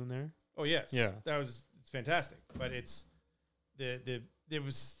GCPD, wasn't there? Oh yes, Yeah. it's fantastic. But it's it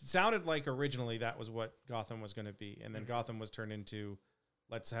was sounded like originally that was what Gotham was going to be, and then Gotham was turned into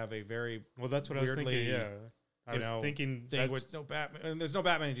let's have a very That's what I was thinking. Yeah, I was thinking thing with no Batman. And there's no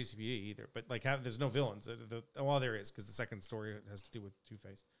Batman in GCPD either. But like there's no villains. There is because the second story has to do with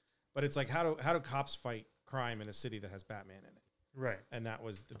Two-Face. But it's like how do cops fight crime in a city that has Batman in it? Right, and that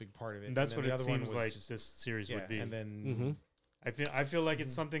was the big part of it. and that's then what the it other one seems was like just- this series would be. And then I feel like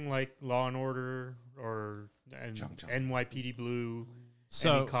it's something like Law and Order or NYPD Blue,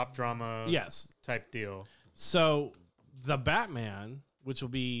 So- any cop drama, Yes. type deal. So the Batman, which will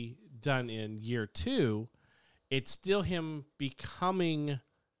be done in year 2, it's still him becoming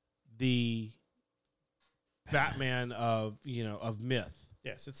the Batman of myth.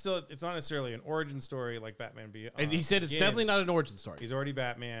 yes, it's not necessarily an origin story like Batman Beyond. And he said it's definitely not an origin story. He's already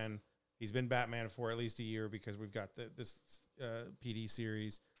Batman. He's been Batman for at least a year because we've got this PD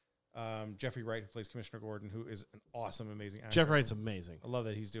series. Jeffrey Wright, who plays Commissioner Gordon, who is an awesome, amazing actor. Jeff Wright's amazing. I love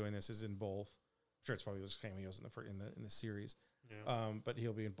that he's doing this. Is in both. I'm sure it's probably just cameos in the series. Yeah. But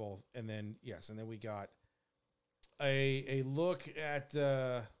he'll be in both. And then and then we got a look at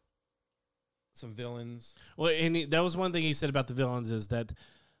some villains. Well, and that was one thing he said about the villains is that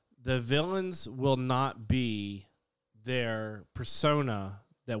the villains will not be their persona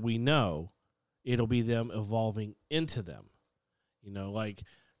that we know. It'll be them evolving into them. Like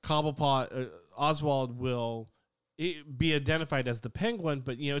Cobblepot, Oswald will be identified as the Penguin,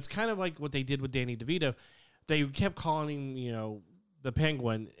 but it's kind of like what they did with Danny DeVito. They kept calling him, the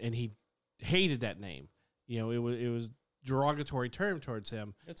Penguin, and he hated that name. It was derogatory term towards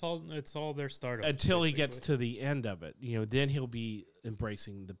him. It's all their startup until he gets to the end of it. Then he'll be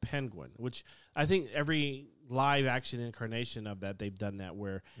embracing the Penguin, which I think every live action incarnation of that they've done that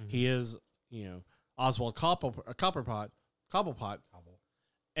where he is, Oswald Cobblepot,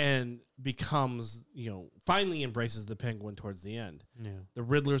 and becomes, finally embraces the Penguin towards the end. Yeah. The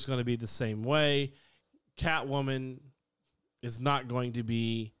Riddler's going to be the same way. Catwoman is not going to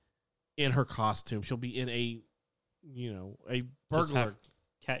be in her costume. She'll be in a burglar.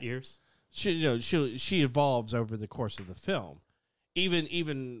 Cat ears. She evolves over the course of the film.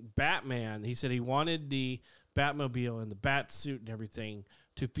 Even Batman, he said he wanted the Batmobile and the bat suit and everything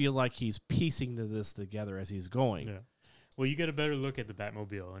to feel like he's piecing this together as he's going. Yeah. Well, you get a better look at the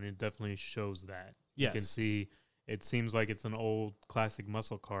Batmobile, and it definitely shows that. You can Yes. see it seems like it's an old classic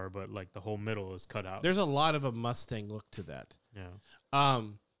muscle car, but like the whole middle is cut out. There's a lot of a Mustang look to that. Yeah.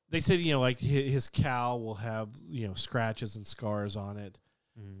 They said, like his cowl will have, scratches and scars on it.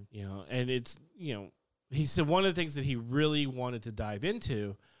 Mm-hmm. And it's, he said one of the things that he really wanted to dive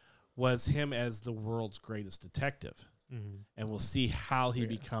into was him as the world's greatest detective. And we'll see how he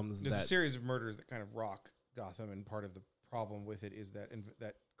becomes There's that. a series of murders that kind of rock Gotham, and part of the problem with it is that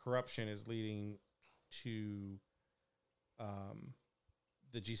that corruption is leading to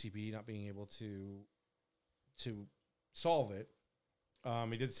the GCPD not being able to solve it.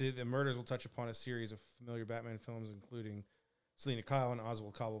 He did say the murders will touch upon a series of familiar Batman films, including Selina Kyle and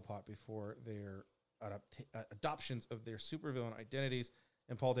Oswald Cobblepot, before their adoptions of their supervillain identities.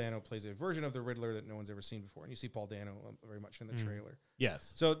 And Paul Dano plays a version of the Riddler that no one's ever seen before. And you see Paul Dano very much in the trailer.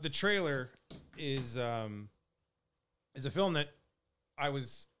 Yes. So the trailer is a film that I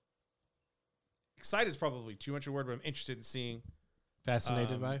was excited is probably too much a word, but I'm interested in seeing.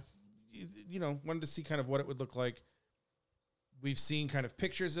 Fascinated by? Wanted to see kind of what it would look like. We've seen kind of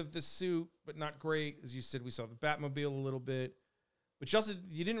pictures of the suit, but not great. As you said, we saw the Batmobile a little bit. But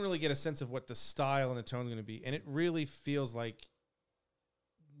you didn't really get a sense of what the style and the tone is going to be. And it really feels like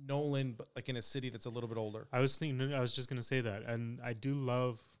Nolan, but like in a city that's a little bit older. I was just going to say that. And I do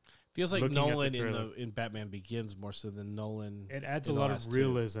love... Feels like Nolan in Batman Begins more so than Nolan. It adds a lot of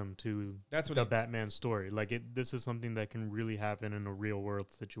realism to the Batman story. Like this is something that can really happen in a real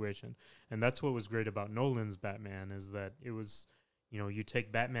world situation. And that's what was great about Nolan's Batman is that it was, you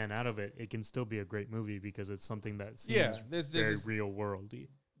take Batman out of it, it can still be a great movie because it's something that seems very real worldy.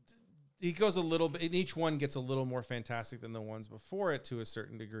 He goes a little bit, and each one gets a little more fantastic than the ones before it to a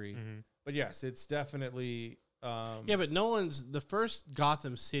certain degree. But yes, it's definitely... but the first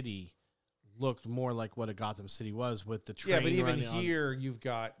Gotham City looked more like what a Gotham City was with the train. Yeah, but even here, you've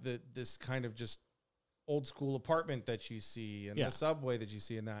got this kind of just old school apartment that you see and the subway that you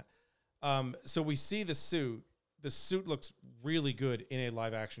see in that. So we see the suit. The suit looks really good in a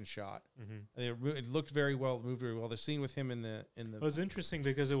live action shot. It looked very well, moved very well. The scene with him in the it was interesting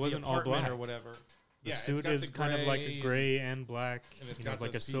because it wasn't all black or whatever. The suit is kind of like a gray and black, and it's got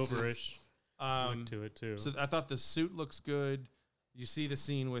like a silverish look to it too. So I thought the suit looks good. You see the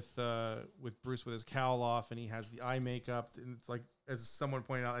scene with Bruce with his cowl off, and he has the eye makeup, and it's like, as someone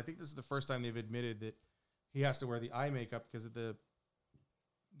pointed out, I think this is the first time they've admitted that he has to wear the eye makeup because of the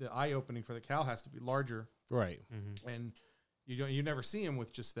eye opening for the cowl has to be larger, right? And you never see him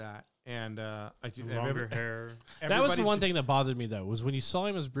with just that, and longer hair. That was the one thing that bothered me though, was when you saw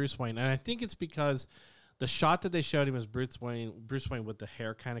him as Bruce Wayne, and I think it's because the shot that they showed him as Bruce Wayne with the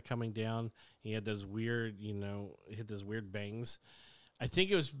hair kind of coming down, he had those weird, bangs. I think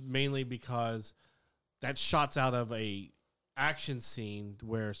it was mainly because that shot's out of a action scene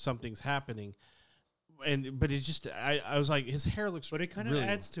where something's happening. But it's just, I was like, his hair looks. But it kind of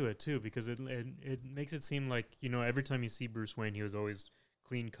adds to it too, because it makes it seem like every time you see Bruce Wayne, he was always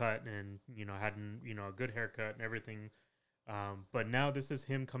clean cut and had a good haircut and everything. But now this is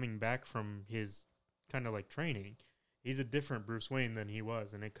him coming back from his kind of like training. He's a different Bruce Wayne than he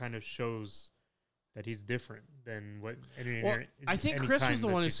was, and it kind of shows that he's different than what. I think Chris was the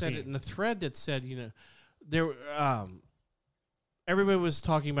one who said it in the thread that said, there. Everybody was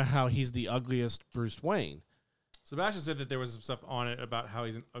talking about how he's the ugliest Bruce Wayne. Sebastian said that there was some stuff on it about how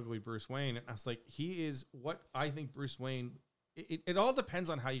he's an ugly Bruce Wayne. And I was like, he is what I think Bruce Wayne... It all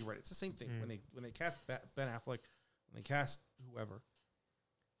depends on how you write it. It's the same thing. When they cast Ben Affleck, when they cast whoever,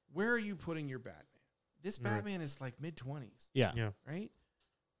 where are you putting your Batman? This Batman is like mid-20s. Yeah. Right?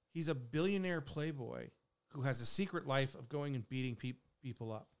 He's a billionaire playboy who has a secret life of going and beating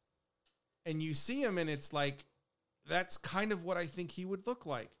people up. And you see him and it's like, that's kind of what I think he would look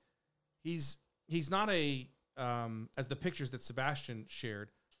like. He's not as the pictures that Sebastian shared,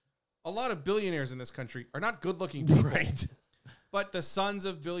 a lot of billionaires in this country are not good-looking people. Right. But the sons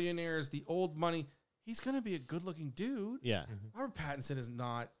of billionaires, the old money, he's going to be a good-looking dude. Yeah. Robert Pattinson is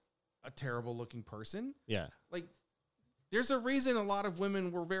not a terrible-looking person. Yeah. Like, there's a reason a lot of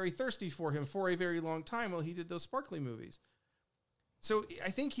women were very thirsty for him for a very long time while he did those sparkly movies. So I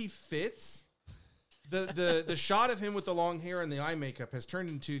think he fits. The shot of him with the long hair and the eye makeup has turned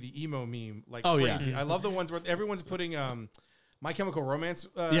into the emo meme like crazy. Yeah. I love the ones where everyone's putting My Chemical Romance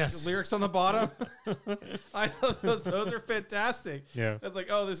lyrics on the bottom. I love those. Those are fantastic. Yeah, it's like,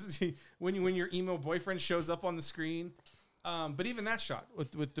 oh, this is when your emo boyfriend shows up on the screen. But even that shot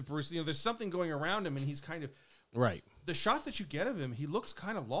with the Bruce, there's something going around him, and he's kind of right. The shot that you get of him, he looks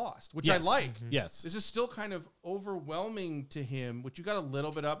kind of lost, which I like. Yes, this is still kind of overwhelming to him, which you got a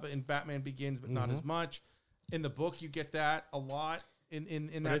little bit up in Batman Begins, but not as much. In the book, you get that a lot.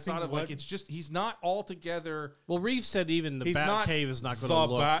 In that sort of like, it's just he's not altogether. Well, Reeves said even the Batcave is not going to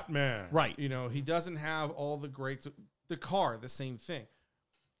look Batman, right. He doesn't have all the great. The car, the same thing.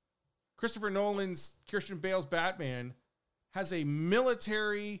 Christopher Nolan's Christian Bale's Batman has a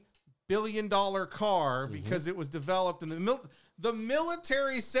military billion car because it was developed and the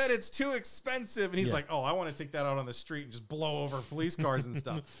military said it's too expensive. And he's like, oh, I want to take that out on the street and just blow over police cars and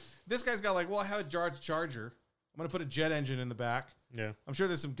stuff. This guy's got like, well, I have a Charger. I'm going to put a jet engine in the back. Yeah. I'm sure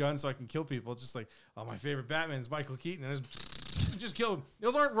there's some guns so I can kill people. Just like, oh, my favorite Batman is Michael Keaton. And just kill him.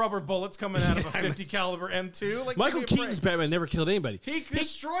 Those aren't rubber bullets coming out of a 50 caliber M2. Like, Michael Keaton's Batman never killed anybody. He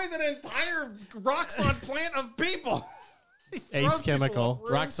destroys an entire Roxxon plant of people. Ace Chemical.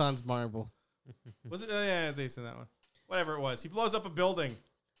 Roxxon's Marble. Was it? Oh, yeah, it's Ace in that one. Whatever it was. He blows up a building.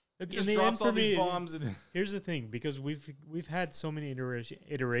 He just In the drops end, all for these me, bombs. And Here's the thing, because we've had so many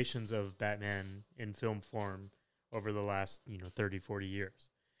iterations of Batman in film form over the last 30, 40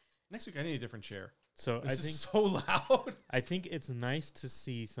 years. Next week, I need a different chair. So This I is think so loud. I think it's nice to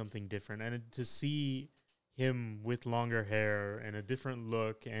see something different and to see him with longer hair and a different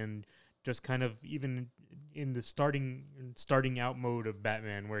look and just kind of even in the starting out mode of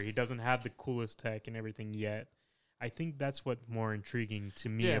Batman where he doesn't have the coolest tech and everything yet. I think that's what's more intriguing to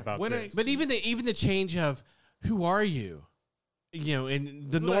me about this. But even the change of who are you?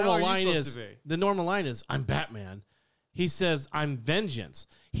 And the Who the hell normal are you line supposed is I'm Batman. He says I'm vengeance.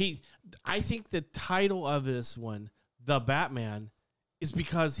 I think the title of this one, The Batman, is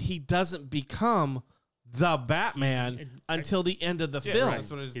because he doesn't become the Batman until the end of the film. Right.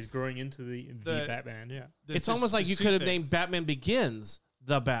 That's what it is. He's growing into the Batman, yeah. It's almost like you could have named Batman Begins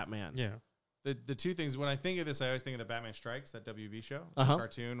The Batman. Yeah. The two things, when I think of this, I always think of the Batman Strikes, that WB show, the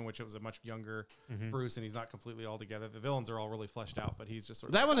cartoon, in which it was a much younger Bruce, and he's not completely all together. The villains are all really fleshed out, but he's just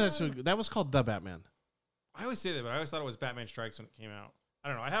sort of... That was called The Batman. I always say that, but I always thought it was Batman Strikes when it came out. I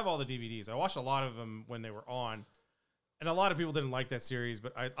don't know. I have all the DVDs. I watched a lot of them when they were on, and a lot of people didn't like that series,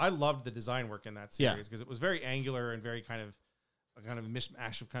 but I loved the design work in that series because it was very angular and very kind of a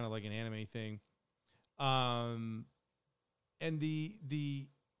mishmash of kind of like an anime thing. And the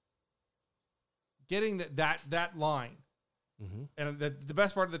getting that line, and the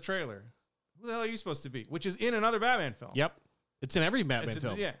best part of the trailer, who the hell are you supposed to be? Which is in another Batman film. Yep, it's in every Batman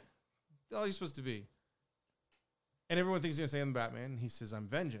film. Yeah, who the hell are you supposed to be? And everyone thinks he's going to say I'm Batman. He says I'm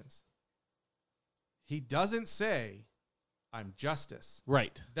vengeance. He doesn't say I'm justice.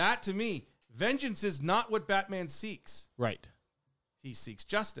 Right. That to me, vengeance is not what Batman seeks. Right. He seeks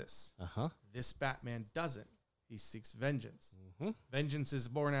justice. This Batman doesn't. He seeks vengeance. Vengeance is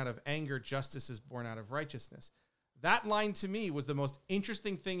born out of anger. Justice is born out of righteousness. That line to me was the most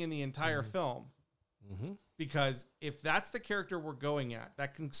interesting thing in the entire film. Because if that's the character we're going at,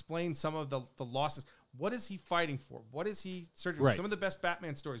 that can explain some of the losses. What is he fighting for? What is he searching for? Some of the best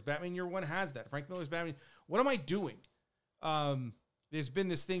Batman stories. Batman Year One has that. Frank Miller's Batman. What am I doing? There's been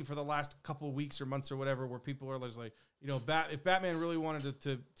this thing for the last couple of weeks or months or whatever where people are like, if Batman really wanted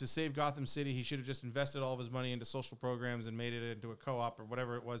to save Gotham City, he should have just invested all of his money into social programs and made it into a co-op or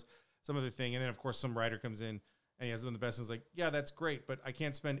whatever it was, some other thing. And then, of course, some writer comes in and he has one of the best. And is like, yeah, that's great, but I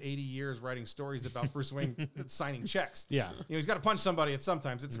can't spend 80 years writing stories about Bruce Wayne signing checks. Yeah, he's got to punch somebody at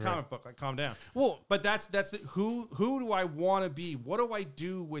sometimes. It's a comic book. Like, calm down. Well, but that's who do I want to be? What do I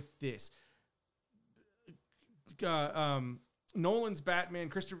do with this? Nolan's Batman,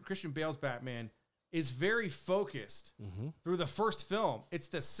 Christian Bale's Batman, is very focused through the first film. It's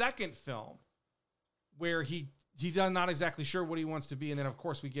the second film where he's not exactly sure what he wants to be. And then, of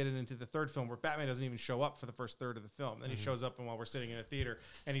course, we get it into the third film where Batman doesn't even show up for the first third of the film. Then he shows up and while we're sitting in a theater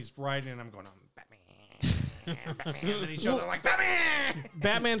and he's riding and I'm going, Batman. Batman. And then he shows up like, Batman!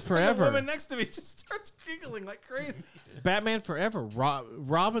 Batman Forever. And the woman next to me just starts giggling like crazy. Batman Forever.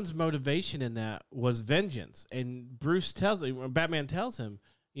 Robin's motivation in that was vengeance. And Batman tells him,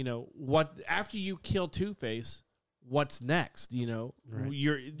 what after you kill Two-Face, what's next? Your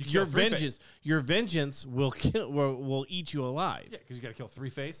vengeance will eat you alive. Yeah, because you got to kill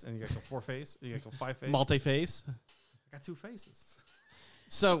Three-Face and you got to kill Four-Face and you got to kill Five-Face. Multi-Face. I got two faces.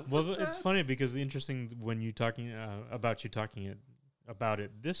 So it's funny because the interesting when you talking about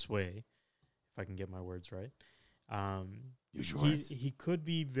it this way, if I can get my words right, he could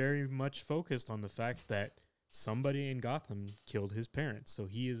be very much focused on the fact that somebody in Gotham killed his parents, so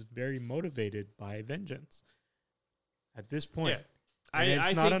he is very motivated by vengeance at this point. Yeah.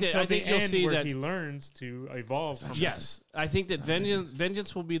 I think you'll see that he learns to evolve from yes, I think that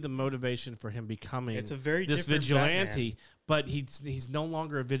vengeance will be the motivation for him becoming it's a very this vigilante, Batman. But he's no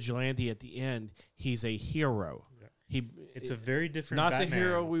longer a vigilante at the end. He's a hero. Yeah. It's a very different not Batman. The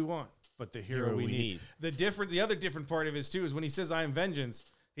hero we want, but the hero we need. The other different part of his too is when he says I am vengeance,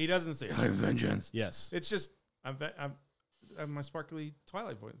 he doesn't say I am vengeance. Yes. It's just I'm my sparkly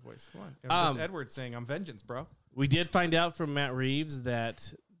Twilight voice. Come on. It was Edward saying I'm vengeance, bro. We did find out from Matt Reeves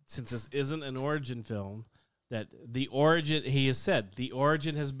that since this isn't an origin film, that the origin, he has said, the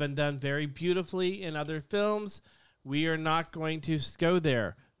origin has been done very beautifully in other films. We are not going to go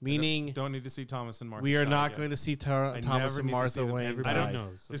there. Meaning, don't need to see Thomas and Martha. we are shot not again. going to see I Thomas never and need to Martha see them. Wayne. Everybody die.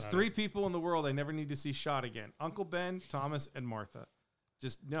 knows. There's about 3 it. people in the world I never need to see shot again: Uncle Ben, Thomas, and Martha.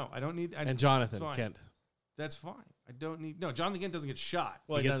 Just no, I don't need. And Jonathan it's fine. Kent. That's fine. I don't need. No, Jonathan Kent doesn't get shot.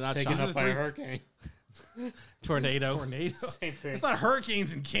 Well, He he gets does not taken shot. out by a hurricane. Tornado. Tornado. Same thing. It's not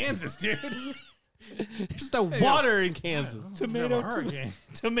hurricanes in Kansas, dude. There's no water in Kansas. Tomato, hurricane.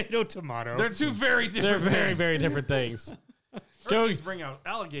 tomato. They're two very different. They're very, things. very different things. Hurricanes bring out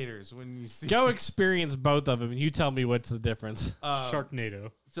alligators when you see. Go experience both of them, and you tell me what's the difference.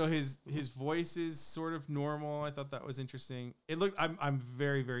 Sharknado. So his voice is sort of normal. I thought that was interesting. It looked. I'm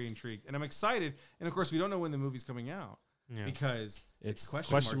very, very intrigued, and I'm excited. And of course, we don't know when the movie's coming out because It's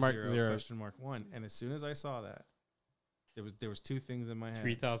question mark 0, question mark 1. And as soon as I saw that, there was 2 things in my head.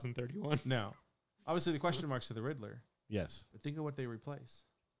 3031. No, obviously the question marks to the Riddler. Yes, But think of what they replace.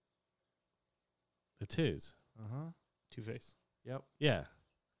 the twos. Two-Face. Yep. Yeah.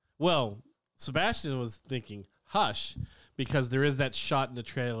 Well, Sebastian was thinking Hush because there is that shot in the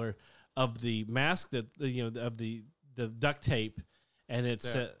trailer of the mask that of the duct tape, and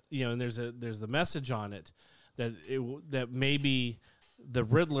it's and there's the message on it that maybe the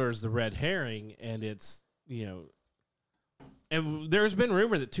Riddler is the red herring, and it's and there's been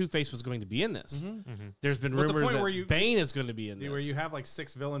rumor that Two-Face was going to be in this. There's been But the rumor point that where Bane is going to be in this. Where you have like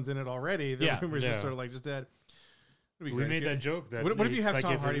 6 villains in it already. The rumor's just sort of like just dead. We made that joke. That What if you it's have like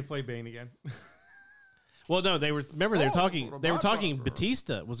Tom it's Hardy play Bane again? Well, no, they were talking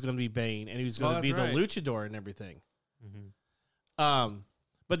Batista was going to be Bane, and he was going to be the luchador and everything.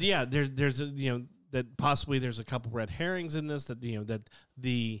 But yeah, there's that possibly there's a couple red herrings in this that that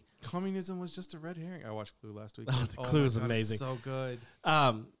the communism was just a red herring. I watched Clue last week. Oh, the Clue is amazing, so good.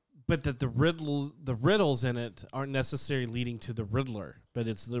 But that the riddles in it aren't necessarily leading to the Riddler, but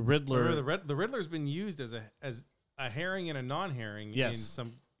it's the Riddler. Remember, the Riddler's been used as a herring and a non-herring in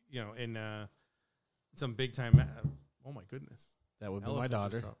some some big time. Oh my goodness, that would be my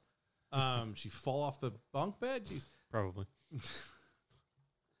daughter. She fall off the bunk bed. Jeez. Probably.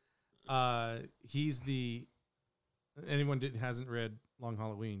 He's the anyone hasn't read Long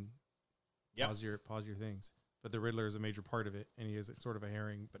Halloween. Yep. Pause your things. But the Riddler is a major part of it, and he is sort of a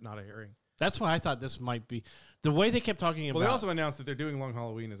herring, but not a herring. That's why I thought this might be the way they kept talking about. Well, they also announced that they're doing Long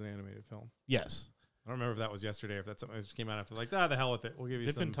Halloween as an animated film. Yes. I don't remember if that was yesterday or if that's something that just came out after. Like, the hell with it. We'll give you.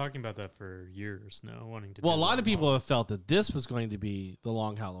 They've been talking about that for years now, wanting to. Well, a lot of people have felt that this was going to be the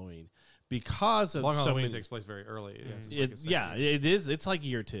Long Halloween because of Long Halloween takes place very early. Yeah, it is. It's like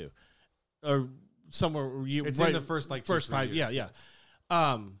year 2, or somewhere. It's in the first first 5 years. Yeah.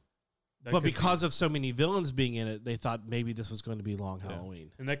 But because of so many villains being in it, they thought maybe this was going to be Long Halloween.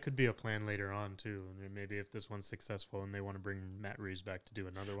 And that could be a plan later on, too. I mean, maybe if this one's successful and they want to bring Matt Reeves back to do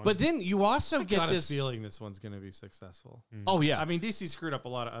another one. But then you also get got this a feeling this one's going to be successful. Oh, yeah. I mean, DC screwed up a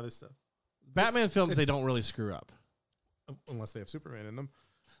lot of other stuff. Batman films, they don't really screw up. Unless they have Superman in them.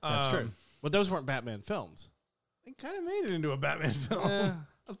 That's true. But those weren't Batman films. They kind of made it into a Batman film.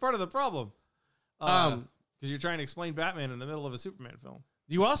 That's part of the problem. Because you're trying to explain Batman in the middle of a Superman film.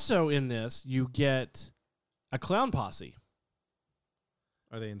 You also, in this, you get a clown posse.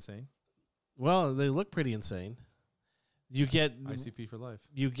 Are they insane? Well, they look pretty insane. You get ICP for life.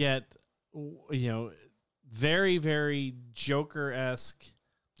 You get, very, very Joker-esque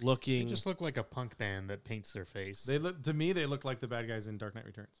looking. They just look like a punk band that paints their face. They look like the bad guys in Dark Knight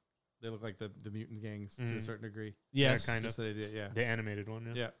Returns. They look like the mutant gangs to a certain degree. Yes, kind of. The animated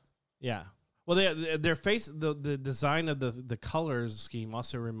one. Yeah. Well, their face, the design of the colors scheme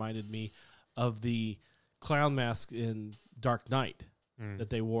also reminded me of the clown mask in Dark Knight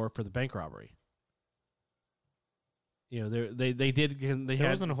that they wore for the bank robbery. There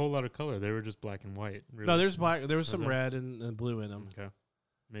wasn't a whole lot of color. They were just black and white. Really. No, there's black. There was some red and blue in them. Okay,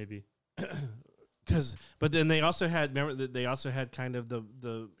 maybe. But then they also had. Remember that they also had kind of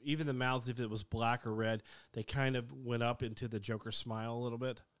the even the mouths, if it was black or red, they kind of went up into the Joker smile a little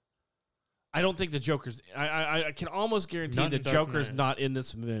bit. I don't think the Joker's. I can almost guarantee the Joker's not in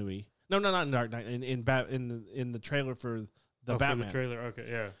this movie. No, not in Dark Knight. In the trailer for the Batman. For the trailer. Okay,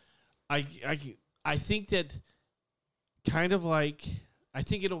 yeah. I think that kind of like I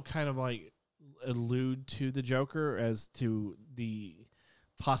think it'll kind of like allude to the Joker as to the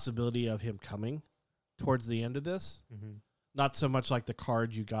possibility of him coming towards the end of this. Mm-hmm. Not so much like the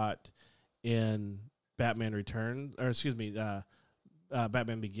card you got in Batman Returns, or excuse me,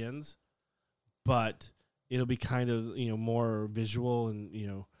 Batman Begins. But it'll be kind of, more visual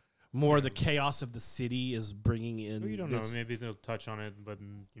and, more the chaos of the city is bringing in. Well, you don't know. Maybe they'll touch on it, but,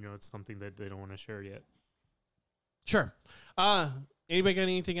 it's something that they don't want to share yet. Sure. Anybody got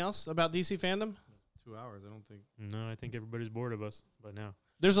anything else about DC fandom? 2 hours, I don't think. No, I think everybody's bored of us by now.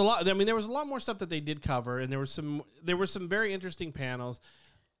 There's a lot. I mean, there was a lot more stuff that they did cover, and there were some very interesting panels.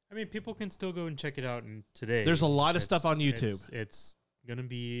 I mean, people can still go and check it out today. There's a lot of stuff on YouTube. It's going to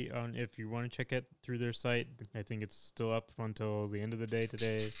be on, if you want to check it through their site, I think it's still up until the end of the day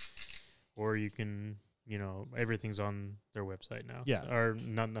today. Or you can, everything's on their website now. Yeah. Or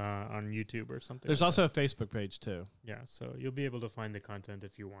not on YouTube or something. There's like also that. a Facebook page, too. Yeah, so you'll be able to find the content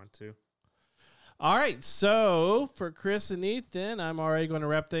if you want to. All right, so for Chris and Ethan, I'm already going to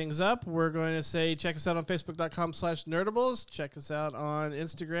wrap things up. We're going to say check us out on Facebook.com/Nerdables. Check us out on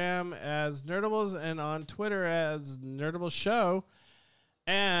Instagram as Nerdables and on Twitter as Nerdables Show.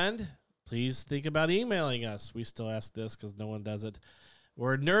 And please think about emailing us. We still ask this because no one does it.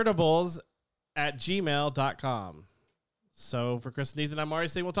 We're nerdables@gmail.com. So for Chris and Ethan, I'm already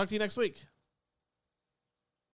saying we'll talk to you next week.